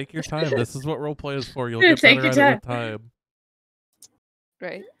 No, take your time. This is what roleplay is for. You'll Yeah, get take better your at it with time.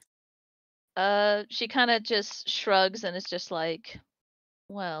 Right. She kind of just shrugs and is just like,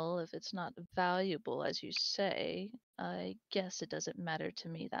 well, if it's not valuable, as you say, I guess it doesn't matter to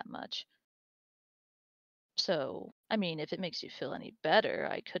me that much. So, I mean, if it makes you feel any better,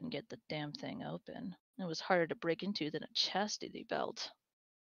 I couldn't get the damn thing open. It was harder to break into than a chastity belt.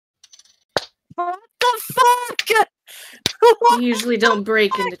 What the fuck? You usually don't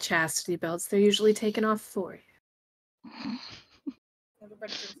break into chastity belts. They're usually taken off for you.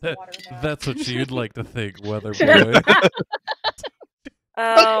 Everybody drink some water now. That's what you'd like to think, Weather Boy.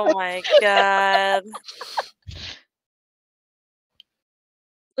 Oh my god.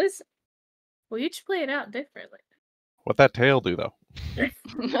 Listen, we each play it out differently. What that tail do though?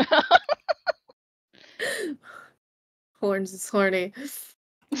 Horns is horny.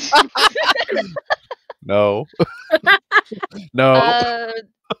 No. No.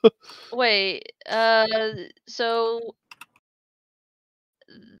 Wait, so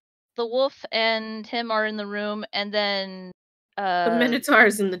the wolf and him are in the room, and then The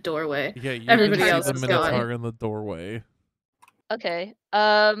Minotaur's in the doorway. Yeah, you Everybody can else see the is Minotaur gone. in the doorway. okay.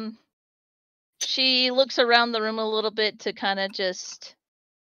 She looks around the room a little bit to kind of just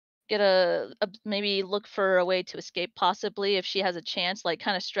get a maybe look for a way to escape, possibly if she has a chance, like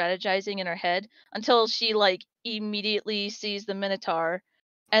kind of strategizing in her head until she like immediately sees the Minotaur,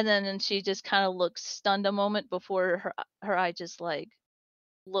 and then she just kind of looks stunned a moment before her eye just like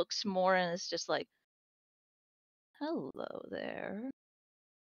looks more and it's just like, hello there.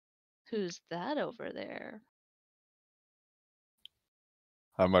 Who's that over there?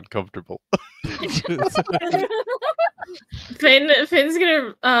 I'm uncomfortable. Finn's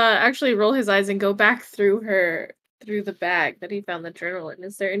gonna actually roll his eyes and go back through the bag that he found the journal in.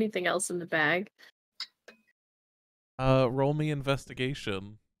 Is there anything else in the bag? Roll me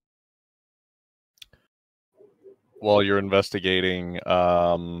investigation. While you're investigating,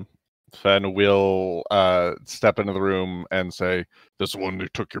 Fen will step into the room and say, "This one who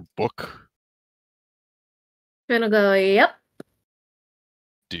took your book. Finn will go, yep.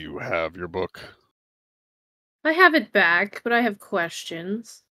 Do you have your book?" I have it back, but I have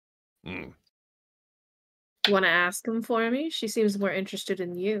questions. Hmm. Want to ask him for me? She seems more interested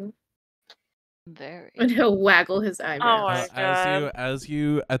in you. Very. And he'll waggle his Oh eyebrows. my god. As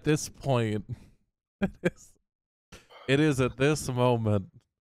you at this point, it is at this moment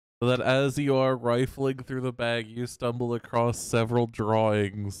that as you are rifling through the bag, you stumble across several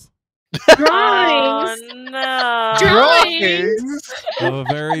drawings Oh Drawings! no. Drawings! of a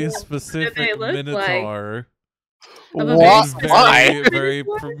very specific look like? Minotaur Of a Why? very Why? very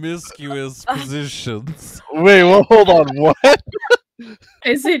promiscuous positions. Wait, well, hold on. What?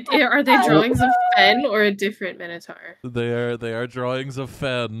 Are they drawings of Fen or a different Minotaur? They are drawings of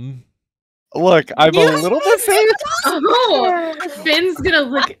Fen. Look, I'm a little bit famous. Oh! Finn's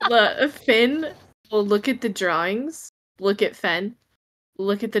gonna Finn will look at the drawings, look at Fen,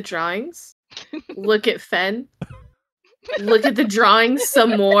 look at the drawings, look at Fen, look at the drawings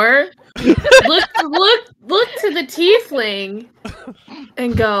some more, look to the tiefling,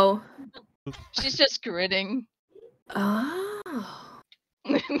 and go, She's just grinning. oh,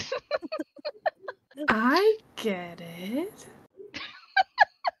 I get it.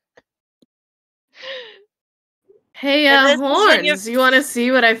 Hey, And this is when Horns, you want to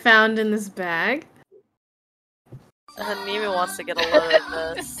see what I found in this bag? Nemi wants to get a load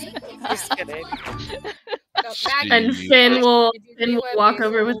of this. Just kidding. No, Maggie, And Jeez. Finn will did you do what walk Basil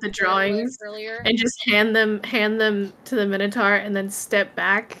over with the did drawings earlier? and just hand them to the Minotaur, and then step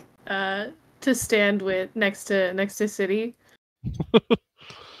back to stand next to City.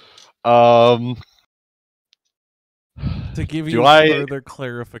 To give Do you I- further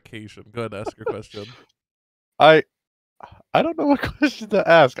clarification, go ahead, ask your question. I don't know what question to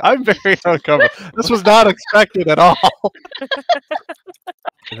ask. I'm very uncomfortable. This was not expected at all.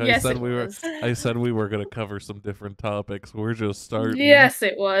 Yes, it was. I said we were going to cover some different topics. We're just starting. Yes,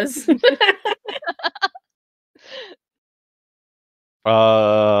 it was.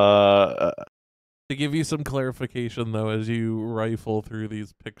 To give you some clarification, though, as you rifle through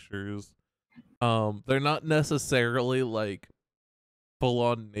these pictures, they're not necessarily like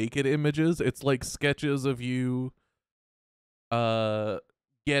full-on naked images. It's like sketches of you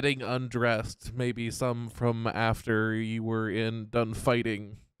getting undressed, maybe some from after you were done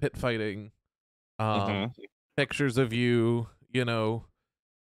fighting, pit fighting. Mhm. Pictures of you,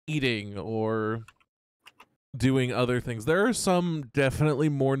 eating or doing other things. There are some definitely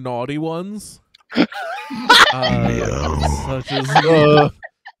more naughty ones. Such as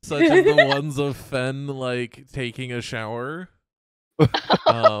the ones of Fen like taking a shower. Where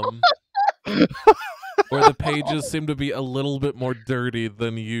the pages seem to be a little bit more dirty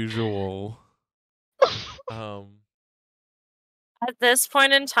than usual. At this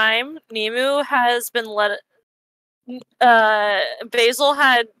point in time, Nemu has been Basil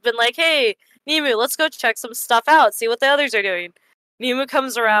had been like, "Hey, Nemu, let's go check some stuff out, see what the others are doing." Nemu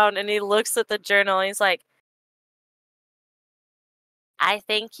comes around and he looks at the journal and he's like, "I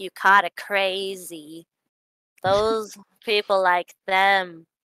think you caught a crazy. Those people like them.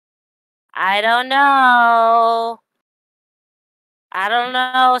 I don't know. I don't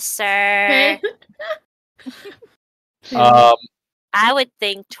know, sir. Um, I would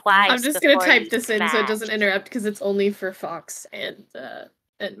think twice." I'm just gonna before type you this in so it doesn't smash. interrupt because it's only for Fox and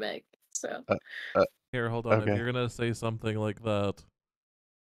Meg. So Here, hold on. If Okay. you're gonna say something like that,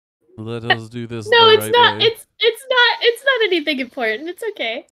 let us do this no, the it's right not. way. It's not anything important. It's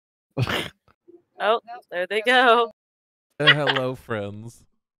okay. Oh, there they go. Hello, friends.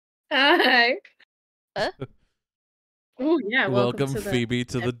 Hi. Huh? Oh yeah, welcome to the Phoebe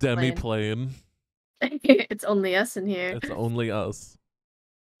to the demi-plane. demi-plane. It's only us in here. It's only us.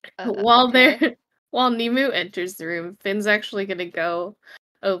 While Okay. while Nemu enters the room, Finn's actually gonna go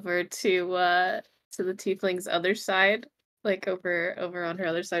over to the tiefling's other side, like over on her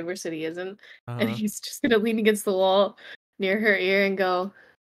other side where City isn't, and Uh-huh. he's just gonna lean against the wall near her ear and go,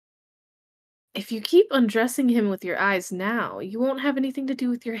 "If you keep undressing him with your eyes now, you won't have anything to do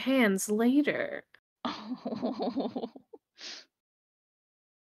with your hands later."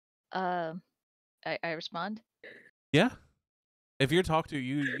 I respond. Yeah. If you're talked to,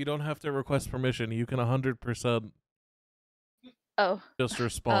 you don't have to request permission. You can 100% Oh, just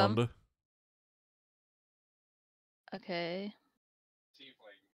respond. okay.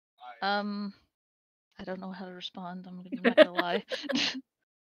 I don't know how to respond. I'm not gonna lie.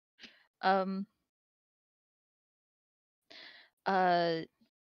 Uh,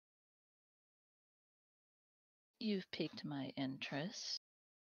 you've piqued my interest.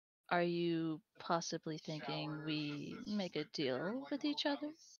 Are you possibly thinking we make a deal with each other,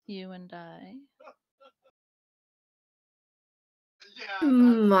 you and I?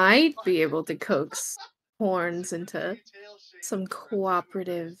 Might be able to coax horns into some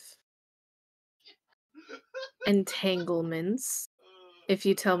cooperative entanglements if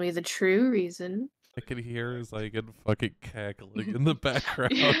you tell me the true reason. I could hear Zygon fucking cackling in the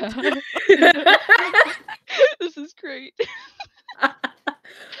background. Yeah. This is great.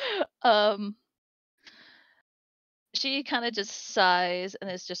 She kind of just sighs and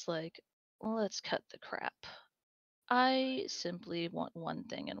is just like, let's cut the crap. I simply want one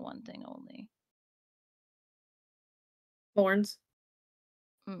thing and one thing only. Horns.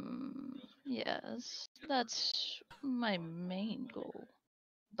 Yes, that's my main goal.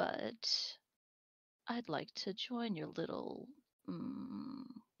 But I'd like to join your little,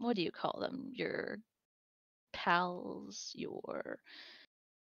 what do you call them? Your pals, your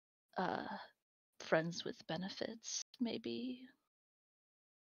friends with benefits, maybe.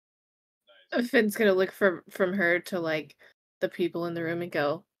 Finn's gonna look from her to like the people in the room and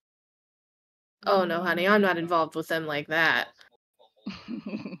go, "Oh no, honey, I'm not involved with them like that."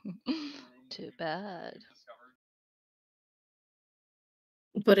 Too bad.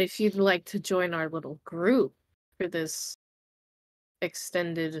 But if you'd like to join our little group for this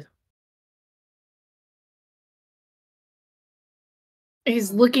extended...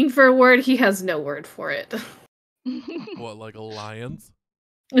 He's looking for a word, he has no word for it. What, like alliance?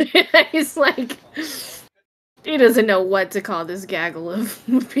 He's like, he doesn't know what to call this gaggle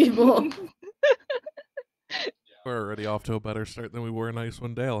of people. We're already off to a better start than we were in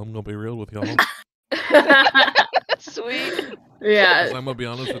Icewind Dale. I'm gonna be real with y'all. Sweet. Yeah. 'Cause I'm gonna be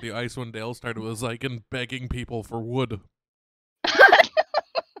honest with you, Icewind Dale started with Zygon begging people for wood.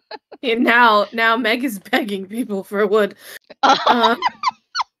 And now Meg is begging people for wood.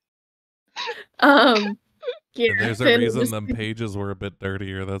 Yeah, And there's a Finn reason just- them pages were a bit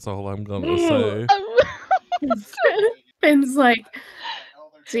dirtier, that's all I'm gonna say. Finn's like,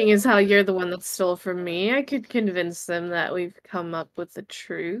 seeing as how you're the one that stole from me, I could convince them that we've come up with the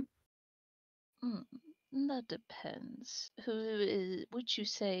truth. That depends. Would you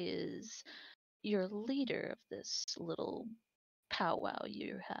say is your leader of this little powwow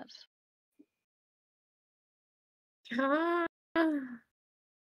you have?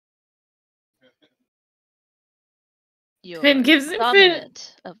 Your Finn gives Finn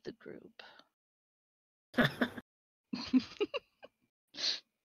dominant of the group. I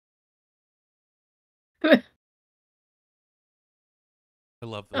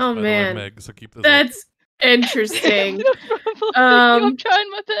love this, Oh, by the way, man. Meg, so keep this up. That's interesting. No problem. I'm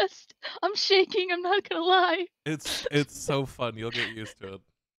trying my best. I'm shaking. I'm not gonna lie. It's so fun. You'll get used to it.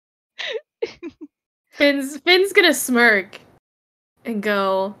 Finn's gonna smirk and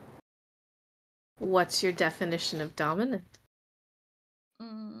go, "What's your definition of dominant?"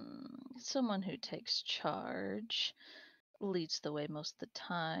 Someone who takes charge, leads the way most of the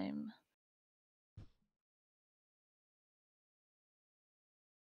time.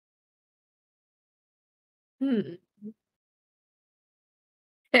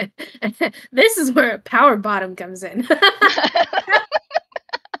 This is where power bottom comes in.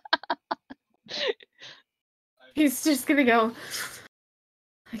 He's just gonna go,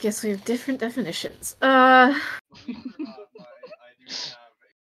 I guess we have different definitions. If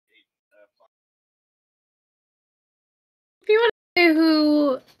you want to say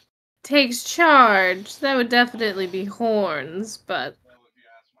who takes charge, that would definitely be Horns, but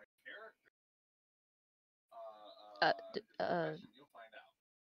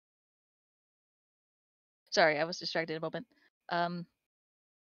sorry, I was distracted a moment.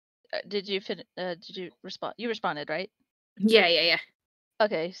 Did you respond? You responded, right? yeah.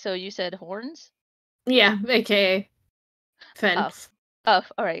 Okay, so you said Horns? Yeah, aka Finn. Oh,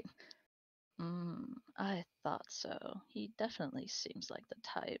 all right. I thought so. He definitely seems like the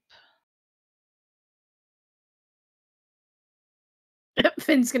type.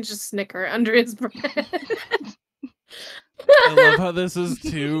 Finn's gonna just snicker under his breath. I love how this is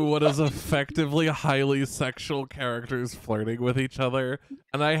two what is effectively highly sexual characters flirting with each other.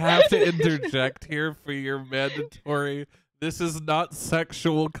 And I have to interject here for your mandatory, this is not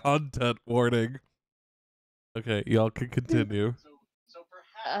sexual content warning. Okay, y'all can continue. So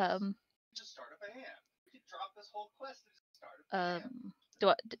perhaps just start up a hand. You can drop this whole quest and just start up a hand.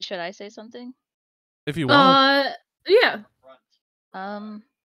 Should I say something? If you want. Yeah.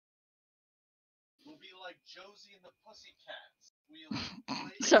 We'll be like Josie and the Pussycats.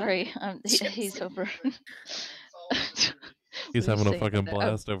 Sorry, he's over. He's having a fucking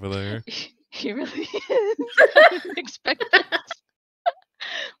blast over there. He really is. I didn't expect that.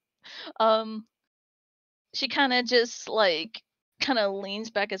 She kind of just leans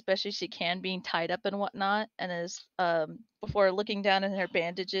back as best as she can, being tied up and whatnot, and is before looking down at her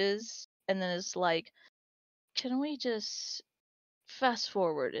bandages, and then is like, "Can we just fast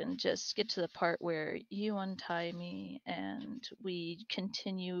forward and just get to the part where you untie me and we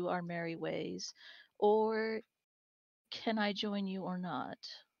continue our merry ways, or can I join you or not?"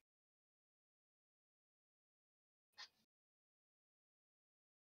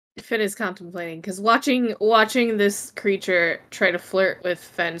 Finn is contemplating because watching this creature try to flirt with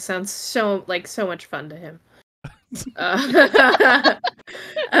Finn sounds so much fun to him.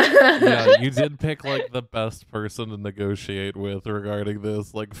 Yeah, you did pick the best person to negotiate with regarding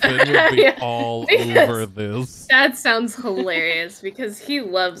this. Finn would be all over this. That sounds hilarious because he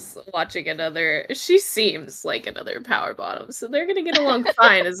loves watching another. She seems like another power bottom, so they're gonna get along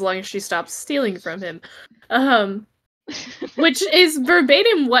fine as long as she stops stealing from him. Which is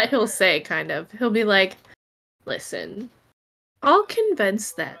verbatim what he'll say, kind of. He'll be like, "Listen, I'll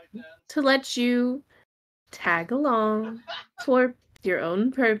convince them to let you tag along for your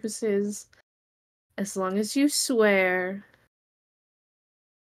own purposes, as long as you swear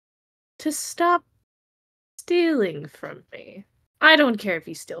to stop stealing from me. I don't care if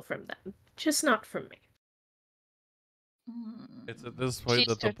you steal from them, just not from me." It's at this point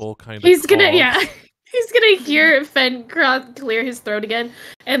that the bull kind of He's gonna hear Fen clear his throat again,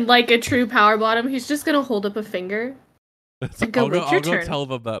 and like a true power bottom, he's just gonna hold up a finger. And go, I'll go tell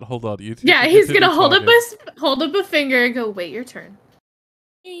them that. Hold on, you two. Yeah, he's gonna hold up a finger and go, "Wait your turn."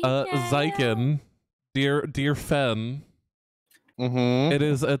 Zyken, dear Fen. It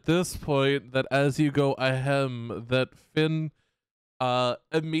is at this point that as you go ahem, that Finn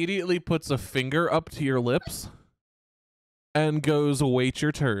immediately puts a finger up to your lips and goes, "Wait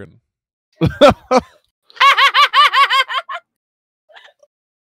your turn."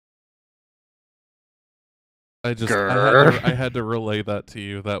 I had to relay that to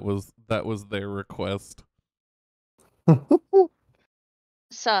you. That was their request.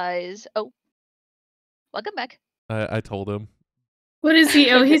 Size. Oh, welcome back. I told him. What is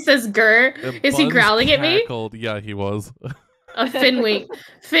he? Oh, he says "grr." Is he growling at me? Yeah, he was. Finn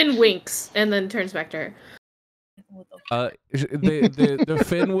winks and then turns back to her. The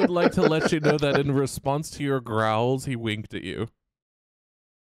Finn would like to let you know that in response to your growls, he winked at you.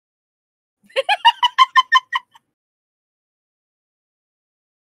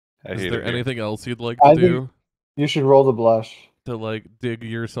 I Is hate there it here. anything else you'd like to I think do you should roll the blush. to like dig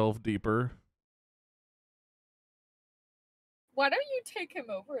yourself deeper? Why don't you take him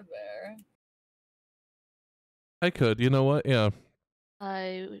over there? I could. You know what? Yeah.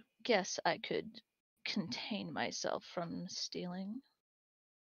 I guess I could contain myself from stealing.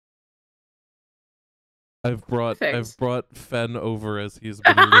 I've brought Thanks. Fen over as he's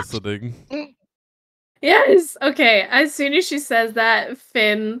been listening. Yes. Okay. As soon as she says that,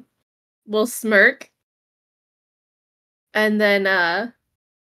 Finn will smirk, and then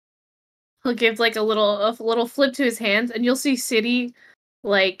he'll give like a little flip to his hands, and you'll see City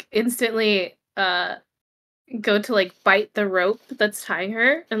like instantly go to like bite the rope that's tying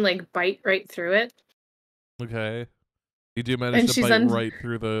her and like bite right through it. Okay. You do manage And to she's bite right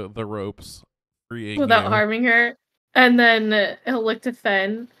through the ropes, freeing without you. harming her. And then he'll look to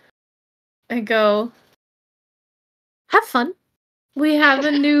Fen and go, "Have fun. We have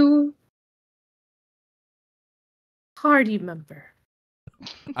a new party member."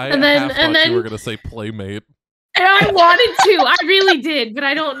 I and then- half and thought you were then- gonna say playmate. And I wanted to. I really did, but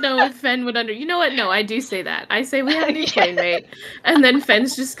I don't know if Fen would You know what? No, I do say that. I say we have a new playmate, and then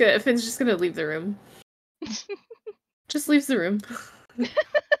Fenn's just gonna leave the room. Just leaves the room.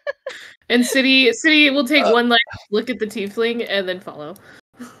 And City will take one like look at the tiefling and then follow.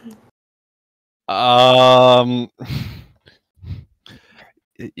 God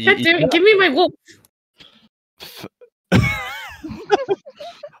damn it, give me my wolf.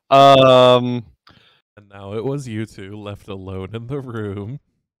 And now it was you two left alone in the room.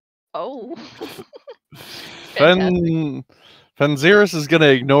 Oh. Fantastic. Fenziris is gonna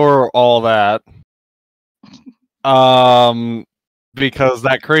ignore all that. Because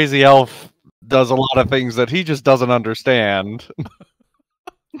that crazy elf does a lot of things that he just doesn't understand.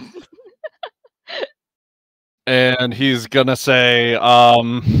 And he's gonna say,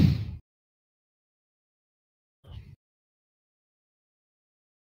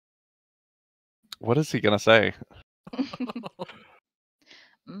 what is he gonna say?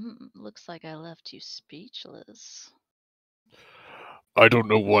 Looks like I left you speechless. I don't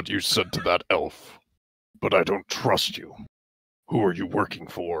know what you said to that elf, but I don't trust you. Who are you working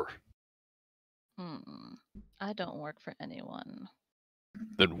for? I don't work for anyone.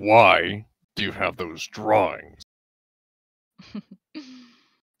 Then why do you have those drawings?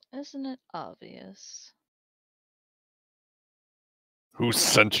 Isn't it obvious? Who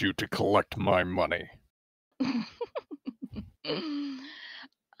sent you to collect my money?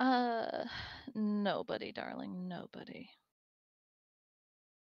 Nobody, darling, nobody.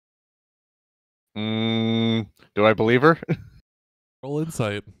 Do I believe her? Roll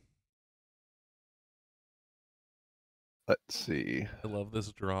insight. Let's see. I love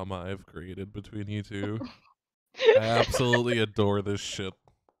this drama I've created between you two. I absolutely adore this shit.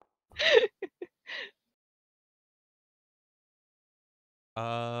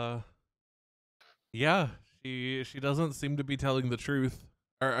 Yeah, she doesn't seem to be telling the truth.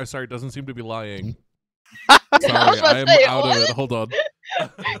 Or sorry, doesn't seem to be lying. Sorry, I'm out of it. Hold on.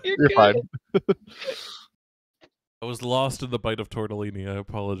 You're fine. I was lost in the bite of tortellini. I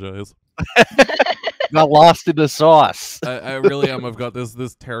apologize. Got lost in the sauce. I really am. I've got this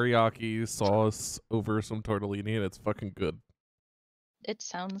teriyaki sauce over some tortellini, and it's fucking good. It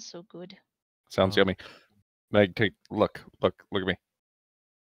sounds so good. Sounds yummy. Meg, look at me.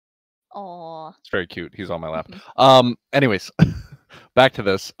 Aw. It's very cute. He's on my lap. Anyways, back to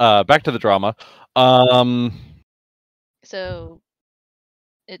this. Back to the drama. So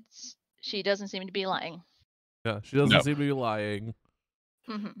she doesn't seem to be lying. Yeah, she doesn't seem to be lying.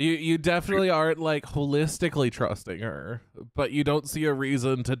 You definitely aren't like holistically trusting her, but you don't see a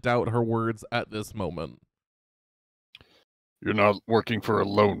reason to doubt her words at this moment. You're not working for a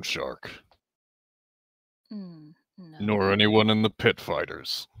loan shark. No. Nor anyone in the pit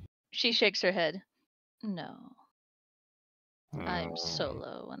fighters. She shakes her head. No. I'm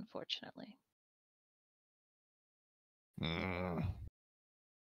solo, unfortunately.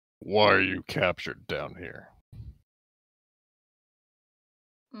 Why are you captured down here?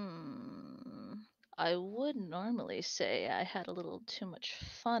 I would normally say I had a little too much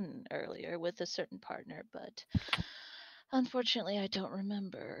fun earlier with a certain partner, but unfortunately I don't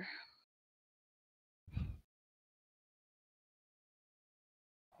remember.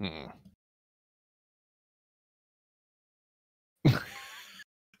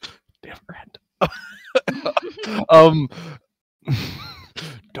 Different.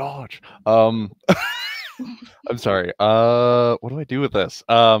 Dodge. I'm sorry. What do I do with this?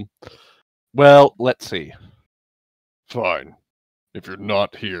 Well, let's see. Fine. If you're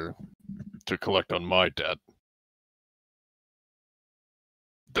not here to collect on my debt,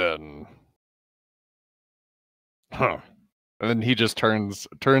 then, huh? And then he just turns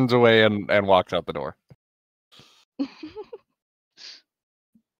away and walks out the door.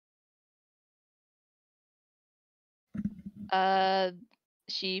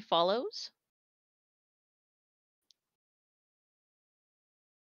 She follows.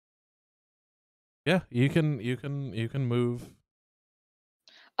 Yeah, you can move.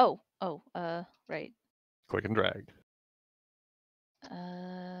 Oh, right. Click and drag.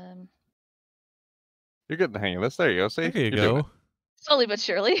 Um, You're getting the hang of this. There you go. See, There you You're doing it. go. slowly but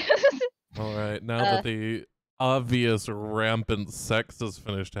surely. All right, now that the obvious rampant sex has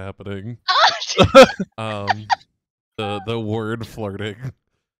finished happening, the word flirting,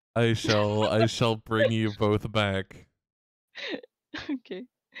 I shall bring you both back. Okay.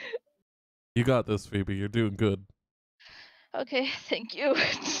 You got this, Phoebe. You're doing good. Okay, thank you.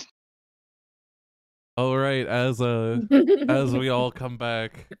 All right, as we all come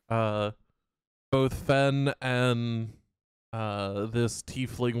back, both Fen and this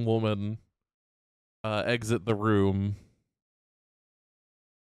tiefling woman exit the room,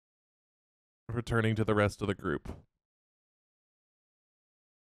 returning to the rest of the group.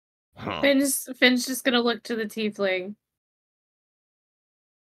 Huh. Finn's just gonna look to the tiefling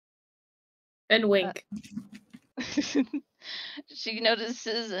and wink. She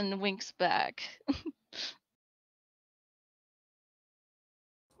notices and winks back.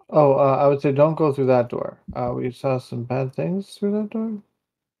 Oh, I would say don't go through that door. We saw some bad things through that door.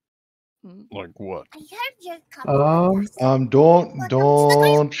 Like what? I heard you're coming.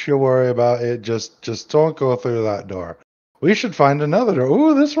 Don't you worry about it. Just don't go through that door. We should find another door.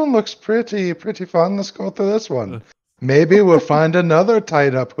 Ooh, this one looks pretty fun. Let's go through this one. Maybe we'll find another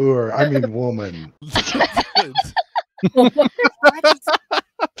tied up woman. All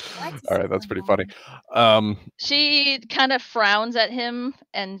right, that's pretty funny. She kind of frowns at him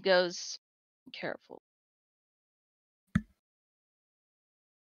and goes, "Careful."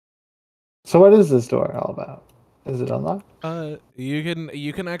 So what is this door all about? Is it unlocked?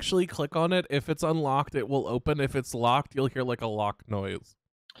 You can actually click on it. If it's unlocked, it will open. If it's locked, you'll hear like a lock noise.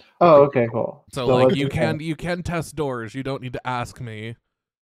 Oh, okay, cool. So what like do you can test doors. You don't need to ask me.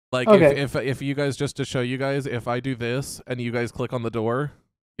 Like Okay. if you guys, just to show you guys, if I do this and you guys click on the door,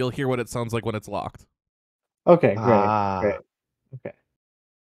 you'll hear what it sounds like when it's locked. Okay, great. Okay.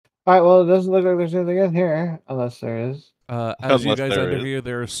 All right. Well, it doesn't look like there's anything in here, unless there is. As you Unless guys there enter is. here,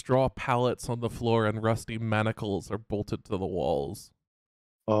 there are straw pallets on the floor and rusty manacles are bolted to the walls.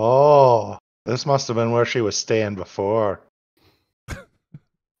 Oh, this must have been where she was staying before.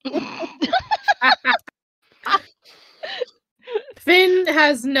 Finn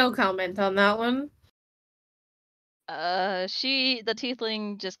has no comment on that one. The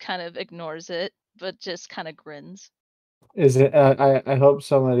tiefling just kind of ignores it, but just kind of grins. Is it? I hope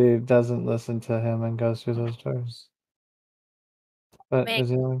somebody doesn't listen to him and goes through those doors. But Meg. is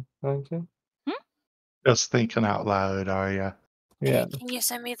he only going to? Just thinking out loud, are you? Yeah. Can you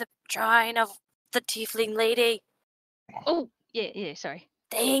send me the drawing of the tiefling lady? Oh, yeah, sorry.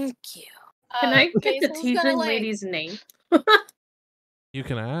 Thank you. Can I get the Basil's gonna, tiefling like- lady's name? You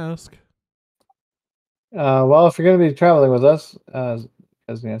can ask. Well, if you're going to be traveling with us, as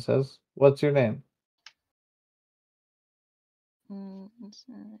Nia says, what's your name? One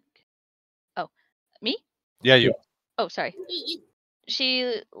sec. Oh, me? Yeah, you. Oh, sorry.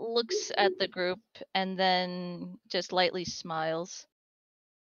 She looks at the group and then just lightly smiles.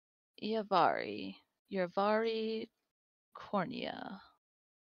 Yavari Cornea.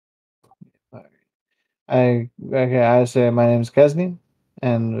 I say my name's Kesney,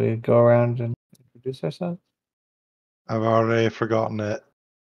 and we go around and introduce ourselves. I've already forgotten it.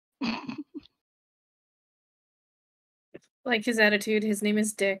 Like his attitude, his name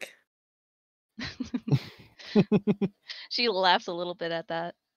is Dick. She laughs a little bit at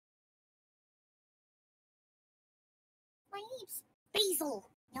that. My name's Basil.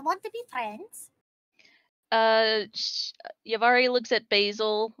 You want to be friends? Yavari looks at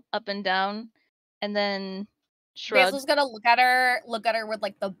Basil up and down, and then shrugs. Basil's gonna look at her with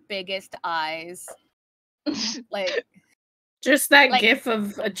like the biggest eyes. Like Just that Like- gif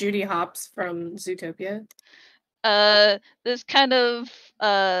of a Judy Hopps from Zootopia. This kind of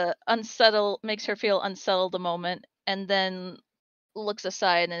makes her feel unsettled a moment, and then looks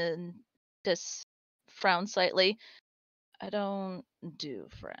aside and just frowns slightly. I don't do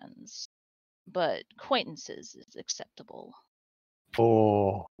friends, but acquaintances is acceptable.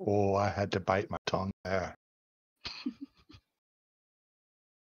 Oh, I had to bite my tongue there.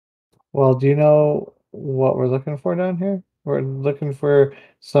 Well, do you know what we're looking for down here? We're looking for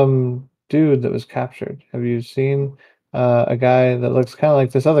some dude that was captured. Have you seen a guy that looks kind of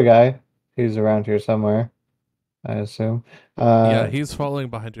like this other guy. He's around here somewhere, I assume. Yeah, he's following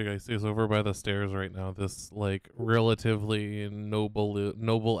behind you guys. He's over by the stairs right now. This like relatively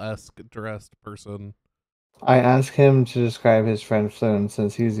noble-esque dressed person. I ask him to describe his friend Flynn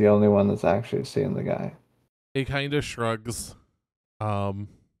since he's the only one that's actually seen the guy. He kind of shrugs, but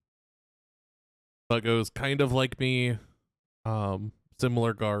goes kind of like me,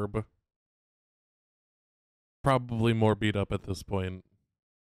 similar garb. Probably more beat up at this point.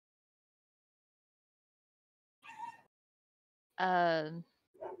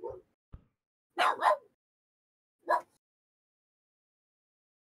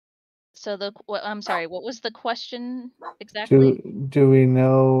 So I'm sorry. What was the question exactly? Do we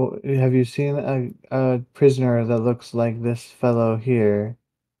know? Have you seen a prisoner that looks like this fellow here,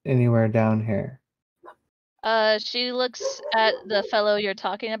 anywhere down here? She looks at the fellow you're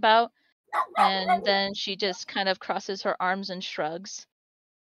talking about, and then she just kind of crosses her arms and shrugs.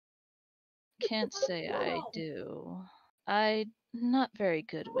 Can't say I do. I'm not very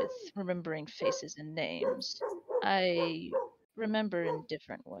good with remembering faces and names. I remember in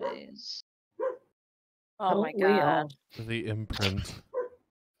different ways. Oh my we god. all? The imprint.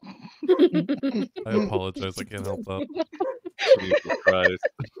 I apologize. I can't help that. Jesus Christ.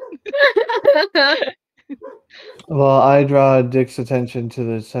 Well, I draw Dick's attention to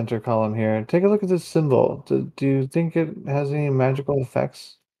the center column here. Take a look at this symbol. Do you think it has any magical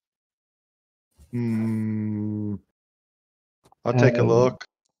effects? Hmm. I'll take a Um, look.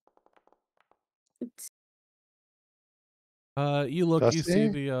 You look, you see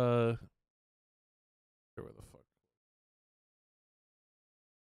Dusty? the where the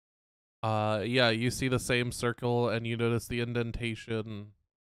fuck? Yeah, you see the same circle and you notice the indentation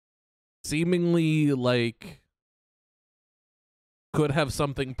seemingly like could have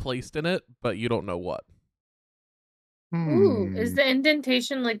something placed in it, but you don't know what. Ooh, is Hmm. the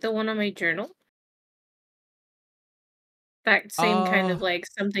indentation like the one on my journal? That same kind of like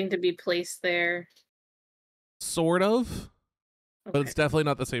something to be placed there. Sort of, but Okay. it's definitely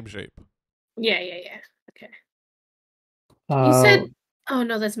not the same shape. Yeah. Okay. You uh, said, oh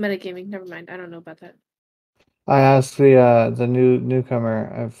no, that's metagaming. Never mind. I don't know about that. I asked the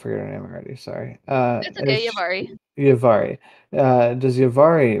newcomer. I forget her name already. Sorry. It's okay, If Yavari. Yavari. Does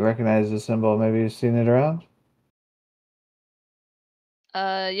Yavari recognize the symbol? Maybe you've seen it around.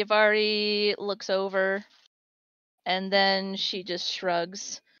 Yavari looks over, and then she just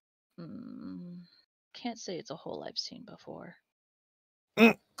shrugs. Can't say it's a hole I've seen before.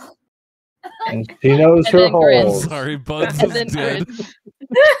 And she knows And her then grins. holes. Sorry, Buds And is then dead. grins.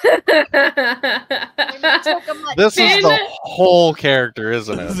 This is Finn- the whole character,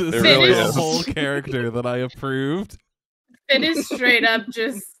 isn't it? This is It really the is. whole character that I approved. It is straight up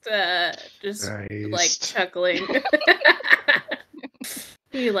just like Nice. chuckling.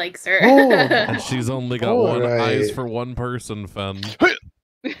 He likes her. Oh. And she's only got one eyes Alright. for one person, Fen.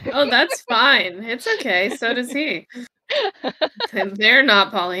 Oh, that's fine. It's okay. So does he. They're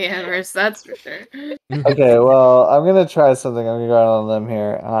not polyamorous, that's for sure. Okay, well, I'm gonna try something. I'm gonna go out on a limb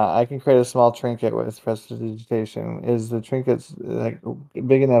here. I can create a small trinket with prestidigitation. Is the trinket like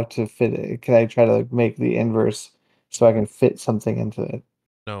big enough to fit it? Can I try to like make the inverse so I can fit something into it?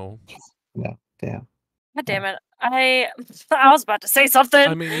 No. No, damn. God damn it. I was about to say something.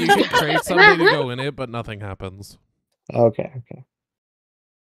 I mean, you can create something to go in it, but nothing happens. Okay.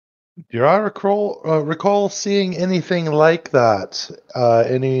 Do I recall seeing anything like that?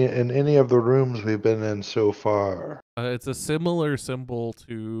 In any of the rooms we've been in so far? It's a similar symbol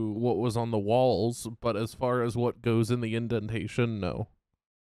to what was on the walls, but as far as what goes in the indentation, no.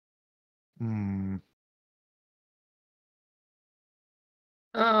 Hmm.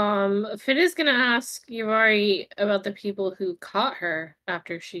 Fit is gonna ask Yavari about the people who caught her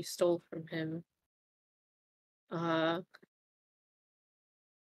after she stole from him.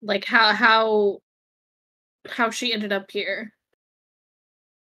 Like how she ended up here.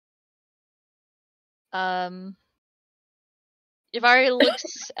 Yavari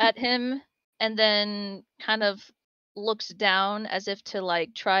looks at him and then kind of looks down as if to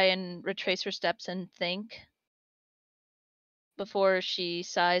like try and retrace her steps and think before she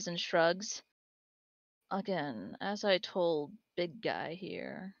sighs and shrugs. Again, as I told big guy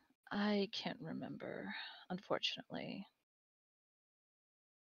here, I can't remember, unfortunately.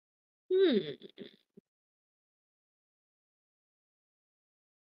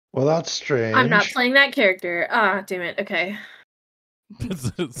 Well, that's strange. I'm not playing that character. Ah, damn it. Okay.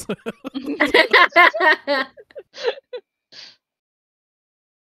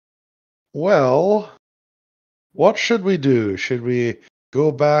 Well, what should we do? Should we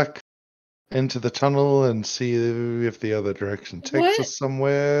go back into the tunnel and see if the other direction takes What? us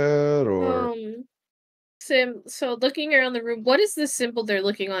somewhere, or So looking around the room, what is the symbol they're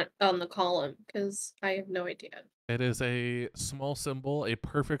looking on the column? Because I have no idea. It is a small symbol, a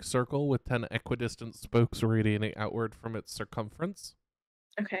perfect circle with 10 equidistant spokes radiating outward from its circumference.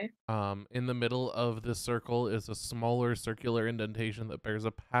 Okay. In the middle of this circle is a smaller circular indentation that bears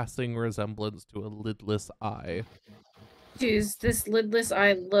a passing resemblance to a lidless eye. Does this lidless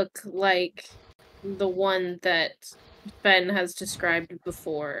eye look like the one that Ben has described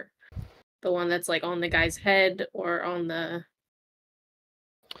before? The one that's like on the guy's head or on the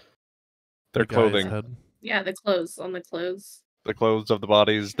Their The guy's clothing, head. the clothes on the clothes. the clothes of the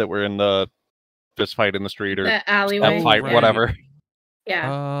bodies that were in the fist fight in the street or The step alleyway. fight, right. whatever.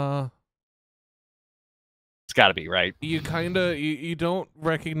 Yeah. It's got to be right. You don't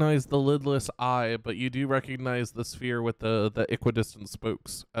recognize the lidless eye, but you do recognize the sphere with the equidistant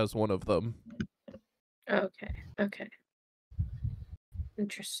spokes as one of them. Okay.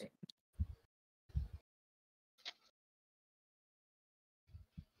 Interesting.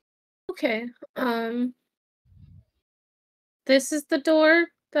 Okay. This is the door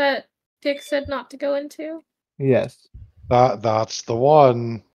that Dick said not to go into? Yes. that's the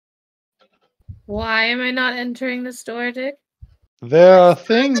one. Why am I not entering this door, Dick? There are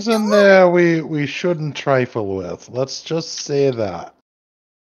things in there we shouldn't trifle with. Let's just say that.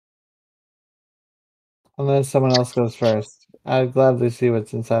 Unless someone else goes first. I'd gladly see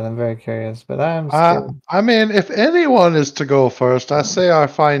what's inside. I'm very curious, but I'm scared. I mean, if anyone is to go first, I say our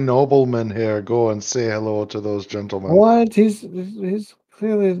fine nobleman here go and say hello to those gentlemen. What? He's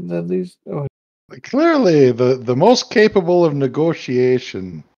clearly at least. Oh, Clearly, the most capable of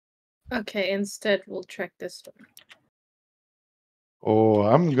negotiation. Okay, instead we'll check this door. Oh,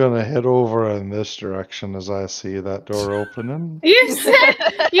 I'm gonna head over in this direction as I see that door opening. You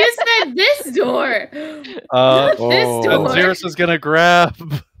said this door. Uh, Not this oh. door. And Xerus is gonna grab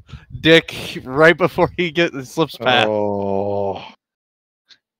Dick right before he slips past. Oh,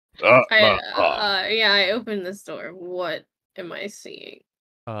 I opened this door. What am I seeing?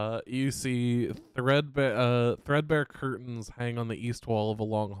 You see threadbare curtains hang on the east wall of a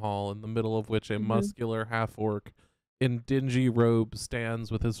long hall, in the middle of which a muscular half-orc in dingy robes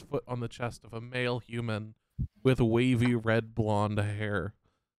stands with his foot on the chest of a male human with wavy red blonde hair.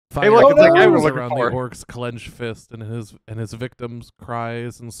 Hey, look, it's that guy we're Fires looking around for. the orc's clenched fist, and his victims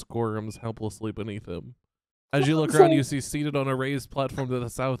cries and squirms helplessly beneath him. As you look around, you see seated on a raised platform to the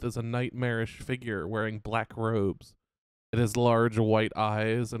south is a nightmarish figure wearing black robes. It has large white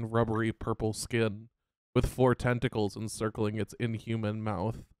eyes and rubbery purple skin, with 4 tentacles encircling its inhuman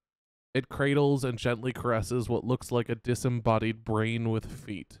mouth. It cradles and gently caresses what looks like a disembodied brain with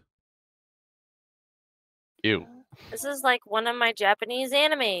feet. Ew. This is like one of my Japanese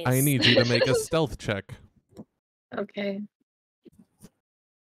animes. I need you to make a stealth check. Okay.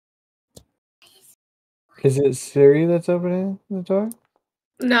 is it Siri that's opening the door?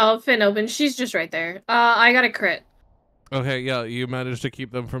 No, Finn open. She's just right there. I got a crit. Okay, yeah, you managed to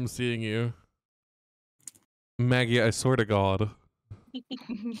keep them from seeing you. Maggie, I swear to God.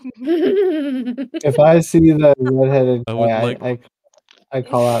 If I see the redheaded I would guy, like- I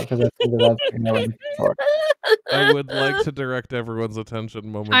call out because I think that's what I'm looking for. I would like to direct everyone's attention I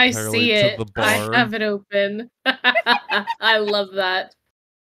momentarily see to it. the I bar. have it open. I love that.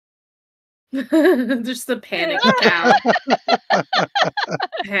 Just the panicked cow.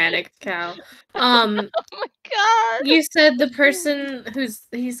 Panicked cow. Oh my god. You said the person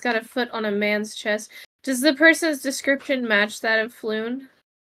he's got a foot on a man's chest. Does the person's description match that of Floon?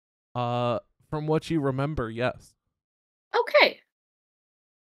 From what you remember, yes. Okay.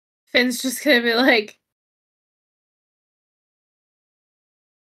 Finn's just gonna be like,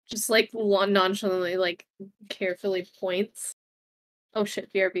 just like nonchalantly, like carefully points. Oh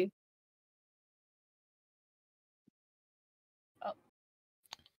shit, BRB.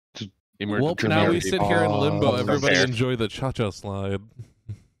 Well, now we sit here in limbo. Everybody Fair. enjoy the cha-cha slide.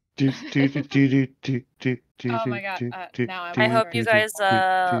 Oh my god, now I'm I hope you guys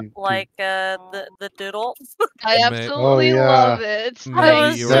like the doodle. I May- absolutely Oh, yeah. love it.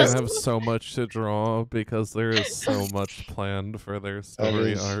 Maggie, you're just- gonna have so much to draw because there is so much planned for their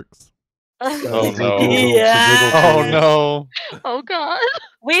story is- arcs. Oh no. Yeah. Oh no. Oh god.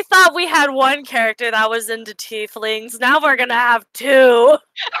 We thought we had one character that was into tieflings. Now we're gonna have 2.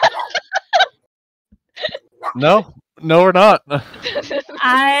 No, we're not. No.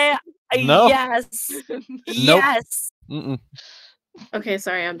 Yes. Nope. Yes. Mm-mm. Okay,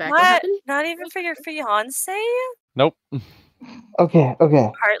 sorry, I'm back. What? happened? Not even for your fiance? Nope. Okay.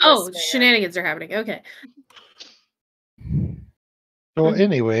 Oh, Heartless man. shenanigans are happening. Okay. So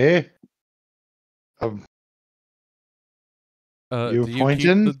anyway, You do you keep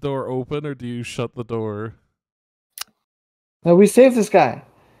pointing? the door open or do you shut the door? No, we saved this guy.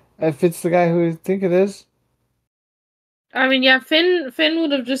 If it's the guy who we think it is. I mean, yeah, Finn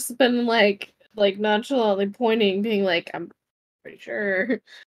would have just been like nonchalantly pointing, being like, "I'm pretty sure."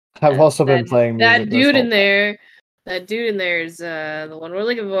 I've also been that playing music this dude whole in time. there, that dude in there is the one we're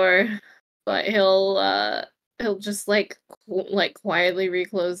looking for. But he'll just like quietly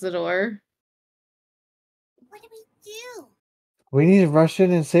reclose the door. What do we do? We need to rush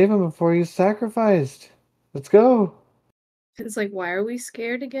in and save him before he's sacrificed. Let's go. It's like, why are we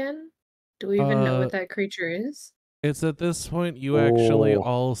scared again? Do we even know what that creature is? It's at this point you actually Oh.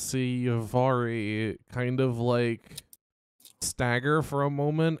 all see Yavari kind of like stagger for a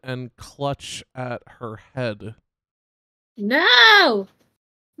moment and clutch at her head No,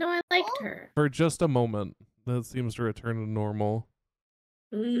 I liked her. for just a moment. That seems to return to normal.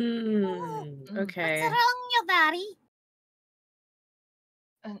 Okay. What's wrong, your daddy?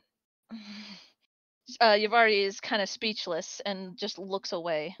 Yavari is kind of speechless and just looks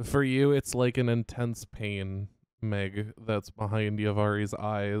away. For you, it's like an intense pain, Meg, that's behind Yavari's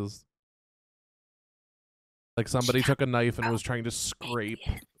eyes. Like somebody took a knife and was trying to scrape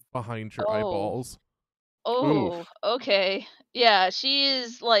behind your eyeballs. Oh, okay. Yeah, she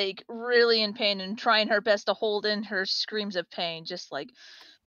is like really in pain and trying her best to hold in her screams of pain, just like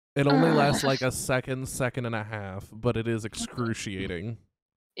It only lasts like a second and a half, but it is excruciating.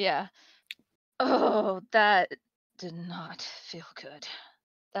 yeah. Oh, that did not feel good.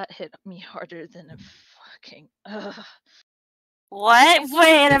 That hit me harder than a fucking. What?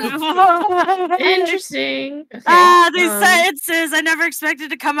 Wait a minute. Interesting. Okay. These sentences I never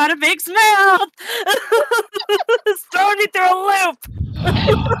expected to come out of Meg's mouth. It's throwing me through a loop.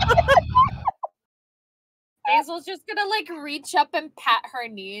 Basil's just gonna like reach up and pat her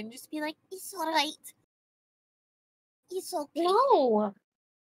knee and just be like, It's alright. It's okay. No.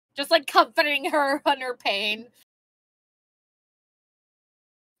 just like comforting her on her pain.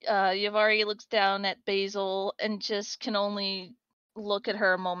 Yavari looks down at Basil and just can only look at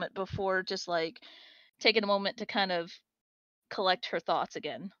her a moment before just like taking a moment to kind of collect her thoughts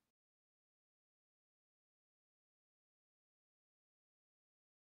again.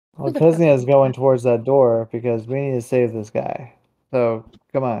 Well, Kesnia is going towards that door because we need to save this guy. So,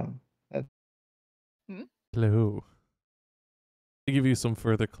 come on. Hello. To give you some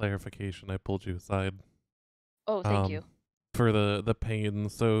further clarification, I pulled you aside. Oh, thank you. For the pain.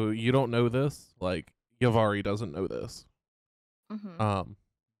 So you don't know this? Like, Yavari doesn't know this. Mm-hmm.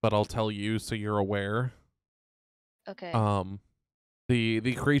 But I'll tell you so you're aware. Okay.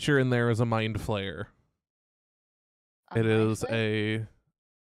 The creature in there is a mind flayer. It is a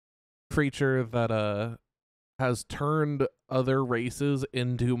creature that has turned other races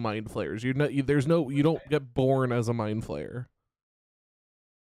into mind flayers. You don't get born as a mind flayer.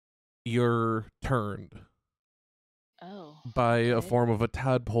 You're turned by a form of a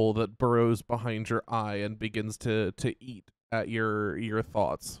tadpole that burrows behind your eye and begins to eat at your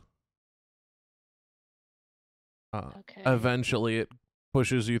thoughts. Eventually, it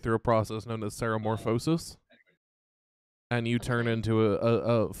pushes you through a process known as ceremorphosis, and you turn into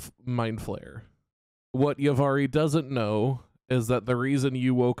a mind flayer. What Yavari doesn't know is that the reason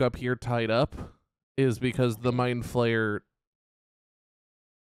you woke up here tied up is because the mind flayer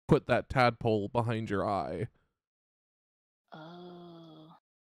put that tadpole behind your eye. Oh.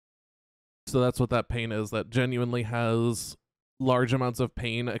 So that's what that pain is. That genuinely has large amounts of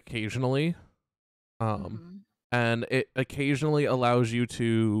pain occasionally. And it occasionally allows you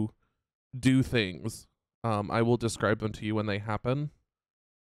to do things. I will describe them to you when they happen.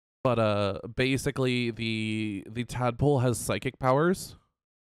 But basically the tadpole has psychic powers,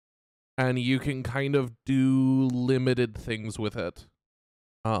 and you can kind of do limited things with it.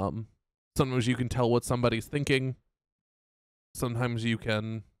 Sometimes you can tell what somebody's thinking. Sometimes you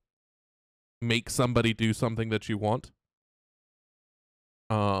can make somebody do something that you want.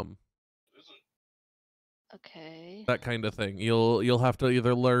 Okay. That kind of thing. You'll have to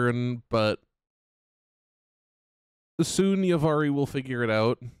either learn, but soon Yavari will figure it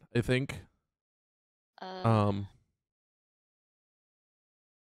out, I think.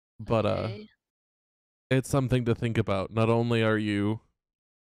 But it's something to think about. Not only are you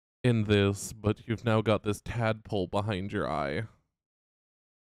in this, but you've now got this tadpole behind your eye.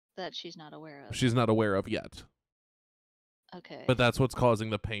 That she's not aware of. She's not aware of yet. Okay. But that's what's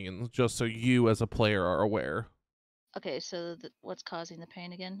causing the pain, just so you as a player are aware. Okay, so what's causing the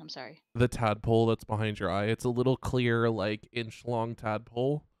pain again? I'm sorry. The tadpole that's behind your eye. It's a little clear, like, inch-long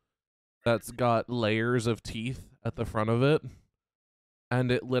tadpole that's got layers of teeth at the front of it. and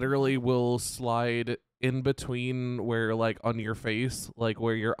it literally will slide in between where, like, on your face, like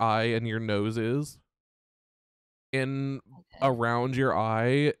where your eye and your nose is, in around your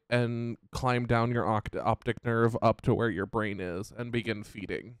eye, and climb down your optic nerve up to where your brain is and begin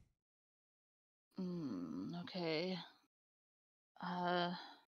feeding. Okay.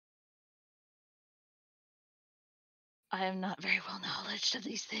 I am not very well knowledgeable of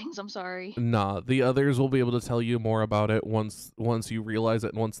these things. I'm sorry. Nah, the others will be able to tell you more about it once you realize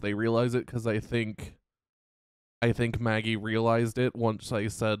it and once they realize it, because I think Maggie realized it once I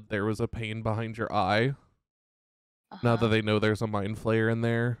said there was a pain behind your eye. Now that they know there's a mind flayer in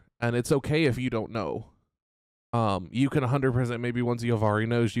there, and it's okay if you don't know. You can 100%, maybe once Yavari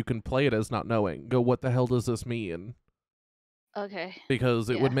knows, you can play it as not knowing. Go, what the hell does this mean? Okay. Because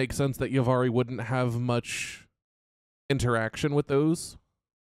it would make sense that Yavari wouldn't have much interaction with those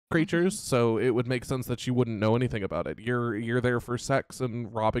creatures, so it would make sense that she wouldn't know anything about it. You're there for sex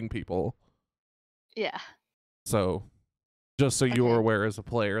and robbing people. Yeah. So, just so you're aware as a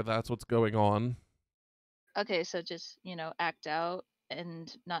player, that's what's going on. Okay, so just, act out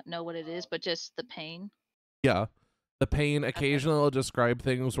and not know what it is, but just the pain. Yeah. The pain, occasionally I'll describe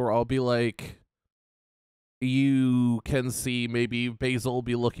things where I'll be like, you can see maybe Basil will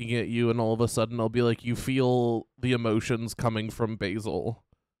be looking at you, and all of a sudden I'll be like, you feel the emotions coming from Basil.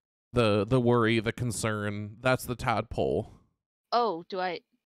 The worry, the concern, that's the tadpole. Oh,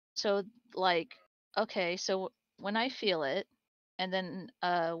 so, like, okay, so when I feel it, and then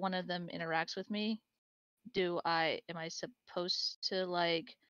one of them interacts with me, am I supposed to,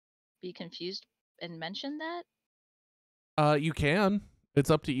 like, be confused and mention that? You can.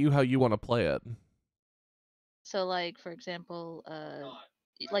 It's up to you how you want to play it. So, like, for example,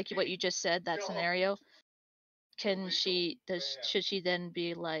 like what you just said, that scenario, should she then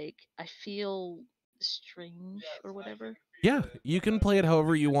be like, I feel strange or whatever? Yeah, you can play it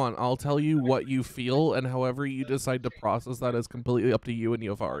however you want. I'll tell you what you feel, and however you decide to process that is completely up to you and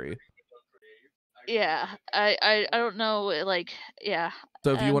Yavari. Yeah, I don't know, like, yeah.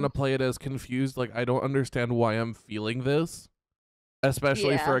 So if you want to play it as confused, like, I don't understand why I'm feeling this,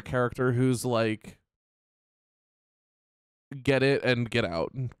 especially for a character who's like, get it and get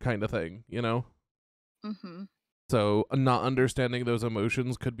out kind of thing, you know? So not understanding those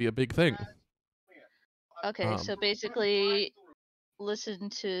emotions could be a big thing. Okay, so basically listen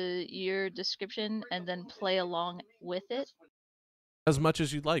to your description and then play along with it? As much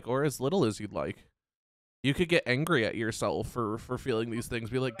as you'd like, or as little as you'd like. You could get angry at yourself for feeling these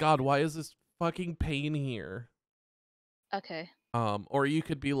things. Be like, God, why is this fucking pain here? Okay. Or you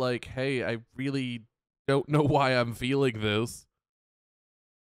could be like, hey, I really don't know why I'm feeling this.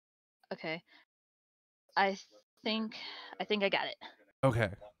 Okay. I think I got it. Okay.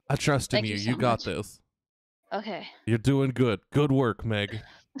 I trust in Thank you. you so You got much. this. Okay. You're doing good. Good work, Meg.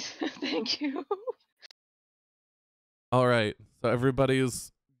 Thank you. All right. So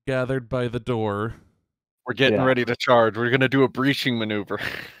everybody's gathered by the door. We're getting ready to charge. We're going to do a breaching maneuver.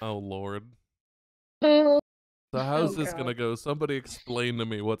 Oh, Lord. Oh. So how's this going to go? Somebody explain to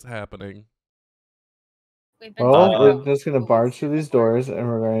me what's happening. Well, we're just going to barge through these doors, and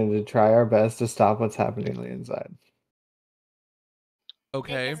we're going to try our best to stop what's happening on the inside.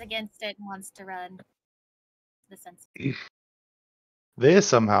 Okay. Nick is against it and wants to run. The sense. They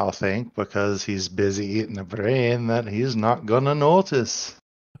somehow think because he's busy eating a brain that he's not gonna notice.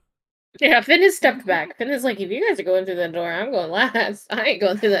 Yeah, Finn has stepped back. Finn is like, if you guys are going through that door, I'm going last. I ain't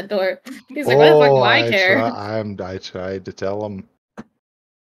going through that door. He's like, why the fuck do I care? I tried to tell them.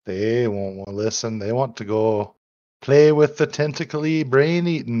 They won't want to listen. They want to go play with the tentacly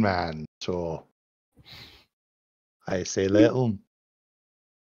brain-eating man. So I say let them.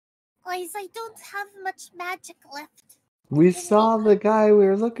 Guys, I don't have much magic left. We saw the guy we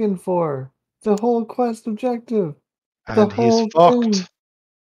were looking for. The whole quest objective. And he's fucked.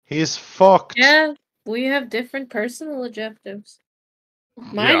 He's fucked. Yeah, we have different personal objectives.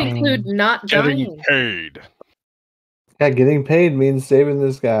 Mine include not Getting dying. paid. Yeah, getting paid means saving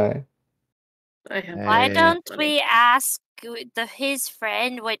this guy. Why don't we ask his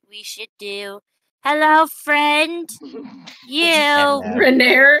friend what we should do? Hello, friend. You.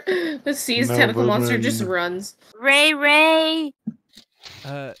 Renair, the seas tentacle monster just runs. Ray.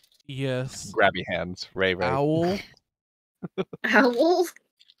 Yes. Grabby hands. Ray. Owl. Owl.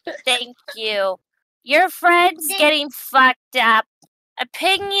 Thank you. Your friend's getting fucked up.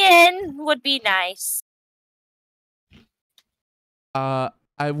 Opinion would be nice. I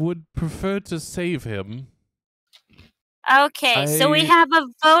would prefer to save him. Okay, so we have a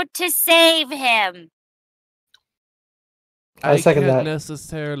vote to save him. I second can't that.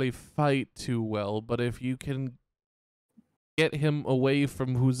 necessarily fight too well, but if you can get him away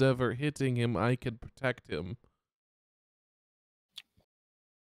from who's ever hitting him, I can protect him.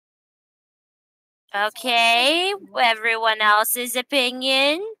 Okay, everyone else's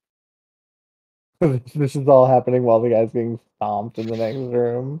opinion. This is all happening while the guy's being stomped in the next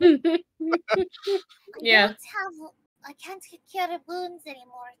room. Yeah. I can't cure wounds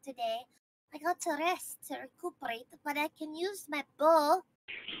anymore today. I got to rest to recuperate, but I can use my bow.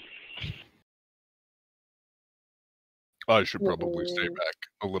 I should probably stay back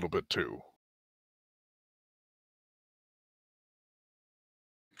a little bit too.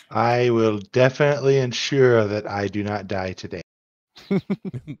 I will definitely ensure that I do not die today.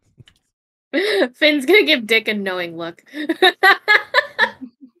 Finn's gonna give Dick a knowing look.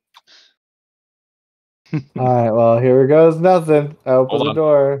 Alright, well, here goes nothing. I open Hold the on.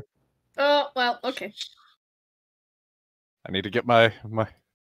 door. Oh, well, okay. I need to get my.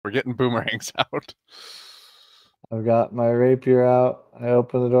 We're getting boomerangs out. I've got my rapier out. I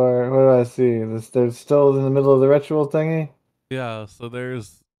open the door. What do I see? They're still in the middle of the ritual thingy? Yeah, so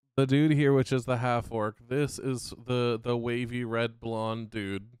there's the dude here, which is the half-orc. This is the wavy red blonde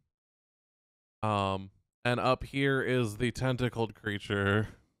dude. And up here is the tentacled creature.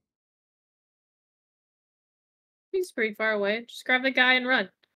 He's pretty far away. Just grab the guy and run.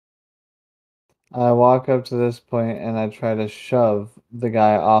 I walk up to this point and I try to shove the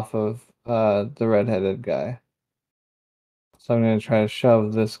guy off of the redheaded guy. So I'm going to try to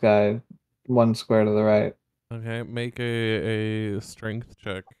shove this guy one square to the right. Okay, make a strength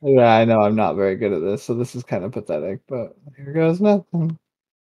check. Yeah, I know I'm not very good at this, so this is kind of pathetic, but here goes nothing.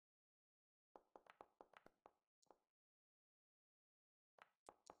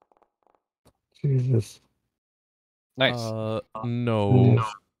 Jesus. Nice. No. No.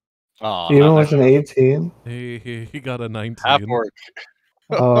 Aw, Even not with an 18? He got a 19. half orc.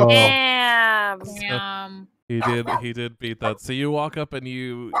 Oh. Damn. Damn. He did beat that. So you walk up and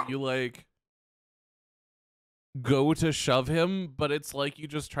you like go to shove him, but it's like you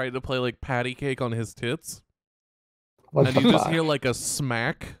just tried to play like patty cake on his tits. What And the you just fuck? hear like a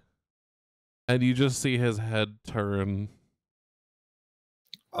smack, and you just see his head turn.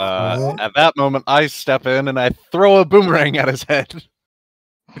 At that moment, I step in and I throw a boomerang at his head.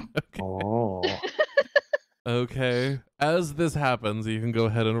 Oh. Okay. As this happens, you can go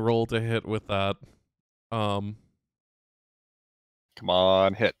ahead and roll to hit with that. Come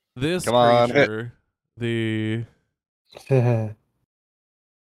on, hit. This Come on, hit. creature,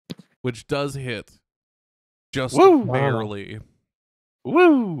 which does hit, just Woo! barely.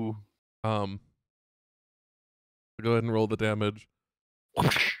 Woo! Go ahead and roll the damage.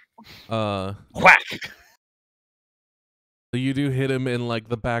 Whack! You do hit him in like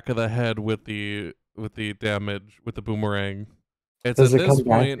the back of the head with the damage with the boomerang. It's Does at it this come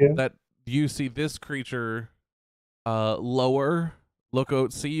back point to you? that you see this creature lower. Look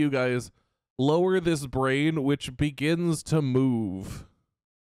out, see you guys lower this brain, which begins to move.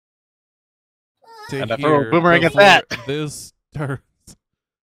 To And I throw a here boomerang at before that. this turns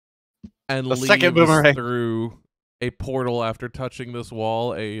and The leaves second boomerang. through a portal after touching this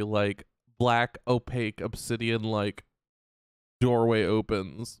wall. A like black opaque obsidian like doorway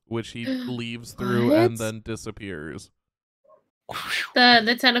opens, which he leaves through and What? then disappears.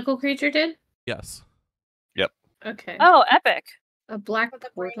 The tentacle creature did? Yes. Okay. Oh, epic. A black But the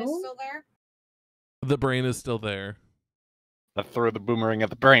brain is portal? still there. The brain is still there. I throw the boomerang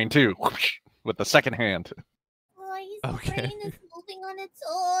at the brain too, with the second hand. Oh, his Okay. brain is moving on its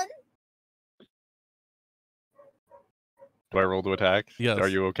own. Do I roll to attack? Yes. Are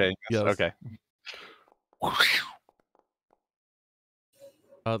you okay? Yes. Okay.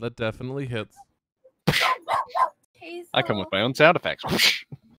 That definitely hits. I come with my own sound effects.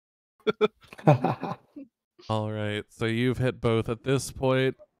 All right, so you've hit both. At this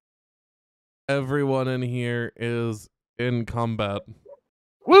point, everyone in here is in combat.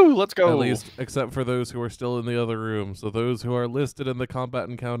 Woo! Let's go. At least, except for those who are still in the other room. So those who are listed in the combat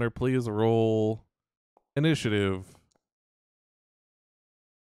encounter, please roll initiative.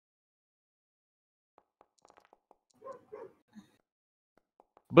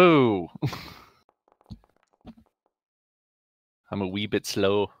 Boo! I'm a wee bit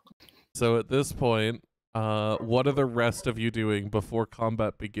slow. So at this point, what are the rest of you doing before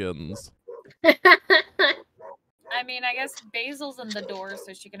combat begins? I mean, I guess Basil's in the door,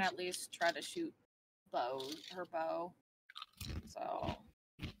 so she can at least try to shoot her bow. So.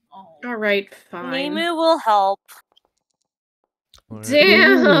 Oh. All right, fine. Nemu will help. All right.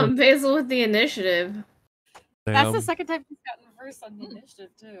 Damn, Basil with the initiative. That's the Damn. second time he's gotten first on the initiative,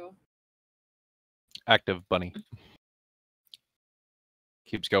 too. Active bunny.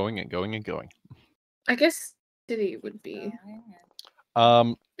 Keeps going and going and going. I guess city would be.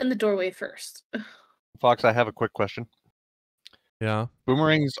 In the doorway first. Fox, I have a quick question. Yeah.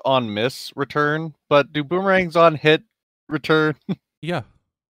 Boomerangs on miss return, but do boomerangs on hit return? Yeah.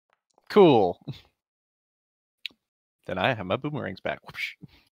 Cool. Then I have my boomerangs back. Whoosh.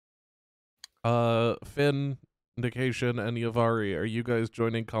 Finn, Indication, and Yavari, are you guys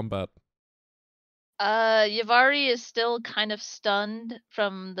joining combat? Yavari is still kind of stunned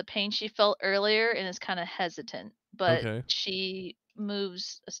from the pain she felt earlier and is kind of hesitant, but Okay. she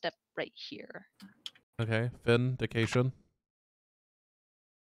moves a step right here. Okay. Finn, Indication.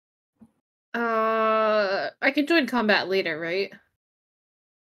 I can join combat later, right?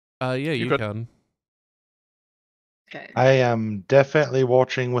 Yeah, you could. can. Okay. I am definitely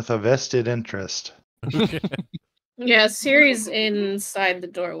watching with a vested interest. Okay. Yeah, Siri's inside the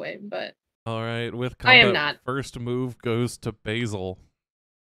doorway, but All right. With I am combat, not. first move goes to Basil.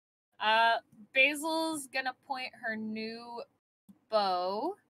 Basil's gonna point her new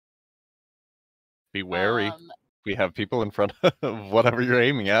bow. Be wary. We have people in front of whatever you're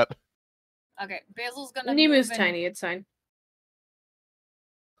aiming at. Okay, Basil's gonna Nemu's move in- tiny, it's fine.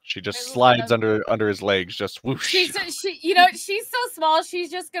 She just Basil's slides gonna- under his legs, just whoosh. She's so small. She's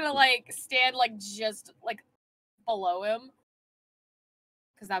just gonna stand just below him,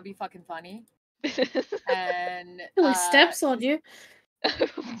 because that'd be fucking funny. And He like steps on you.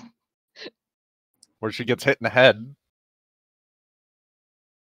 Where she gets hit in the head.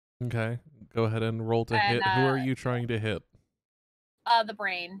 Okay. Go ahead and roll to And, hit. Who are you trying to hit? the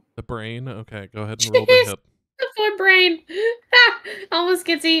brain. The brain? Okay, go ahead and roll to hit. The foot brain almost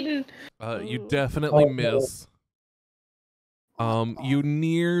gets eaten. You Ooh. definitely Oh, no. miss. You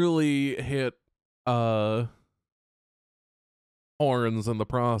nearly hit Horns in the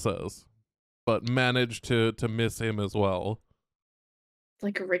process, but managed to miss him as well.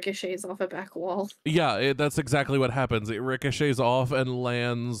 Like ricochets off a back wall. Yeah, that's exactly what happens. It ricochets off and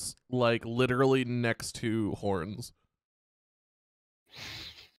lands like literally next to Horns.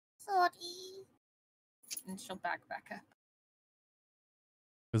 Sorry. And she'll back up.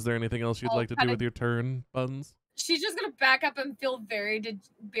 Is there anything else you'd Oh, like to do kinda- with your turn, Buns? She's just gonna back up and feel very,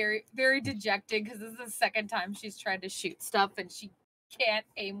 very dejected, because this is the second time she's tried to shoot stuff and she can't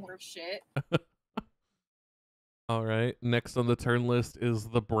aim worth shit. All right. Next on the turn list is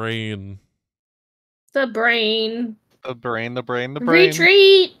the brain. The brain. The brain.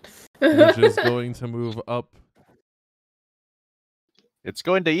 Retreat! Which is going to move up It's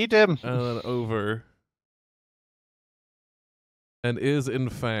going to eat him. and then over. And is, in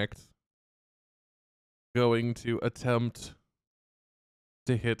fact, going to attempt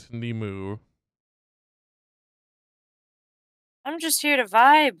to hit Nemu. I'm just here to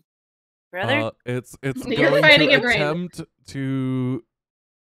vibe, brother. It's You're going fighting to a brain. attempt to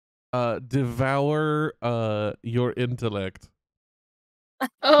devour your intellect.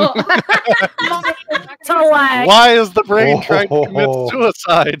 Oh. Intellect. Why is the brain trying to commit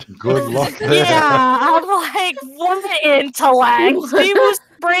suicide? Good luck there. Yeah, I'm like, what intellect? Nemu's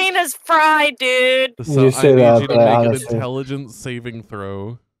brain is fried, dude. So You I say need that, you to but make an honestly- intelligence saving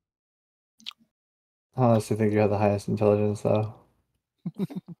throw. I honestly think you have the highest intelligence, though.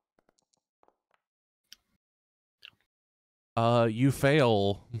 You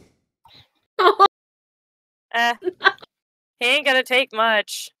fail. He ain't gonna take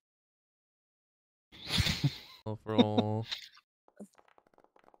much. Roll.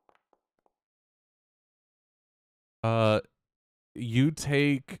 You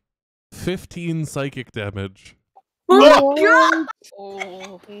take 15 psychic damage. Oh,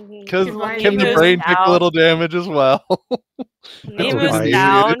 Because Why can the Nemu's brain take a down. little damage as well? Nemu's right.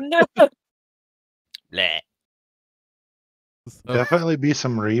 down. Bleh. So, Definitely be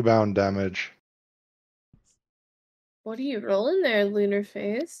some rebound damage. what are you rolling there, Lunar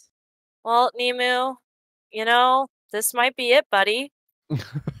Face? Well, Nemu, you know, this might be it, buddy. the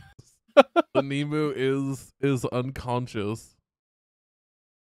Nemu is unconscious.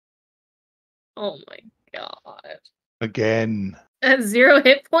 Oh my god. Again. At 0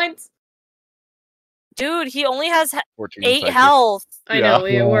 hit points? Dude, he only has 14 8 psychic. health. I know,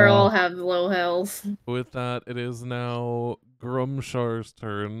 we Yeah. all have low health. With that, it is now Grumshar's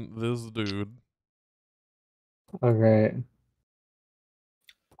turn. This dude, Oh, great.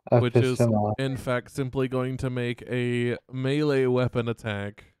 I which pissed is him off. in fact simply going to make a melee weapon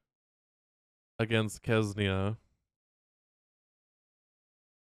attack against Kesnia.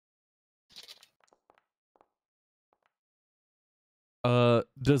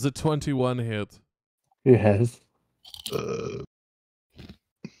 Does a 21 hit? Yes. Uh,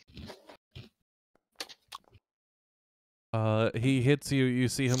 He hits you. You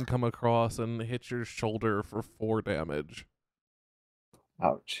see him come across and hit your shoulder for 4 damage.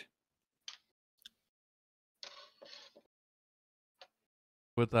 Ouch.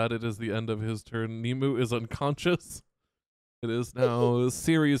 With that, it is the end of his turn. Nemu is unconscious. It is now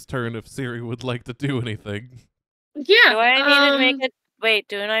Siri's turn if Siri would like to do anything. Yeah. Do I need to make it? Wait,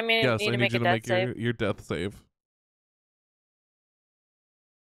 do I Yes, need I to need make you a to death make save? your death save.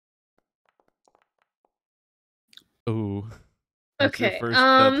 Ooh. That's your Okay. first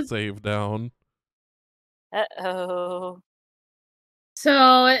death save down. Uh-oh.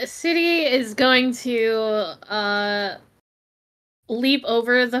 So City is going to leap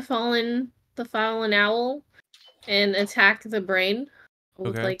over the fallen owl and attack the brain. I would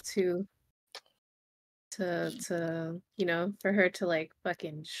Okay. like to you know, for her to like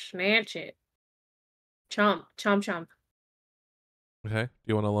fucking snatch it. Chomp, chomp, chomp. Okay. Do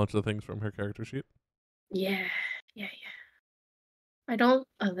you want to launch the things from her character sheet? Yeah. I don't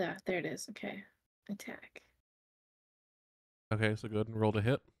there it is. Okay. Attack. Okay, so go ahead and roll to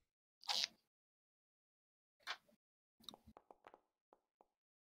hit.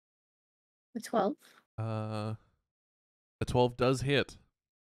 A 12. The 12 does hit.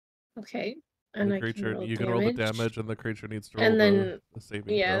 Okay. And And the I creature, can roll you can roll the damage, and the creature needs to roll and then the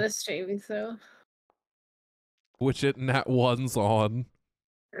saving yeah, throw, the saving throw. which it nat 1's on.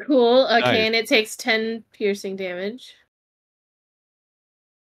 Cool. Okay, Nice. and it takes 10 piercing damage.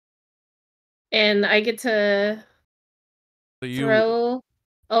 And I get to So you, throw.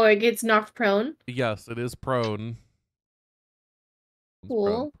 Oh, it gets knocked prone. yes, it is prone. It's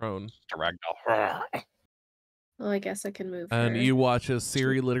Cool. prone. To Ragdoll. Well, I guess I can move And her. you watch as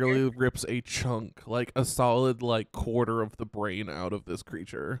Siri literally rips a chunk, like a solid, like quarter of the brain out of this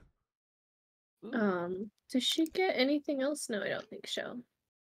creature. Does she get anything else? No, I don't think so.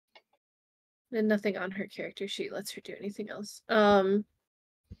 And nothing on her character sheet lets her do anything else. And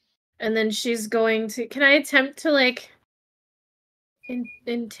then she's going to. Can I attempt to like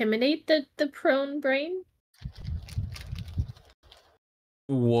intimidate the prone brain?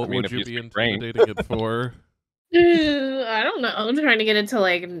 What I mean, would if you you be speak brain. intimidating it for? I don't know. I'm trying to get it to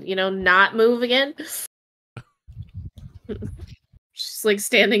like, you know, not move again. She's like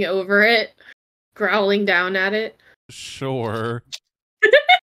standing over it, growling down at it. Sure.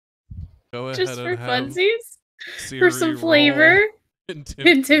 Go ahead Just and for have funsies. Siri For some roll flavor.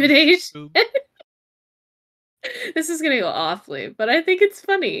 Intimidation. intimidation. This is gonna go awfully, but I think it's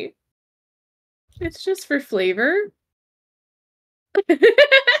funny. It's just for flavor.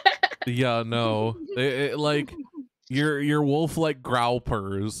 Yeah, no. Like your wolf like growl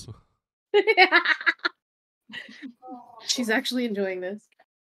purrs. She's actually enjoying this.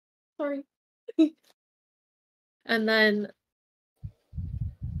 Sorry. And then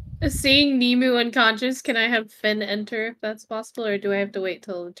seeing Nemu unconscious, can I have Finn enter if that's possible, or do I have to wait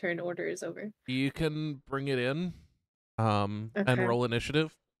till the turn order is over? You can bring it in, and Okay. roll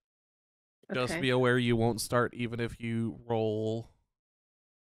initiative. Just Okay. be aware you won't start even if you roll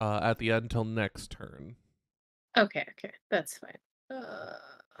at the end till next turn. Okay, that's fine.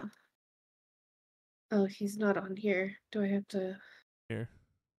 Oh, he's not on here. Do I have to? Here.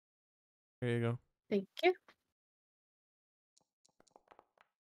 There you go. Thank you.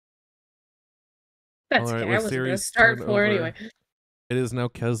 That's All right, okay. I with wasn't gonna Siri's start turn for over, anyway. it is now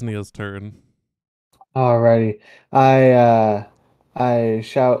Kesnia's turn. Alrighty. I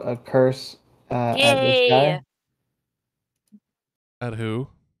shout a curse at this Yay! guy. At who?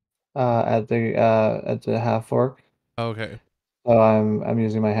 At the half orc. Okay. So I'm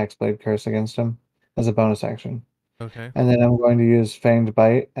using my hexblade curse against him as a bonus action. Okay. And then I'm going to use Fanged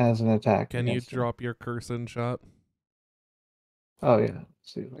Bite as an attack. Can you against him. drop your curse in shot? Oh yeah.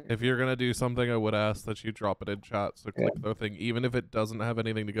 Let's see if I can- If you're gonna do something, I would ask that you drop it in chat. So Yeah. click the thing, even if it doesn't have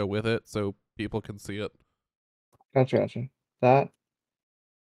anything to go with it, so people can see it. Gotcha. That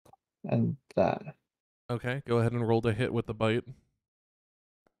and that. Okay, go ahead and roll to hit with the bite.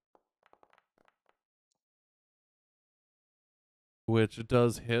 Which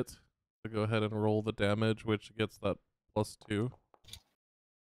does hit. So go ahead and roll the damage, which gets that +2.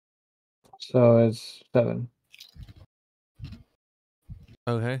 So it's 7.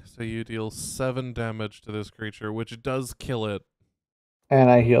 Okay, so you deal 7 damage to this creature, which does kill it. And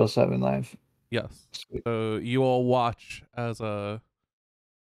I heal 7 life. Yes. Sweet. So you all watch as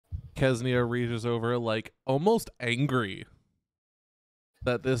Kesnia reaches over, like almost angry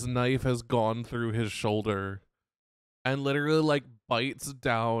that this knife has gone through his shoulder, and literally like bites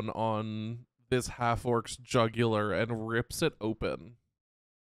down on this half orc's jugular and rips it open.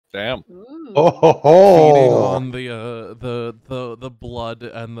 Damn. Ooh. Oh ho feeding ho! on the blood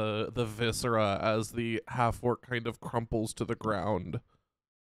and the viscera as the half orc kind of crumples to the ground.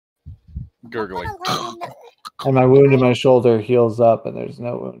 Gurgling. I'm gonna let you know. And my wound in my shoulder heals up, and there's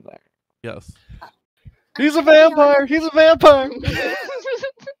no wound there. Yes. He's a I'm gonna be vampire! honest- He's a vampire!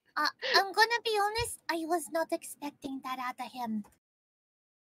 I'm gonna be honest, I was not expecting that out of him.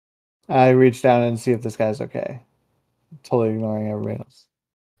 I reach down and see if this guy's okay. Totally ignoring everybody else.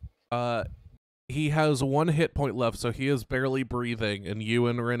 He has 1 hit point left, so he is barely breathing, and you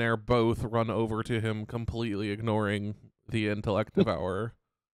and Renair both run over to him, completely ignoring the intellect devourer.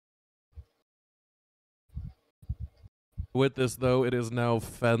 With this, though, it is now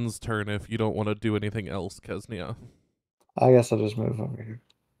Fen's turn if you don't want to do anything else, Kesnia. I guess I'll just move over here.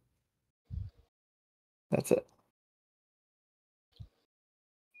 That's it.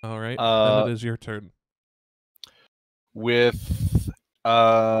 All right, Uh, then it is your turn. With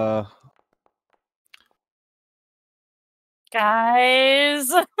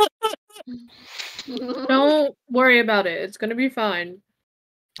Guys. Don't worry about it. It's gonna be fine.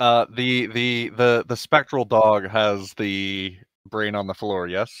 the spectral dog has the brain on the floor,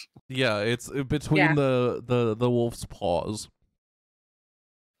 yes? Yeah, it's between Yeah. the wolf's paws.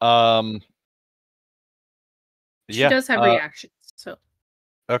 She Yeah. does have reactions, so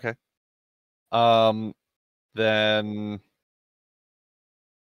Okay. Then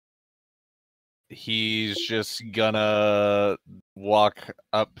he's just gonna walk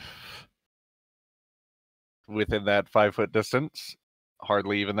up within that 5-foot distance,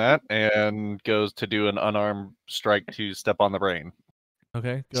 hardly even that, and goes to do an unarmed strike to step on the brain.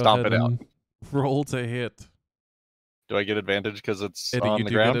 Okay, go Stomp ahead it out. and roll to hit. Do I get advantage because it's You on do the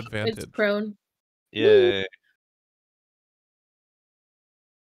get ground? advantage. it's prone. Yay.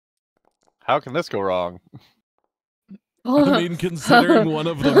 How can this go wrong? I mean, considering one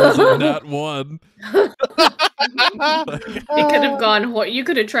of them was a nat 1. It could have gone. You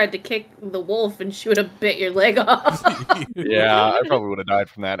could have tried to kick the wolf, and she would have bit your leg off. Yeah, I probably would have died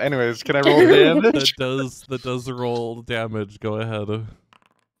from that. Anyways, can I roll damage? that does roll damage. Go ahead.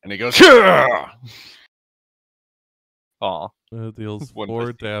 And he goes, "Hyah!" Aw. It deals 4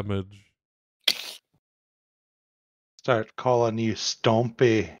 150. damage. Start calling you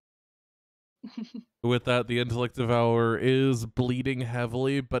Stompy. With that, the intellect devourer is bleeding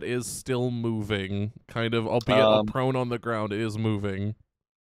heavily, but is still moving. Kind of, albeit prone on the ground, it is moving.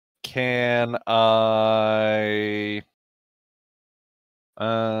 Can I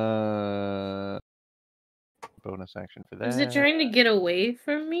bonus action for that? Is it trying to get away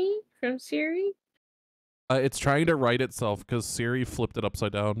from me, from Siri? It's trying to right itself because Siri flipped it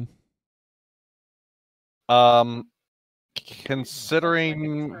upside down.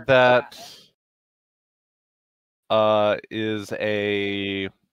 Considering that is a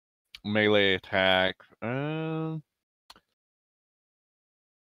melee attack.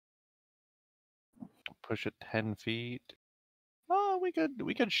 Push it 10 feet. Oh, we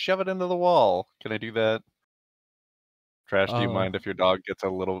could shove it into the wall. Can I do that? Trash, do you mind if your dog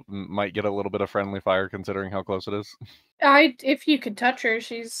might get a little bit of friendly fire considering how close it is? If you could touch her,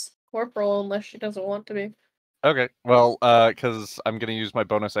 she's corporal unless she doesn't want to be. Okay. Well, because I'm gonna use my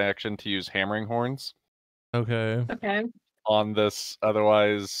bonus action to use hammering horns Okay. Okay. on this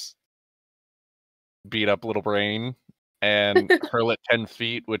otherwise beat up little brain and hurl it 10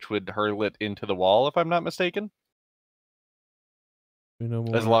 feet, which would hurl it into the wall, if I'm not mistaken. We know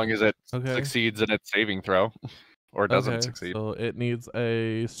more. As long as it Okay. succeeds in its saving throw, or doesn't succeed. So it needs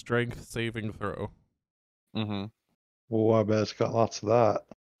a strength saving throw. Mm-hmm. Oh, I bet it's got lots of that.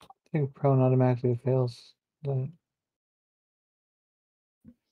 I think prone automatically fails. That.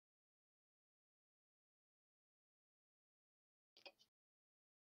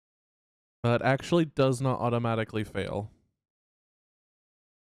 That actually does not automatically fail.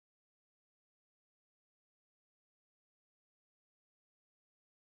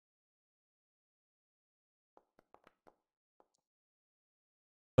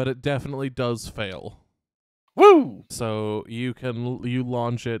 But it definitely does fail. Woo! So you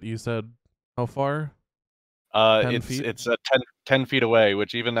launch it. You said how far? 10 feet? It's 10 feet away,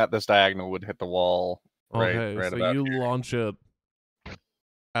 which even at this diagonal would hit the wall. Okay, right so about you here. launch it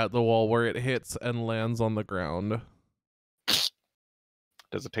at the wall where it hits and lands on the ground.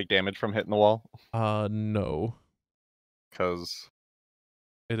 Does it take damage from hitting the wall? No. Because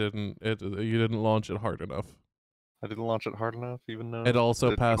You didn't launch it hard enough. I didn't launch it hard enough, even though It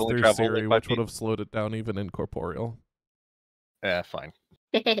also passed only through traveled Siri, like 5 which would feet. have slowed it down even incorporeal. Yeah, fine.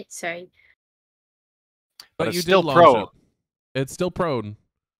 Sorry. But you it's did still launch prone. it. It's still prone.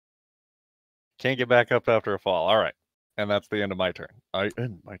 Can't get back up after a fall. All right. And that's the end of my turn. I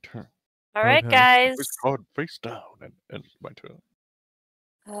end my turn. All right, Okay. guys. Face forward, face down, and end my turn.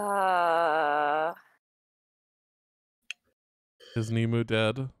 Is Nemu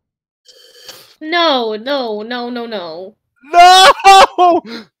dead? No. No! Nemu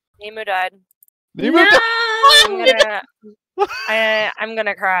died. Nemu No. died! I'm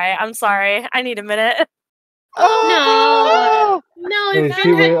gonna cry. I'm sorry. I need a minute. No. No. Wait, If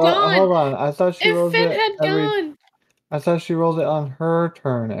Finn had gone. hold on. I thought she If rolls Finn it had every. gone. I thought she rolls it on her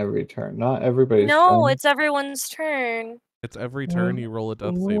turn every turn, not everybody's No, turn. it's everyone's turn. It's every turn you roll a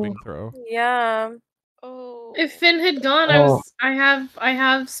death saving throw. Yeah. Oh. If Finn had gone, Oh. I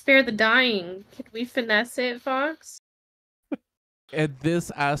have spare the dying. Could we finesse it, Fox? At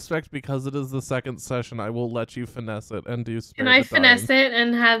this aspect, because it is the second session, I will let you finesse it and do spare Can I the finesse dying. it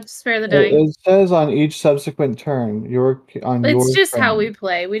and have spare the dying? It says on each subsequent turn. Your It's just how turn. we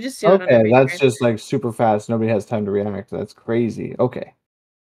play. We just do it on Okay, every that's turn. just like super fast. Nobody has time to react. That's crazy. Okay.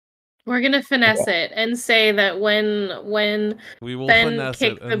 We're gonna finesse it and say that when We will Finn finesse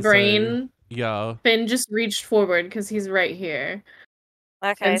kicked it the and brain, say, yeah. Finn just reached forward because he's right here.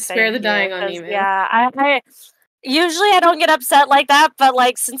 Okay. And spare the thank you, dying on 'cause, Nemu. Yeah, I usually I don't get upset like that, but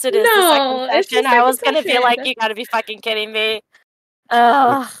like since it is the No, second it's the session, I second was gonna be like, session. you gotta be fucking kidding me.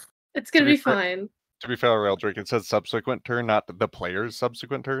 Ugh. It's gonna To be be fair- fine. To be fair, Eldrick, it says subsequent turn, not the player's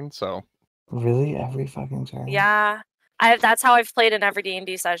subsequent turn, so... Really, every fucking turn. Yeah, that's how I've played in every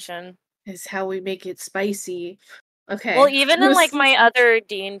D&D session. Is how we make it spicy. Okay. Well, even in like my other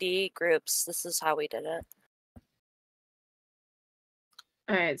D&D groups, this is how we did it.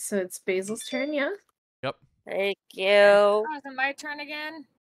 Alright, so it's Basil's turn, yeah? Yep. Thank you. Oh, is it my turn again?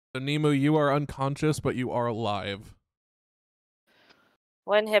 So Nemu, you are unconscious, but you are alive.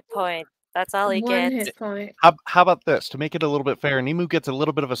 1 hit point. That's all he One gets. hit point. How about this? To make it a little bit fair, Nemu gets a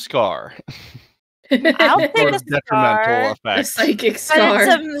little bit of a scar. I'll take Or a detrimental scar. A effects. psychic But scar.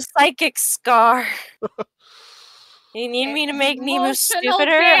 it's a psychic scar. You need me to make Nemu Emotional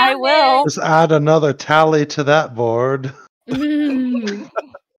stupider? I will. Just add another tally to that board. Mm.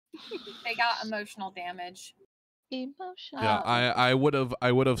 They got emotional damage. Emotional. Yeah, I would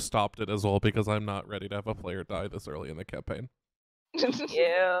have stopped it as well because I'm not ready to have a player die this early in the campaign.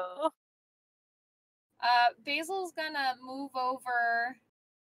 You. Basil's gonna move over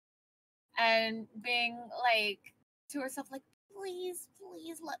and being like to herself, like, please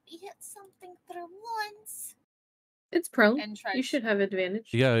let me hit something through once. It's prone. And try. You should have advantage.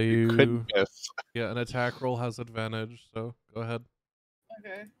 Yeah, You could miss. Yeah, an attack roll has advantage, so go ahead.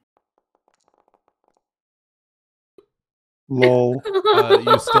 Okay. Lol.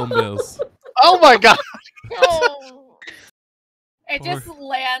 You still miss. Oh my god! Oh. It Poor- just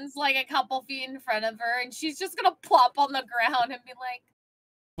lands like a couple feet in front of her, and she's just gonna plop on the ground and be like,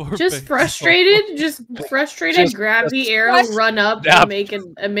 Poor Just Basil. frustrated, grab the arrow, run up, stab.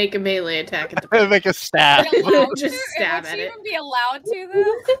 and make a melee attack at the Make a stab. "Are you allowed Just to?" stab Would at she it. even be allowed to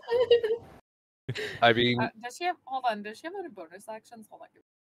though? I mean, Does she have? Hold on. Does she have any bonus actions? Hold on.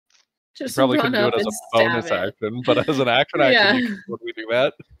 Just probably run couldn't do up it as and a bonus stab action, but as an action action, Yeah. you can totally do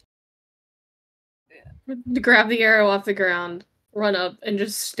that. it. Grab the arrow off the ground, run up, and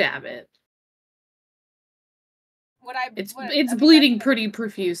just stab it. Would I? It's would- it's I mean, bleeding that's- pretty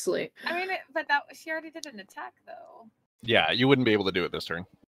profusely. I mean, but that she already did an attack though. Yeah, you wouldn't be able to do it this turn.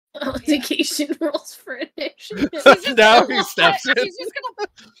 Authentication rolls for initiative. She's just Now gonna he steps in. She's just gonna.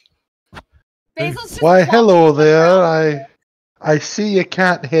 Basil's just Why, plopping hello on the there. ground. I see you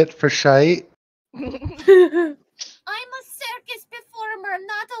can't hit for shite. I'm a circus performer,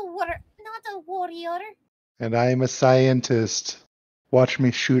 not a warrior. And I'm a scientist. Watch me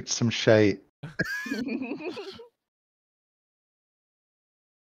shoot some shite.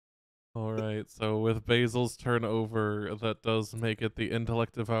 Alright, so with Basil's turn over, that does make it the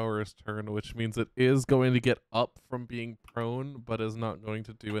Intellect Devourer's turn, which means it is going to get up from being prone, but is not going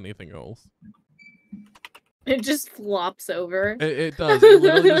to do anything else. It just flops over. It does. It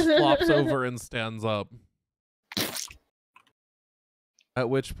literally just flops over and stands up. At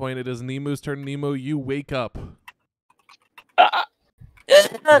which point it is Nemu's turn. Nemo, you wake up.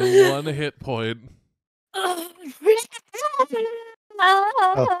 One hit point.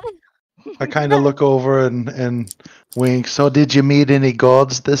 I kind of look over and wink. So, did you meet any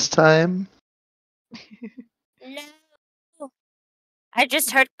gods this time? No. I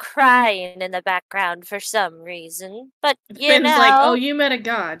just heard crying in the background for some reason. But you Finn's know, like, oh, you met a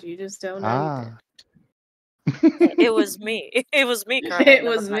god. You just don't know. Ah. it was me. It was me crying. It in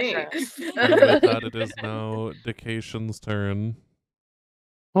the was me. background. And with that, it is now Decation's turn.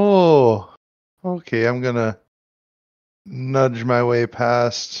 Oh, okay. I'm gonna nudge my way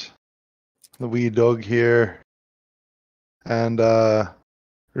past the wee dog here. and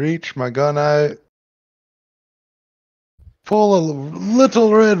reach my gun out, pull a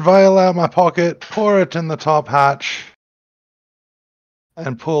little red vial out of my pocket, pour it in the top hatch,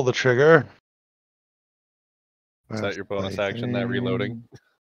 and pull the trigger. Is that Where's your the bonus bloody action, that reloading? thing?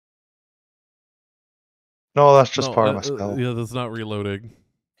 No, that's just No, part of my spell. yeah, that's not reloading.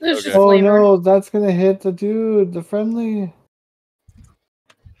 There's Okay. just Oh flavor. no, that's gonna hit the dude, the friendly.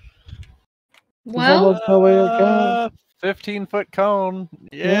 Well, almost no way it can. 15-foot cone.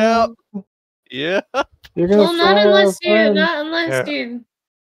 Yeah. Yeah. You're gonna well, not fry our unless you, friend. not unless Yeah. you.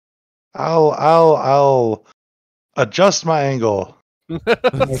 I'll adjust my angle Okay.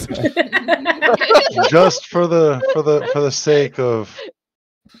 just for the sake of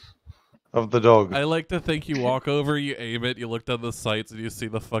the dog. I like to think you walk over, you aim it, you look down the sights, and you see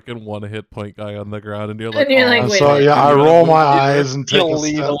the fucking 1 hit point guy on the ground, and you're like, And you're like, "Aw, wait a So minute." yeah, I You gotta roll move my over. eyes and take You'll a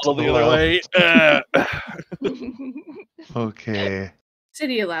lean step a little to the other way. Okay,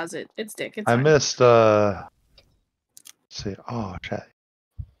 City allows it. It's dick. It's I fine. missed. Let's see, oh, chat.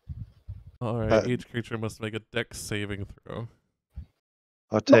 Alright, each creature must make a dex saving throw.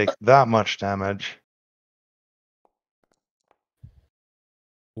 I'll take that much damage.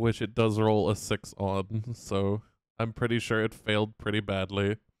 Which it does roll a 6 on, so I'm pretty sure it failed pretty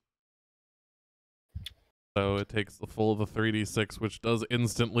badly. So it takes the full of the 3d6, which does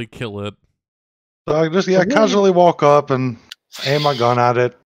instantly kill it. So I just casually walk up and aim my gun at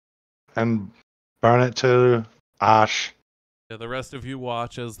it and burn it to ash. Yeah, the rest of you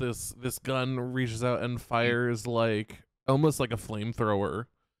watch as this gun reaches out and fires like almost like a flamethrower,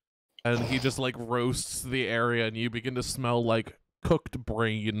 and he just like roasts the area, and you begin to smell like cooked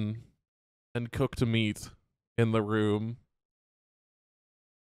brain and cooked meat in the room.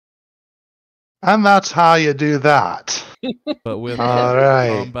 And that's how you do that. But with All that, right.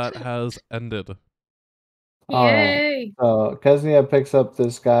 combat has ended. Alright. Yay! So Kesnia picks up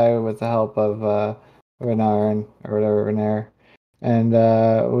this guy with the help of Renarin or whatever Renair. And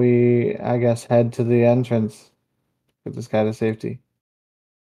we I guess head to the entrance. Get this guy to safety.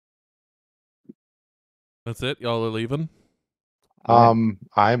 That's it. Y'all are leaving. I'm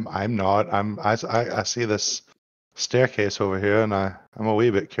not. I see this staircase over here, and I'm a wee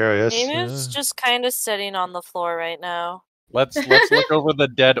bit curious. Emu's Yeah. just kind of sitting on the floor right now. Let's look over the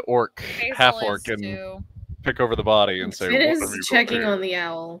dead orc, Hazel half is orc, and too. pick over the body and say, Finn "What have is you got checking here?" on the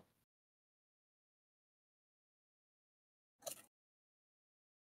owl.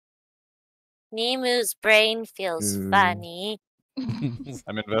 Nemu's brain feels funny.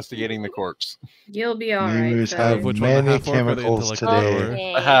 I'm investigating the corpse. You'll be alright. Nemus Finn. have Which one, the many half-orc or the chemicals intellect today. grower?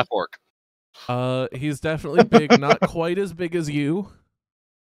 Okay. A half orc. He's definitely big, not quite as big as you,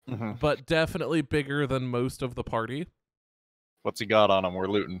 Mhm. but definitely bigger than most of the party. What's he got on him? We're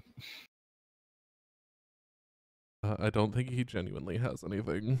looting. I don't think he genuinely has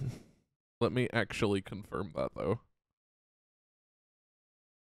anything. Let me actually confirm that, though.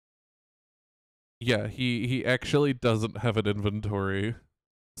 Yeah, he actually doesn't have an inventory.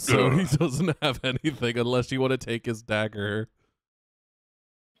 So he doesn't have anything unless you want to take his dagger.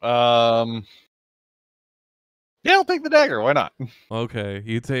 Yeah, I'll take the dagger. Why not? Okay,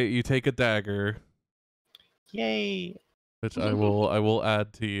 you take a dagger, Yay! which I will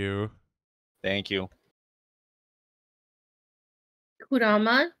add to you. Thank you.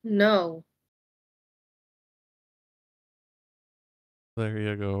 Kurama? No. There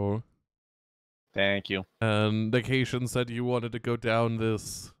you go. Thank you. And Vacation said you wanted to go down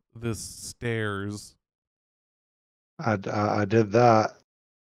this stairs. I did that.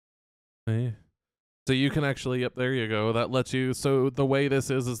 Okay. So you can actually, yep, there you go. That lets you, so the way this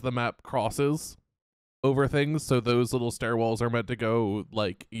is the map crosses over things, so those little stairwells are meant to go,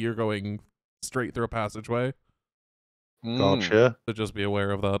 like, you're going straight through a passageway. Gotcha. So just be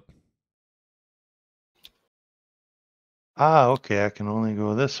aware of that. Ah, okay. I can only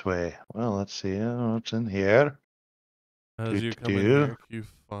go this way. Well, let's see what's in here. As you come in Do-do-do. here,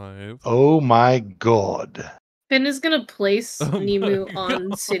 Q5. Oh my god. Finn is gonna place Oh my Nemu on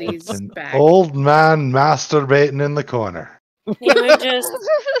God. City's An back. old man masturbating in the corner. Nemu just.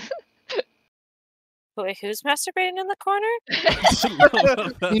 Wait, who's masturbating in the corner?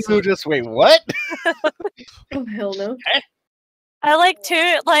 You just wait. What? Oh hell no. I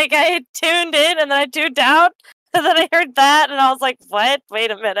I tuned in and then I tuned out and then I heard that and I was like, what? Wait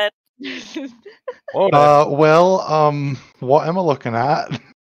a minute. What am I looking at?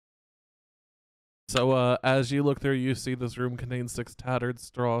 So, as you look through, you see this room contains 6 tattered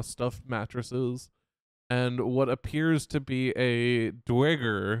straw stuffed mattresses and what appears to be a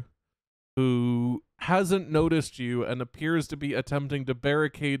dweger who hasn't noticed you and appears to be attempting to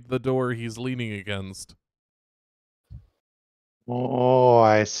barricade the door he's leaning against. Oh,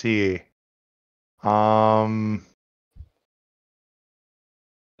 I see.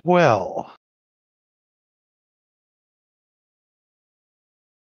 Well.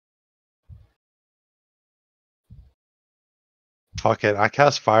 Fuck it. I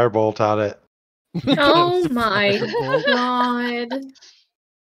cast Firebolt at it. Oh my Firebolt. god.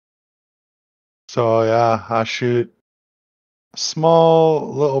 So yeah, I shoot a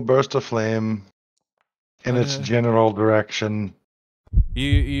small little burst of flame in its Okay. general direction.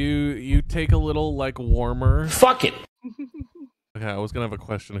 You take a little like warmer. Fuck it. Okay, I was gonna have a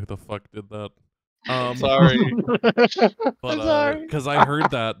question. Who the fuck did that? Sorry. But sorry. because I heard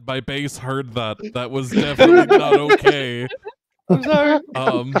that, my base heard that. That was definitely not okay. I'm sorry.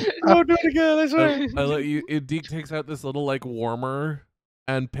 Um, Don't do it again, I swear. I let you. Deke takes out this little like warmer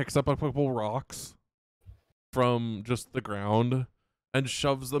and picks up a couple rocks from just the ground and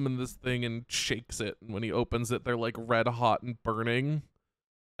shoves them in this thing and shakes it. And when he opens it, they're like red hot and burning.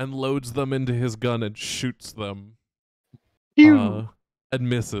 And loads them into his gun and shoots them. And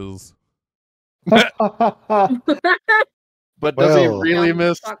misses. But does he Well. really Dumb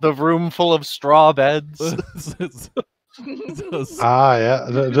miss fuck. the room full of straw beds? Yeah.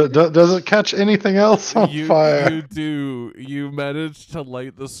 Does it catch anything else on fire? You do. You manage to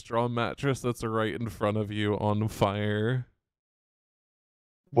light the straw mattress that's right in front of you on fire.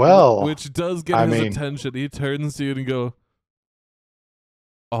 Well, Which does get I his mean- attention. He turns to you and go,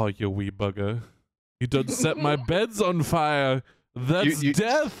 "Oh, you wee bugger. You done set my beds on fire. That's You-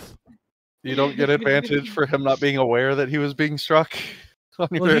 death." You don't get advantage for him not being aware that he was being struck on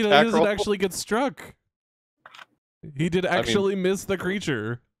your Well, he attack doesn't roll? actually get struck. He did mean- actually miss the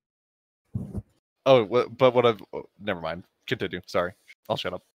creature. Oh, but what I've... Oh, never mind. Continue. Sorry. I'll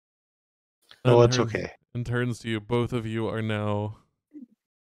shut up. Oh, And it's turns- okay. And turns to you. Both of you are now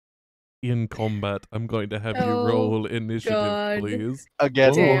in combat. I'm going to have you Oh, roll initiative, God. please.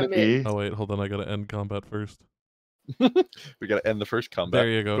 Again, Damn it. Oh wait, hold on. I gotta end combat first. we gotta end the first combat. There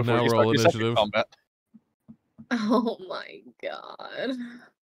you go. before Now you start roll your second initiative. combat. Oh my god.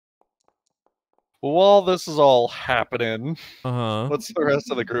 Well, while this is all happening, Uh-huh. what's the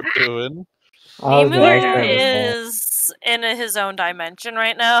rest of the group doing? I was gonna ask Emir that as well. is in his own dimension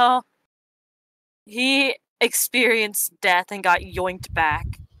right now. He experienced death and got yoinked back.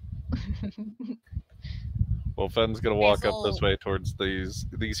 Well, Fenn's gonna walk up this Basil- way towards these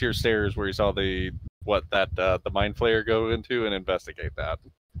here stairs where he saw the mind flayer go into and investigate that.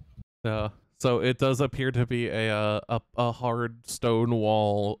 Yeah. So it does appear to be a hard stone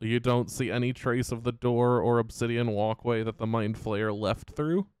wall. You don't see any trace of the door or obsidian walkway that the mind flayer left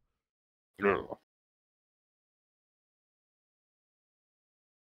through. Ugh.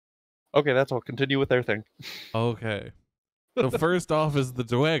 Okay, that's all. Continue with their thing. Okay. So first off is the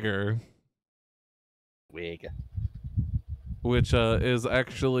dweger, Wig. which is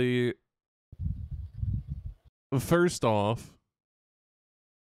actually first off,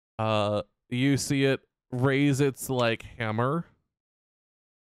 you see it raise its like hammer,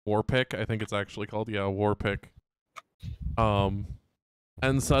 war pick. I think it's actually called, yeah, war pick. And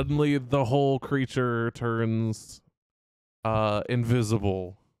suddenly the whole creature turns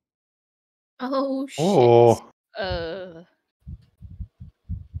invisible. Oh shit. Oh,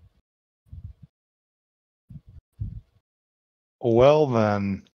 well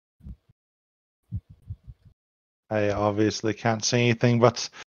then. I obviously can't see anything but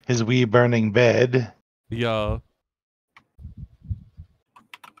his wee burning bed. Yeah.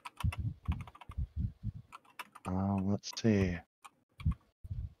 Let's see.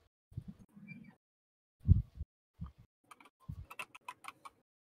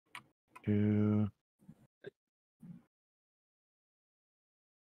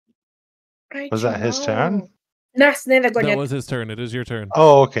 Was that his turn? That was his turn. It is your turn.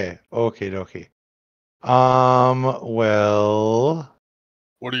 Oh, okay. Okay. Well.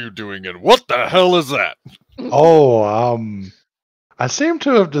 What are you doing and what the hell is that? I seem to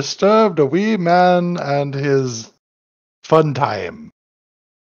have disturbed a wee man and his fun time.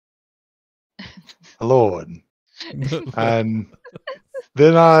 Alone. And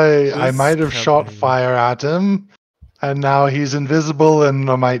then I This might have shot campaign. fire at him, and now he's invisible and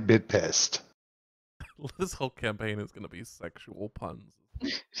I might be pissed. This whole campaign is going to be sexual puns.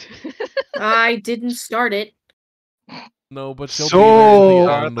 I didn't start it. No, but she'll So- be there at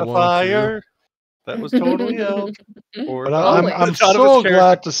Start the end, the won't fire. That was totally held. Or But Always. I'm It's out of so his character.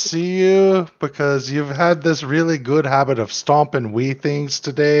 glad to see you because you've had this really good habit of stomping wee things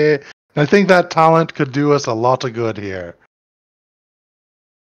today. And I think that talent could do us a lot of good here.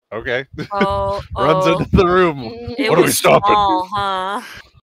 Okay. Oh, Runs oh. into the room. It What are we was stopping? small, huh?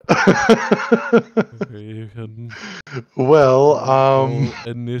 Okay, you can Well, roll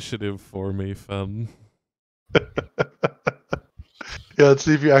initiative for me, Fen. yeah, let's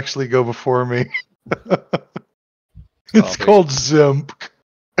see if you actually go before me. It's Stop it. called Zimp.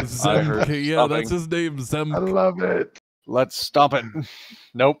 I heard Zemk, yeah, that's something. his name, I Zemk. love it. Let's stop it.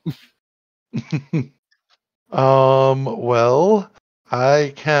 Nope. Well,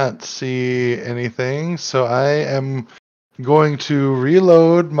 I can't see anything, so I am going to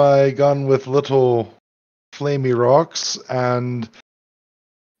reload my gun with little flamey rocks, and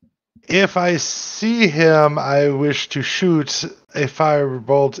if I see him, I wish to shoot a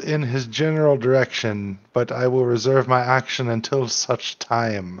firebolt in his general direction, but I will reserve my action until such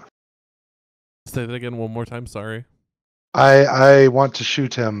time. Say that again one more time, sorry. I want to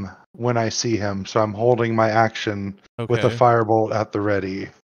shoot him when I see him, so I'm holding my action with a Okay. firebolt at the ready.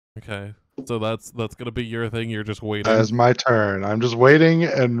 Okay. So that's gonna be your thing, you're just waiting. That is my turn. I'm just waiting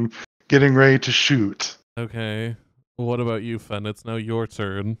and getting ready to shoot. Okay. What about you, Fen? It's now your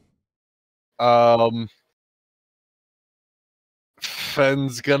turn.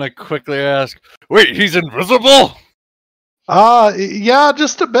 Fenn's gonna quickly ask, "Wait, he's invisible?" Yeah,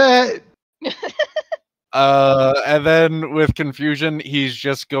 just a bit. And then with confusion, he's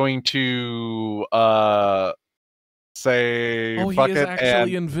just going to say, Oh, he "Fuck is it,"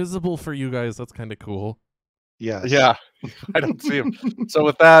 actually and invisible for you guys. That's kind of cool. Yes. yeah, I don't see him. So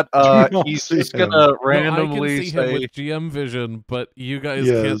with that, not he's see just him. gonna No, I randomly can see him say, with GM vision, but you guys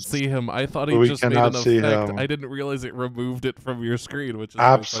can't Yes, see him. I thought but he we just made cannot an see effect. him. I didn't realize it removed it from your screen, which is really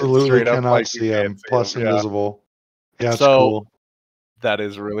Absolutely Straight up, cannot like, you see can't him. see Plus him, yeah. invisible. Yeah, it's So- cool. that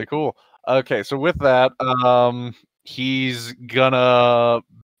is really cool. Okay, so with that, he's gonna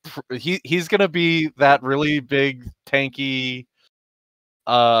he's gonna be that really big tanky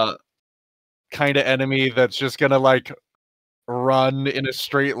kind of enemy that's just gonna like run in a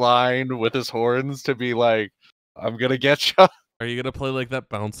straight line with his horns to be like, I'm gonna get you. Are you gonna play like that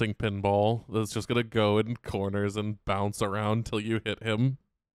bouncing pinball that's just gonna go in corners and bounce around till you hit him?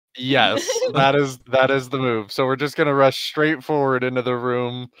 Yes, that is the move. So we're just gonna rush straight forward into the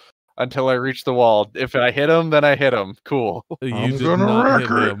room until I reach the wall. If I hit him, then I hit him. Cool. You I'm did gonna not wreck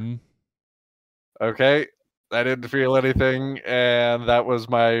hit it. him. Okay. I didn't feel anything, and that was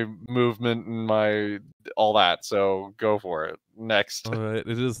my movement and my all that. So go for it. Next. All right, it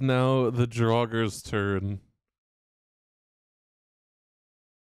is now the Draugr's turn.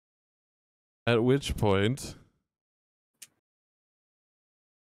 At which point,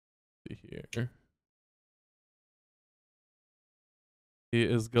 see here, he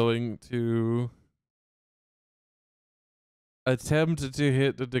is going to attempt to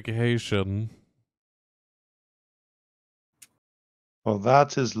hit the dedication. Well,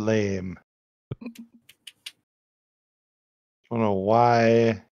 that is lame. Don't know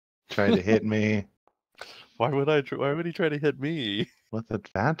why. Try to hit me Why would he try to hit me? with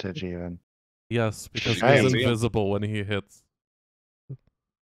advantage, even. Yes, because you he can't is see him. invisible when he hits.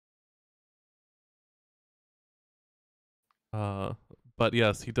 But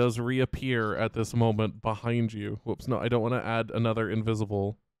yes, he does reappear at this moment behind you. Whoops, no, I don't want to add another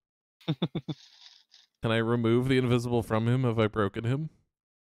invisible. Can I remove the invisible from him? Have I broken him?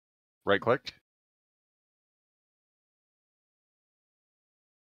 Right click.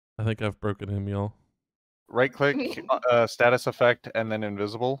 I think I've broken him, y'all. Right click, status effect, and then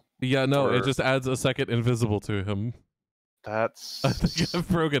invisible. Yeah, no, it Or- just adds a second invisible to him. That's I think I've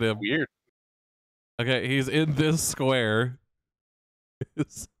broken him. weird. Okay, he's in this square.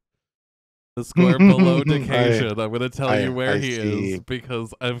 It's the square below Decation. I'm gonna tell you where I he see. is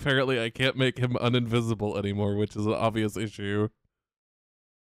because apparently I can't make him uninvisible anymore, which is an obvious issue.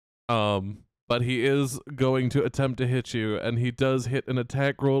 But he is going to attempt to hit you, and he does hit an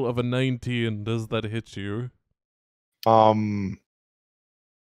attack roll of a 19. Does that hit you?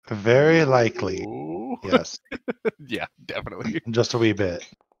 Very likely. Ooh. Yes, Yeah, definitely. just a wee bit.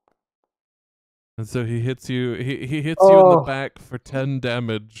 And so he hits you. He hits you in the Oh. back for 10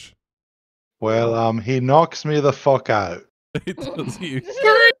 damage. Well, he knocks me the fuck out. He does you.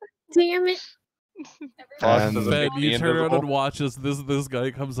 God damn it. Fox And- doesn't Fed, make me you turn around invisible. and watch as this guy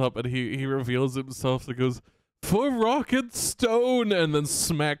comes up and he reveals himself and goes, "For rocket stone," and then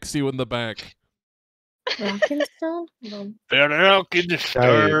smacks you in the back. Rockin' stone? No. They're out in the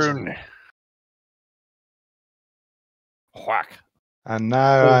stone. Whack. And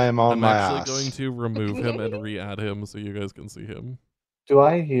now I am on I'm my actually ass. going to remove him and re-add him so you guys can see him. Do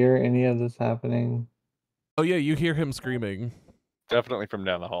I hear any of this happening? Oh yeah, you hear him screaming. Definitely from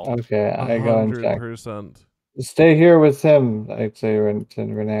down the hall. Okay, I go and check. 100%. Stay here with him, I'd say to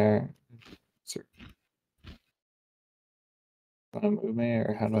Renair. Want to move me,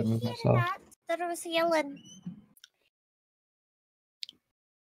 or how do I move Hear myself? that? There was yelling.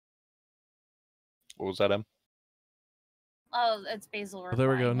 What was that, Em? Oh, it's Basil. There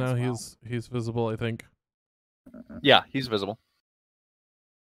we go. replying Now as well. he's visible, I think. Yeah, he's visible.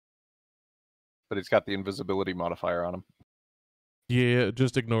 But he's got the invisibility modifier on him. Yeah,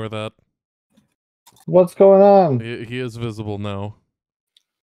 just ignore that. What's going on? He is visible now.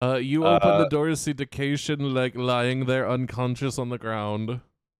 You open the door to see Dictation like lying there unconscious on the ground.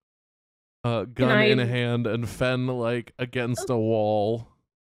 Gun in I- hand, and Fen like against a wall.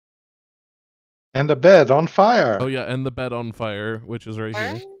 And a bed on fire. Oh yeah, and the bed on fire, which is right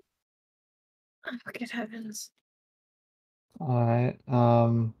here. Oh, good heavens. Alright,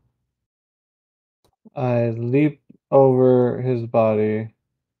 I leap over his body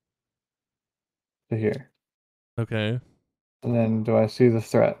to here. Okay. And then do I see the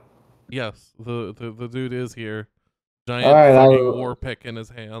threat? Yes, the dude is here. Giant Alright, fucking war pick in his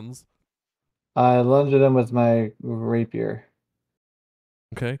hands. I lunge at him with my rapier.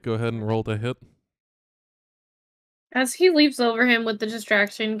 Okay, go ahead and roll to hit. As he leaps over him with the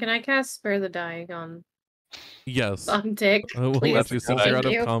distraction, can I cast Spare the Dying on Yes. Dick? I will Please? let you, since you're out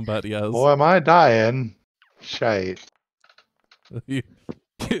Thank of you. combat, yes. Boy, am I dying. Shite. you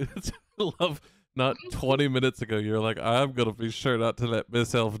love, not 20 minutes ago, you're like, I'm gonna be sure not to let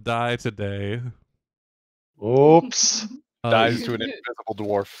myself die today. Oops. Dies to an invisible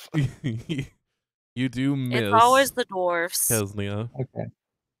dwarf. You do miss. It's always the dwarfs. Kesnia. Okay.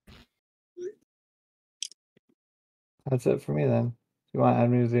 That's it for me then. Do you want to add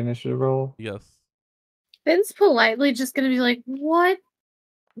me to the initiative roll? Yes. Finn's politely just gonna be like, what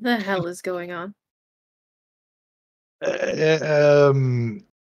the hell is going on? We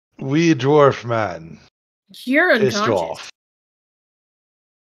dwarf man. You're Pissed unconscious. off.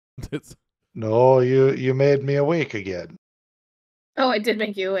 It's, No, you made me awake again. Oh, I did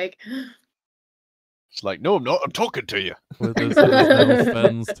make you awake. It's like, no, I'm not. I'm talking to you. with this, it is now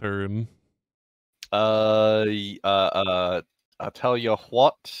Fen's turn. I'll tell you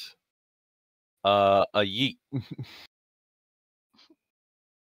what. A yeet.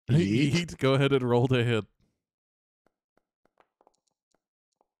 Yeet. Yeet, go ahead and roll to hit.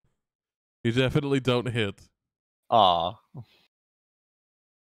 You definitely don't hit. Ah.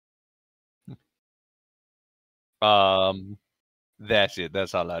 That's it.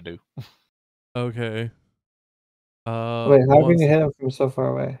 That's all I do. Okay. Wait, how once- can you hit him from so far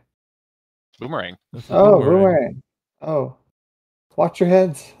away? Boomerang. That's a Oh, boomerang. Oh. Watch your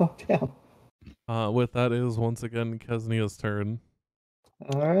heads. Oh, damn. With that is once again Kesnia's turn.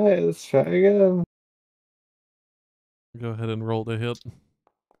 Alright, let's try again. Go ahead and roll to hit.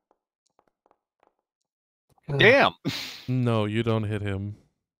 Damn. No, you don't hit him.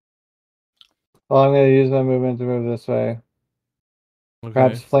 Well, I'm going to use my movement to move this way. Okay.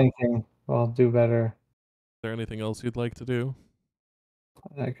 Perhaps Is flanking. Well, do better. there anything else you'd like to do?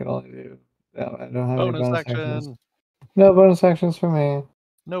 I can only do. No, I don't have Bonus any bonus action. actions. No bonus actions for me.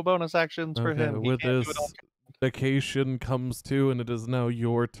 No bonus actions for Okay, him. He with can't do this, it all- vacation comes to, and it is now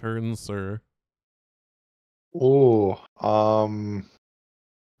your turn, sir. Ooh.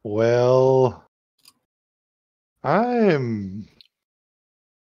 Well, I'm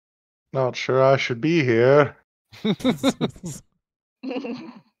not sure I should be here.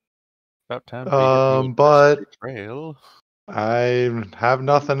 About time for you to do a But betrayal. I have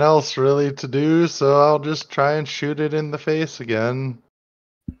nothing else really to do, so I'll just try and shoot it in the face again.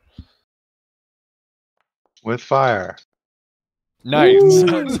 With fire. Nice.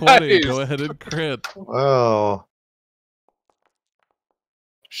 Nat 20, Nice. go ahead and crit. Well,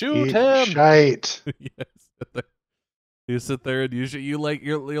 Shoot eat him. shite. Yes. You sit there and you're like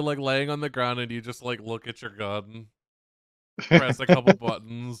laying on the ground and you just like look at your gun, press a couple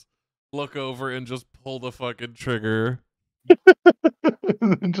buttons, look over and just pull the fucking trigger.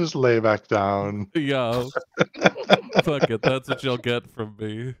 Just lay back down. Yeah. Fuck it, that's what you'll get from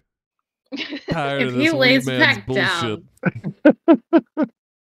me. Tired If of he this wee lays man's back bullshit.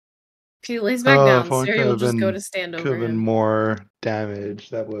 If he lays back Oh, down, if only Siri could will have just go been- to stand Could over have been him. more damage.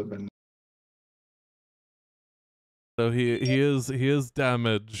 That would have been. So he is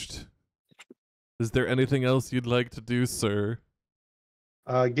damaged. Is there anything else you'd like to do, sir?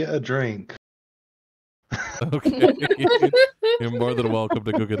 Get a drink. Okay. You're more than welcome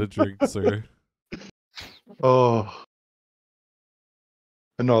to go get a drink, sir. Oh.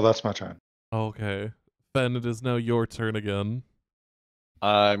 No, that's my turn. Okay. Ben, it is now your turn again.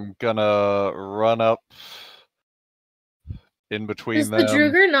 I'm gonna run up in between Does the them.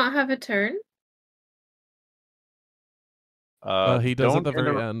 Druger not have a turn? He does at don't the very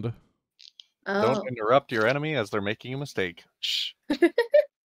inter- end. Oh. Don't interrupt your enemy as they're making a mistake. Shh.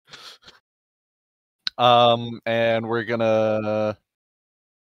 And we're gonna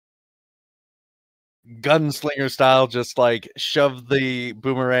gunslinger style, just like shove the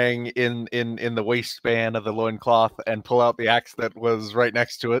boomerang in the waistband of the loincloth and pull out the axe that was right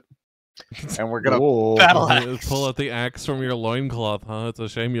next to it. And we're gonna Whoa. battle Yeah, axe. pull out the axe from your loincloth, huh? It's a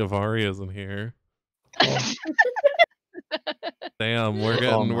shame Yavari isn't here. Damn, we're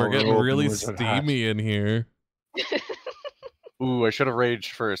getting really steamy in here. Ooh, I should have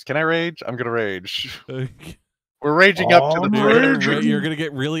raged first. Can I rage? I'm gonna rage. You're We're raging up to the Raging. you're gonna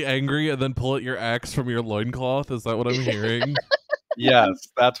get really angry and then pull out your axe from your loincloth? Is that what I'm hearing? Yes,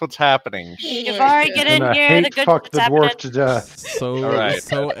 that's what's happening. You've already get And in I here. hate The good fuck shit's the happening. dwarf to death. So Alright.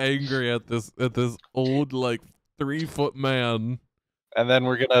 so angry at this old like 3-foot man. And then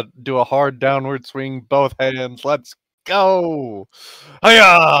we're gonna do a hard downward swing, both hands. Let's go!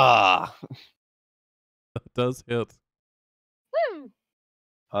 Hiya! That does hit. Woo!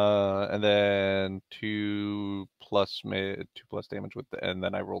 And then 2 plus damage with and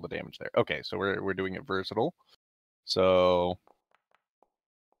then I roll the damage there. Okay, so we're doing it versatile. So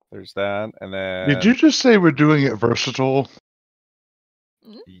there's that, and then Did you just say we're doing it versatile?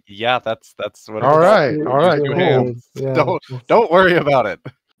 yeah, that's what. All it's right, called. all right, Use your cool. hands. Yeah. Don't worry about it.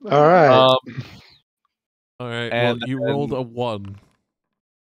 All right. All right. Well, And you rolled then- a 1.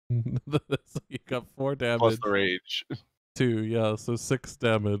 So you got 4 damage. Plus the rage, 2, yeah, so 6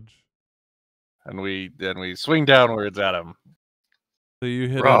 damage. and we swing downwards at him. So you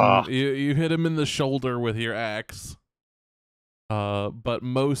hit Rah. him. You hit him in the shoulder with your axe. But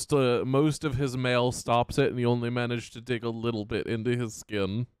most of his mail stops it, and you only managed to dig a little bit into his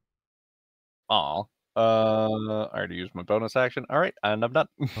skin. Aw. I already used my bonus action. All right, and I'm done.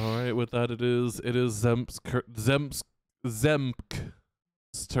 All right, with that, it is Zemp's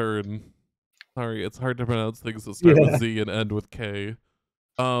turn. Sorry, it's hard to pronounce things that start Yeah. with Z and end with K.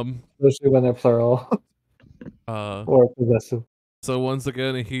 Especially when they're plural or possessive. So once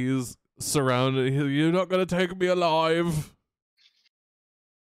again, he's surrounded. You're not gonna take me alive.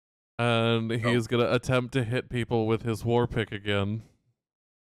 And he's gonna attempt to hit people with his war pick again.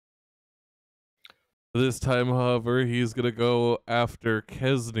 This time, however, he's gonna go after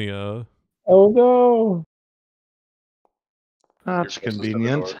Kesnia, Oh no! That's You're closest to the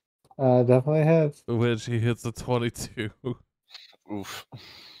convenient. Definitely hits. which he hits a 22. Oof.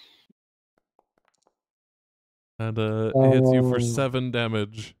 And hits you for Oh. 7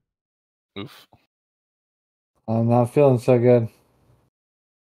 damage. Oof. I'm not feeling so good.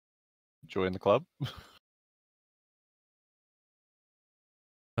 Join the club.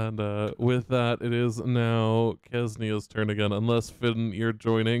 And with that, it is now Kesnia's turn again. Unless Finn, you're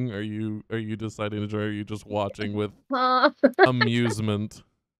joining. Are you deciding to join? Or are you just watching with amusement?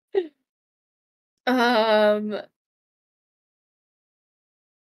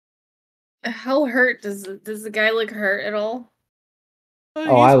 How hurt does the guy look hurt at all?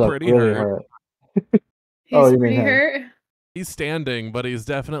 Oh, I He's look pretty really hurt. hurt. He's Oh, you mean pretty him. hurt. He's standing, but he's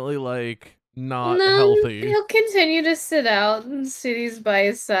definitely like not No, healthy. he'll continue to sit out, and City's by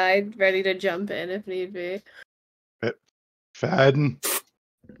his side, ready to jump in if need be. Fadden.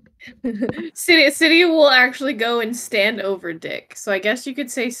 City will actually go and stand over Dick. So I guess you could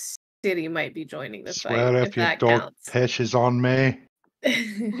say City might be joining the Swear fight if your that dog counts. pisses on me.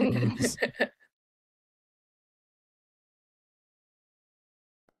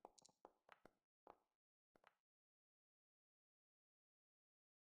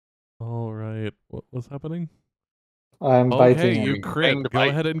 All right, what was happening? I'm biting Okay, him. you Bang crit. to Go bite.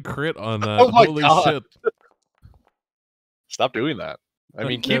 ahead and crit on that. Oh my Holy God. shit! Stop doing that. I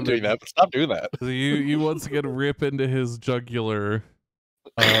mean, keep And doing that, but stop doing that. So you once again rip into his jugular,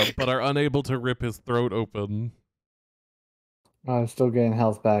 but are unable to rip his throat open. I'm still getting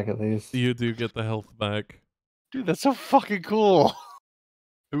health back at least. You do get the health back. Dude, that's so fucking cool.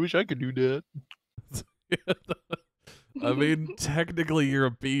 I wish I could do that. I mean, technically you're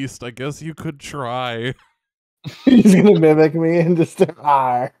a beast. I guess you could try. He's gonna mimic me and just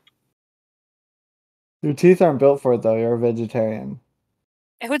Your teeth aren't built for it though. You're a vegetarian.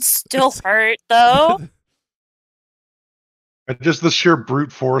 It would still hurt though. Just the sheer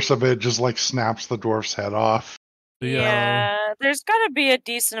brute force of it just like snaps the dwarf's head off. Yeah, there's got to be a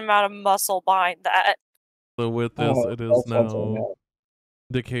decent amount of muscle behind that. So with this, Oh, it is that's what I now know.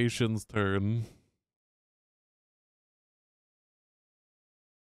 Dication's turn.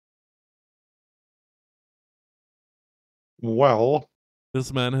 Well,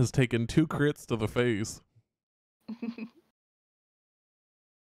 This man has taken 2 crits to the face.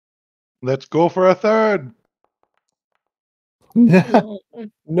 let's go for a third. Oh, A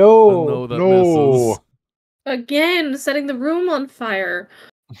No. no that No. misses. again, setting the room on fire.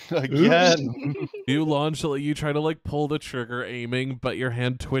 Again. You launch, you try to like pull the trigger aiming, but your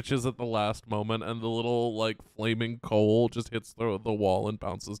hand twitches at the last moment, and the little like flaming coal just hits the wall and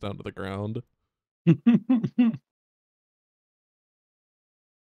bounces down to the ground.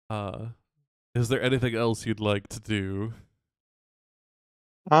 Is there anything else you'd like to do?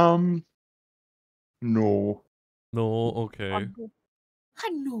 No. No, okay.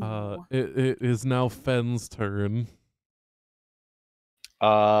 No. It is now Fen's turn.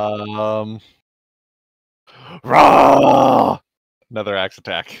 Rah! Another axe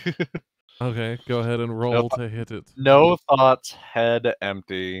attack. Okay, go ahead and roll to hit it. No thoughts, head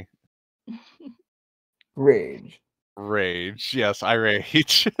empty. Rage. Rage. Yes, I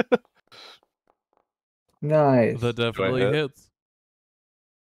rage. Nice. That definitely hit? hits.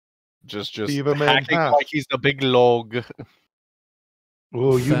 just Leave him in hacking half. like he's a big log.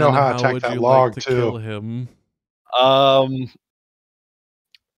 Oh, you Fen, know how to how attack would that you log like to kill too. him?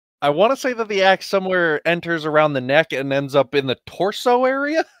 I want to say that the axe somewhere enters around the neck and ends up in the torso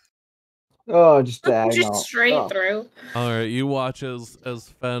area. Oh, just diagonal. Just straight Oh. through. All right, you watch as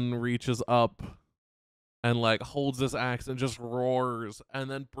Fen reaches up and like holds this axe and just roars and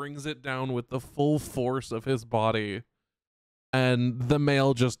then brings it down with the full force of his body. And the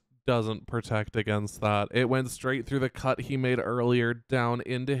mail just doesn't protect against that. It went straight through the cut he made earlier, down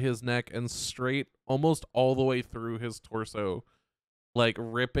into his neck and straight almost all the way through his torso, like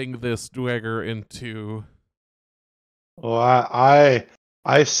ripping this dagger in two. Well,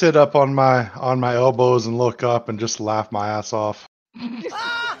 I sit up on my elbows and look up and just laugh my ass off.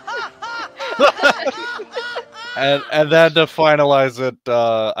 And then to finalize it,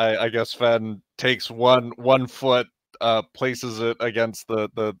 I guess Fen takes one foot, places it against the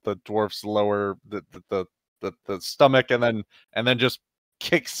dwarf's lower the stomach, and then just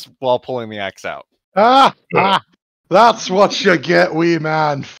kicks while pulling the axe out. That's what you get, wee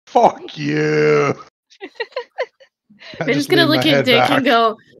man. Fuck you. I'm just gonna look at Dick and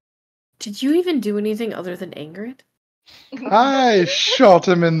go, did you even do anything other than anger it? I shot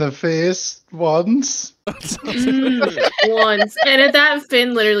him in the face once. Once. And at that,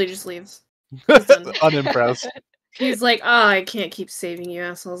 Finn literally just leaves. He's done. Unimpressed. He's like, oh, I can't keep saving you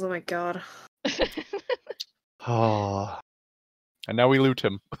assholes. Oh my god. Oh. And now we loot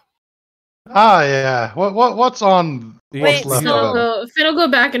him. Yeah. What's on Wait, what's left Finn of will, him? Finn will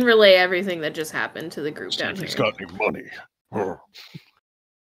go back and relay everything that just happened to the group down here. He's got any money.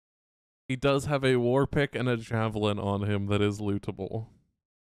 He does have a war pick and a javelin on him that is lootable.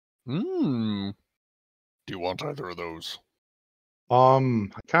 Do you want either of those? I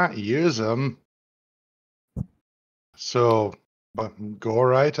can't use them. So, but go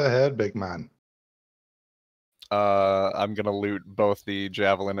right ahead, big man. I'm gonna loot both the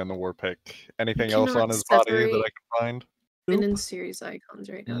javelin and the war pick. Anything else cannot on his body that I separate can find? Finn and series icons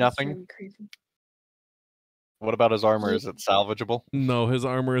right now. Nothing? It's driving me crazy. What about his armor? Is it salvageable? No, his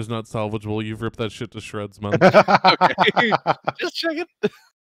armor is not salvageable. You've ripped that shit to shreds, man. Okay. Just check it.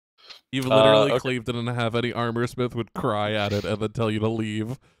 You've literally okay. cleaved it in half. Any armor smith would cry at it and then tell you to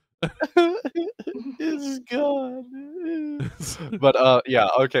leave. It's gone. But yeah,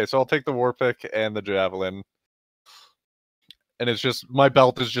 okay, so I'll take the war pick and the javelin. And it's just my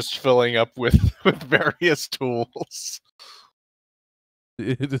belt is just filling up with various tools.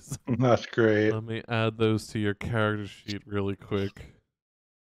 It is. That's great. Let me add those to your character sheet really quick.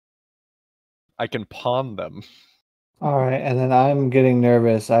 I can pawn them. All right, and then I'm getting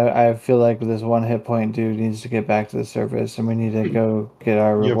nervous. I feel like this one hit point dude needs to get back to the surface, and we need to go get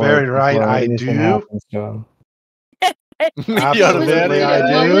our reward. You're very right, before I anything do. happens to him. Absolutely,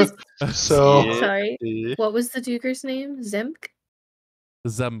 I do. So, Sorry. What was the Duker's name? Zemk?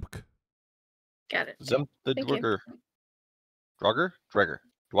 Zemk. Got it. Zemp the Thank you. Drugger. Drugger? Dregger.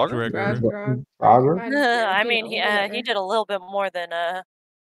 Dwagger? Dregger. Roger? I mean, he did a little bit more than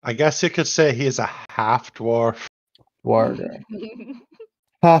I guess you could say he's a half dwarf. Warger.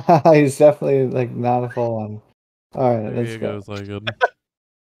 He's definitely like not a full on. All right, There let's you go. go, Zygon.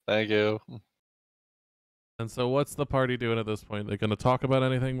 Thank you. And so what's the party doing at this point? They gonna talk about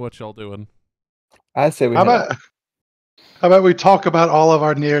anything? What y'all doing? I say we. How head out. about we talk about all of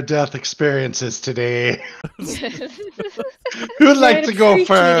our near-death experiences today? Who'd like I'd to go appreciate it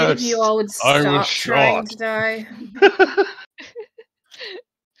first? if you all would I was stop trying shot. to die.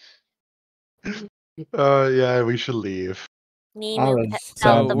 Yeah, we should leave.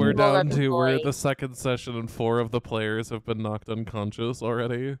 So we're down to we're at the second session and 4 of the players have been knocked unconscious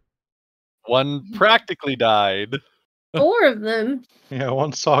already. One practically died. 4 of them. Yeah,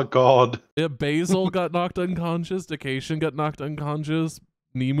 one saw God. Yeah, Basil got knocked unconscious, Dakacian got knocked unconscious,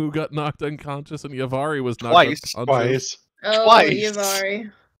 Nemu got knocked unconscious, and Yavari was knocked Twice. unconscious. Twice. Oh, Twice.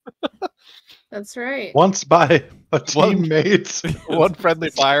 Yavari. That's right. Once by a One- teammate. One friendly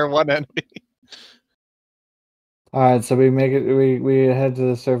fire, one enemy. All right, so we make it. We head to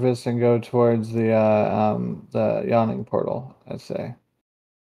the surface and go towards the yawning portal. I'd say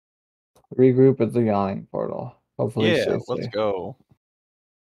regroup at the yawning portal. Hopefully Yeah, safely. let's go.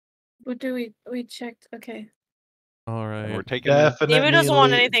 What do we checked? Okay. All And we're right. taking Nemu doesn't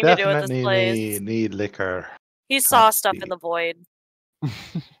want anything to do with this definitely place. need liquor. He saw Can't stuff be. in the void.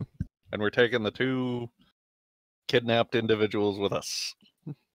 and we're taking the 2 kidnapped individuals with us.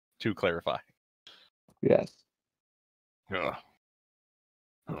 To clarify. Yes. Ugh.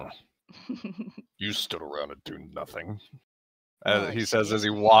 Ugh. You stood around and do nothing. He says as he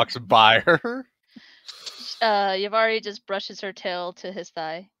walks by her. Yavari just brushes her tail to his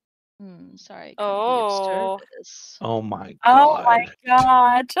thigh. Sorry. I couldn't be of Oh. service. Oh my Oh god. my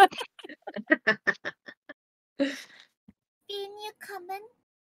god. Bean, you coming?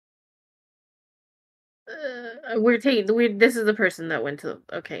 We're taking. This is the person that went to.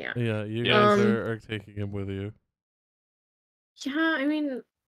 Okay, yeah. Yeah, you Yeah. guys are taking him with you. Yeah, I mean,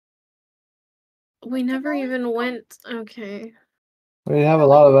 we never even went. Okay. We have a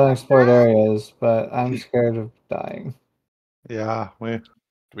lot of unexplored areas, but I'm scared of dying. Yeah, we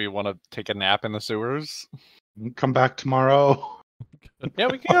Do we want to take a nap in the sewers? come back tomorrow. Yeah,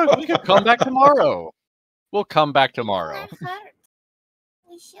 we can come back tomorrow. We'll come back tomorrow. I'm hurt.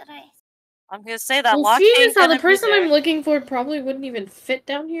 We should rest. I'm gonna say that Well, lock seeing ain't as how the gonna be person there. I'm looking for probably wouldn't even fit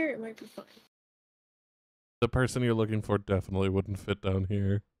down here, it might be fine. The person you're looking for definitely wouldn't fit down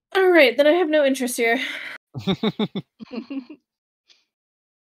here. Alright, then I have no interest here.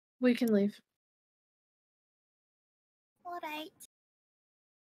 We can leave. Alright.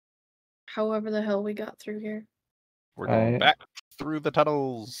 However the hell we got through here. We're going Right. back through the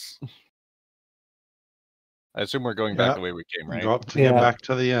tunnels. I assume we're going back Yeah. the way we came, right? Go up to Yeah. get back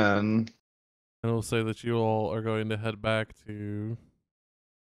to the end. And we'll say that you all are going to head back to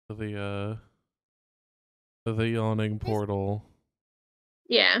the yawning portal.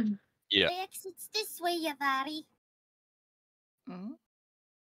 Yeah. Yeah. The exit's this way, Yavari. Mm.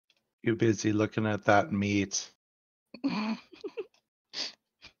 You busy looking at that meat.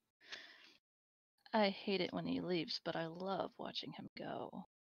 I hate it when he leaves, but I love watching him go.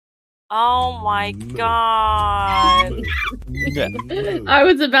 Oh my No. god. I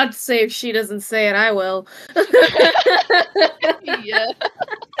was about to say if she doesn't say it, I will. Yeah.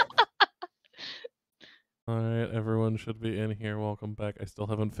 Alright, everyone should be in here. Welcome back. I still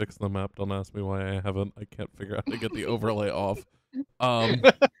haven't fixed the map. Don't ask me why I haven't. I can't figure out how to get the overlay off.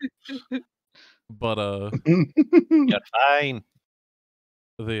 But Yeah, fine.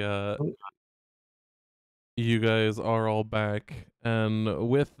 you guys are all back, and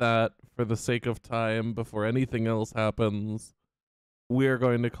with that, for the sake of time, before anything else happens, we're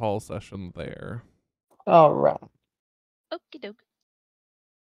going to call session there. All right. Okie doke.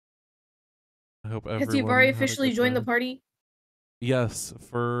 I hope Has everyone Yavari had a officially good joined the time. party? Yes,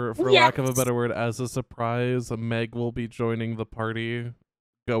 for lack of a Yes! better word, as a surprise, Meg will be joining the party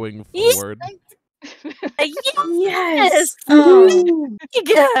going Yes! forward. Yes! Oh,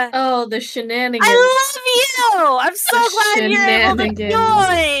 yeah. Oh, the shenanigans. I love you. I'm so glad you're able to Shenanigans.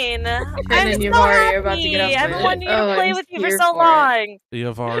 join. Ben I'm and so Yavari are about to happy. get up I've with been it. wanting to Oh, play I'm with you for here so for it. long.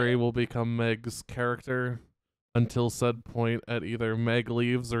 Yavari will become Meg's character until said point at either Meg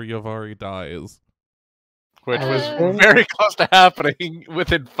leaves or Yavari dies. Which was Okay. very close to happening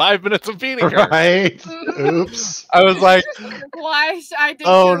within 5 minutes of beating her. Right? Oops. I was like, Why I did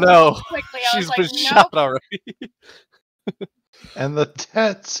oh too no, quickly. I she's was been like, shot nope. already. And the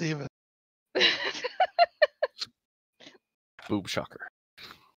tets even. Boob shocker.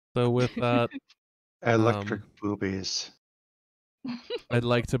 So with that, Electric boobies. I'd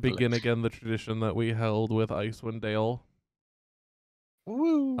like to begin again the tradition that we held with Icewind Dale.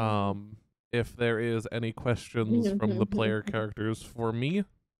 Woo. If there is any questions from the player characters for me,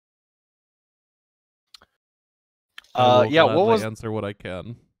 I will Yeah, gladly answer what I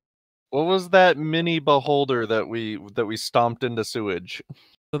can. what was that mini beholder that we stomped into sewage?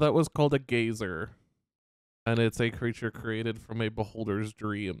 So that was called a gazer, and it's a creature created from a beholder's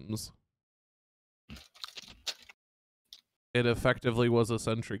dreams. It effectively was a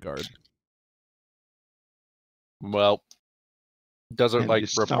sentry guard. Well, does it And like you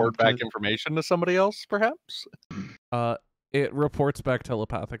report stomped back it. information to somebody else, perhaps? It reports back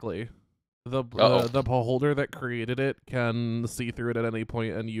telepathically. The Uh-oh. the beholder that created it can see through it at any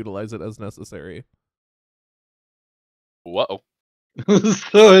point and utilize it as necessary. Whoa.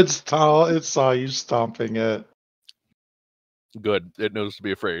 So it's tall. It saw you stomping it. Good. It knows to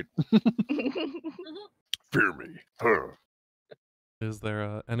be afraid. Fear me. Huh. Is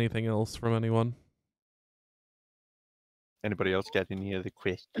there anything else from anyone? Anybody else got any other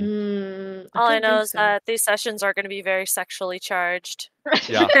questions? All I don't know think is so. that these sessions are going to be very sexually charged.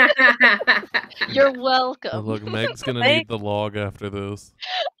 Yeah. You're welcome. Look, Meg's gonna Meg- need the log after this.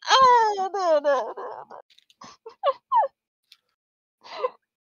 Oh, no.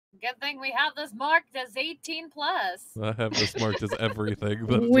 Good thing we have this marked as 18 plus. I have this marked as everything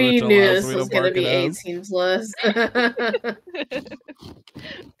that We Twitch knew allows this me was to gonna mark be it as. 18 plus.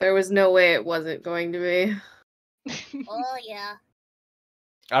 There was no way it wasn't going to be. Oh yeah.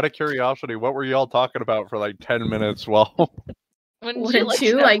 Out of curiosity, what were y'all talking about for like 10 minutes while Wouldn't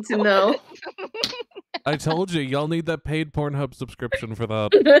you like to know? I told you, y'all need that paid Pornhub subscription for that.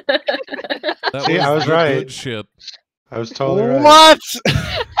 That See, I was the right. good shit. I was totally right. What?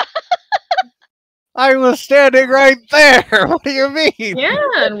 I was standing right there. What do you mean? Yeah,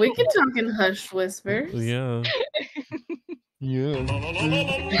 and we can talk in hushed whispers. Yeah. Yeah. Your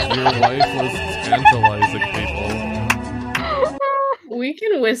wife was tantalizing people. We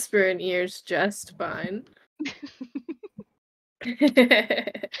can whisper in ears just fine.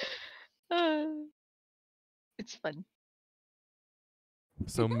 It's fun.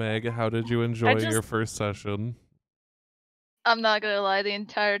 So, Meg, how did you enjoy your just- first session? I'm not gonna lie, the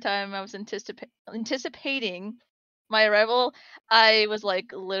entire time I was anticipating my arrival, I was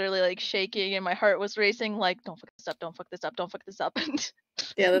like literally like shaking and my heart was racing, like, don't fuck this up, don't fuck this up, don't fuck this up.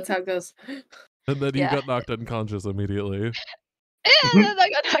 Yeah, that's how it goes. And then you Yeah. got knocked unconscious immediately. And then I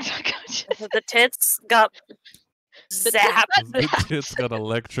got knocked unconscious. The tits got The tits zapped. The tits got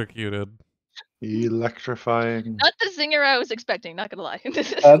electrocuted. Electrifying. Not the zinger I was expecting, not gonna lie.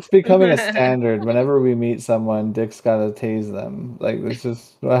 That's becoming a standard. Whenever we meet someone, Dick's gotta tase them. Like, it's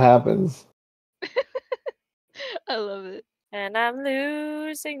just what happens. I love it. And I'm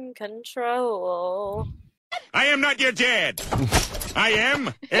losing control. I am not your dad. I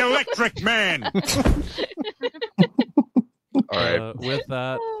am Electric Man. All right. With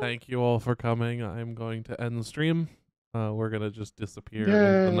that, thank you all for coming. I'm going to end the stream. We're gonna just disappear into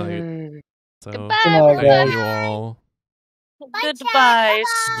the night. So Goodbye, Good night, thank guys. you all. Bye, chat. Goodbye,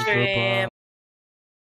 Bye-bye. stream.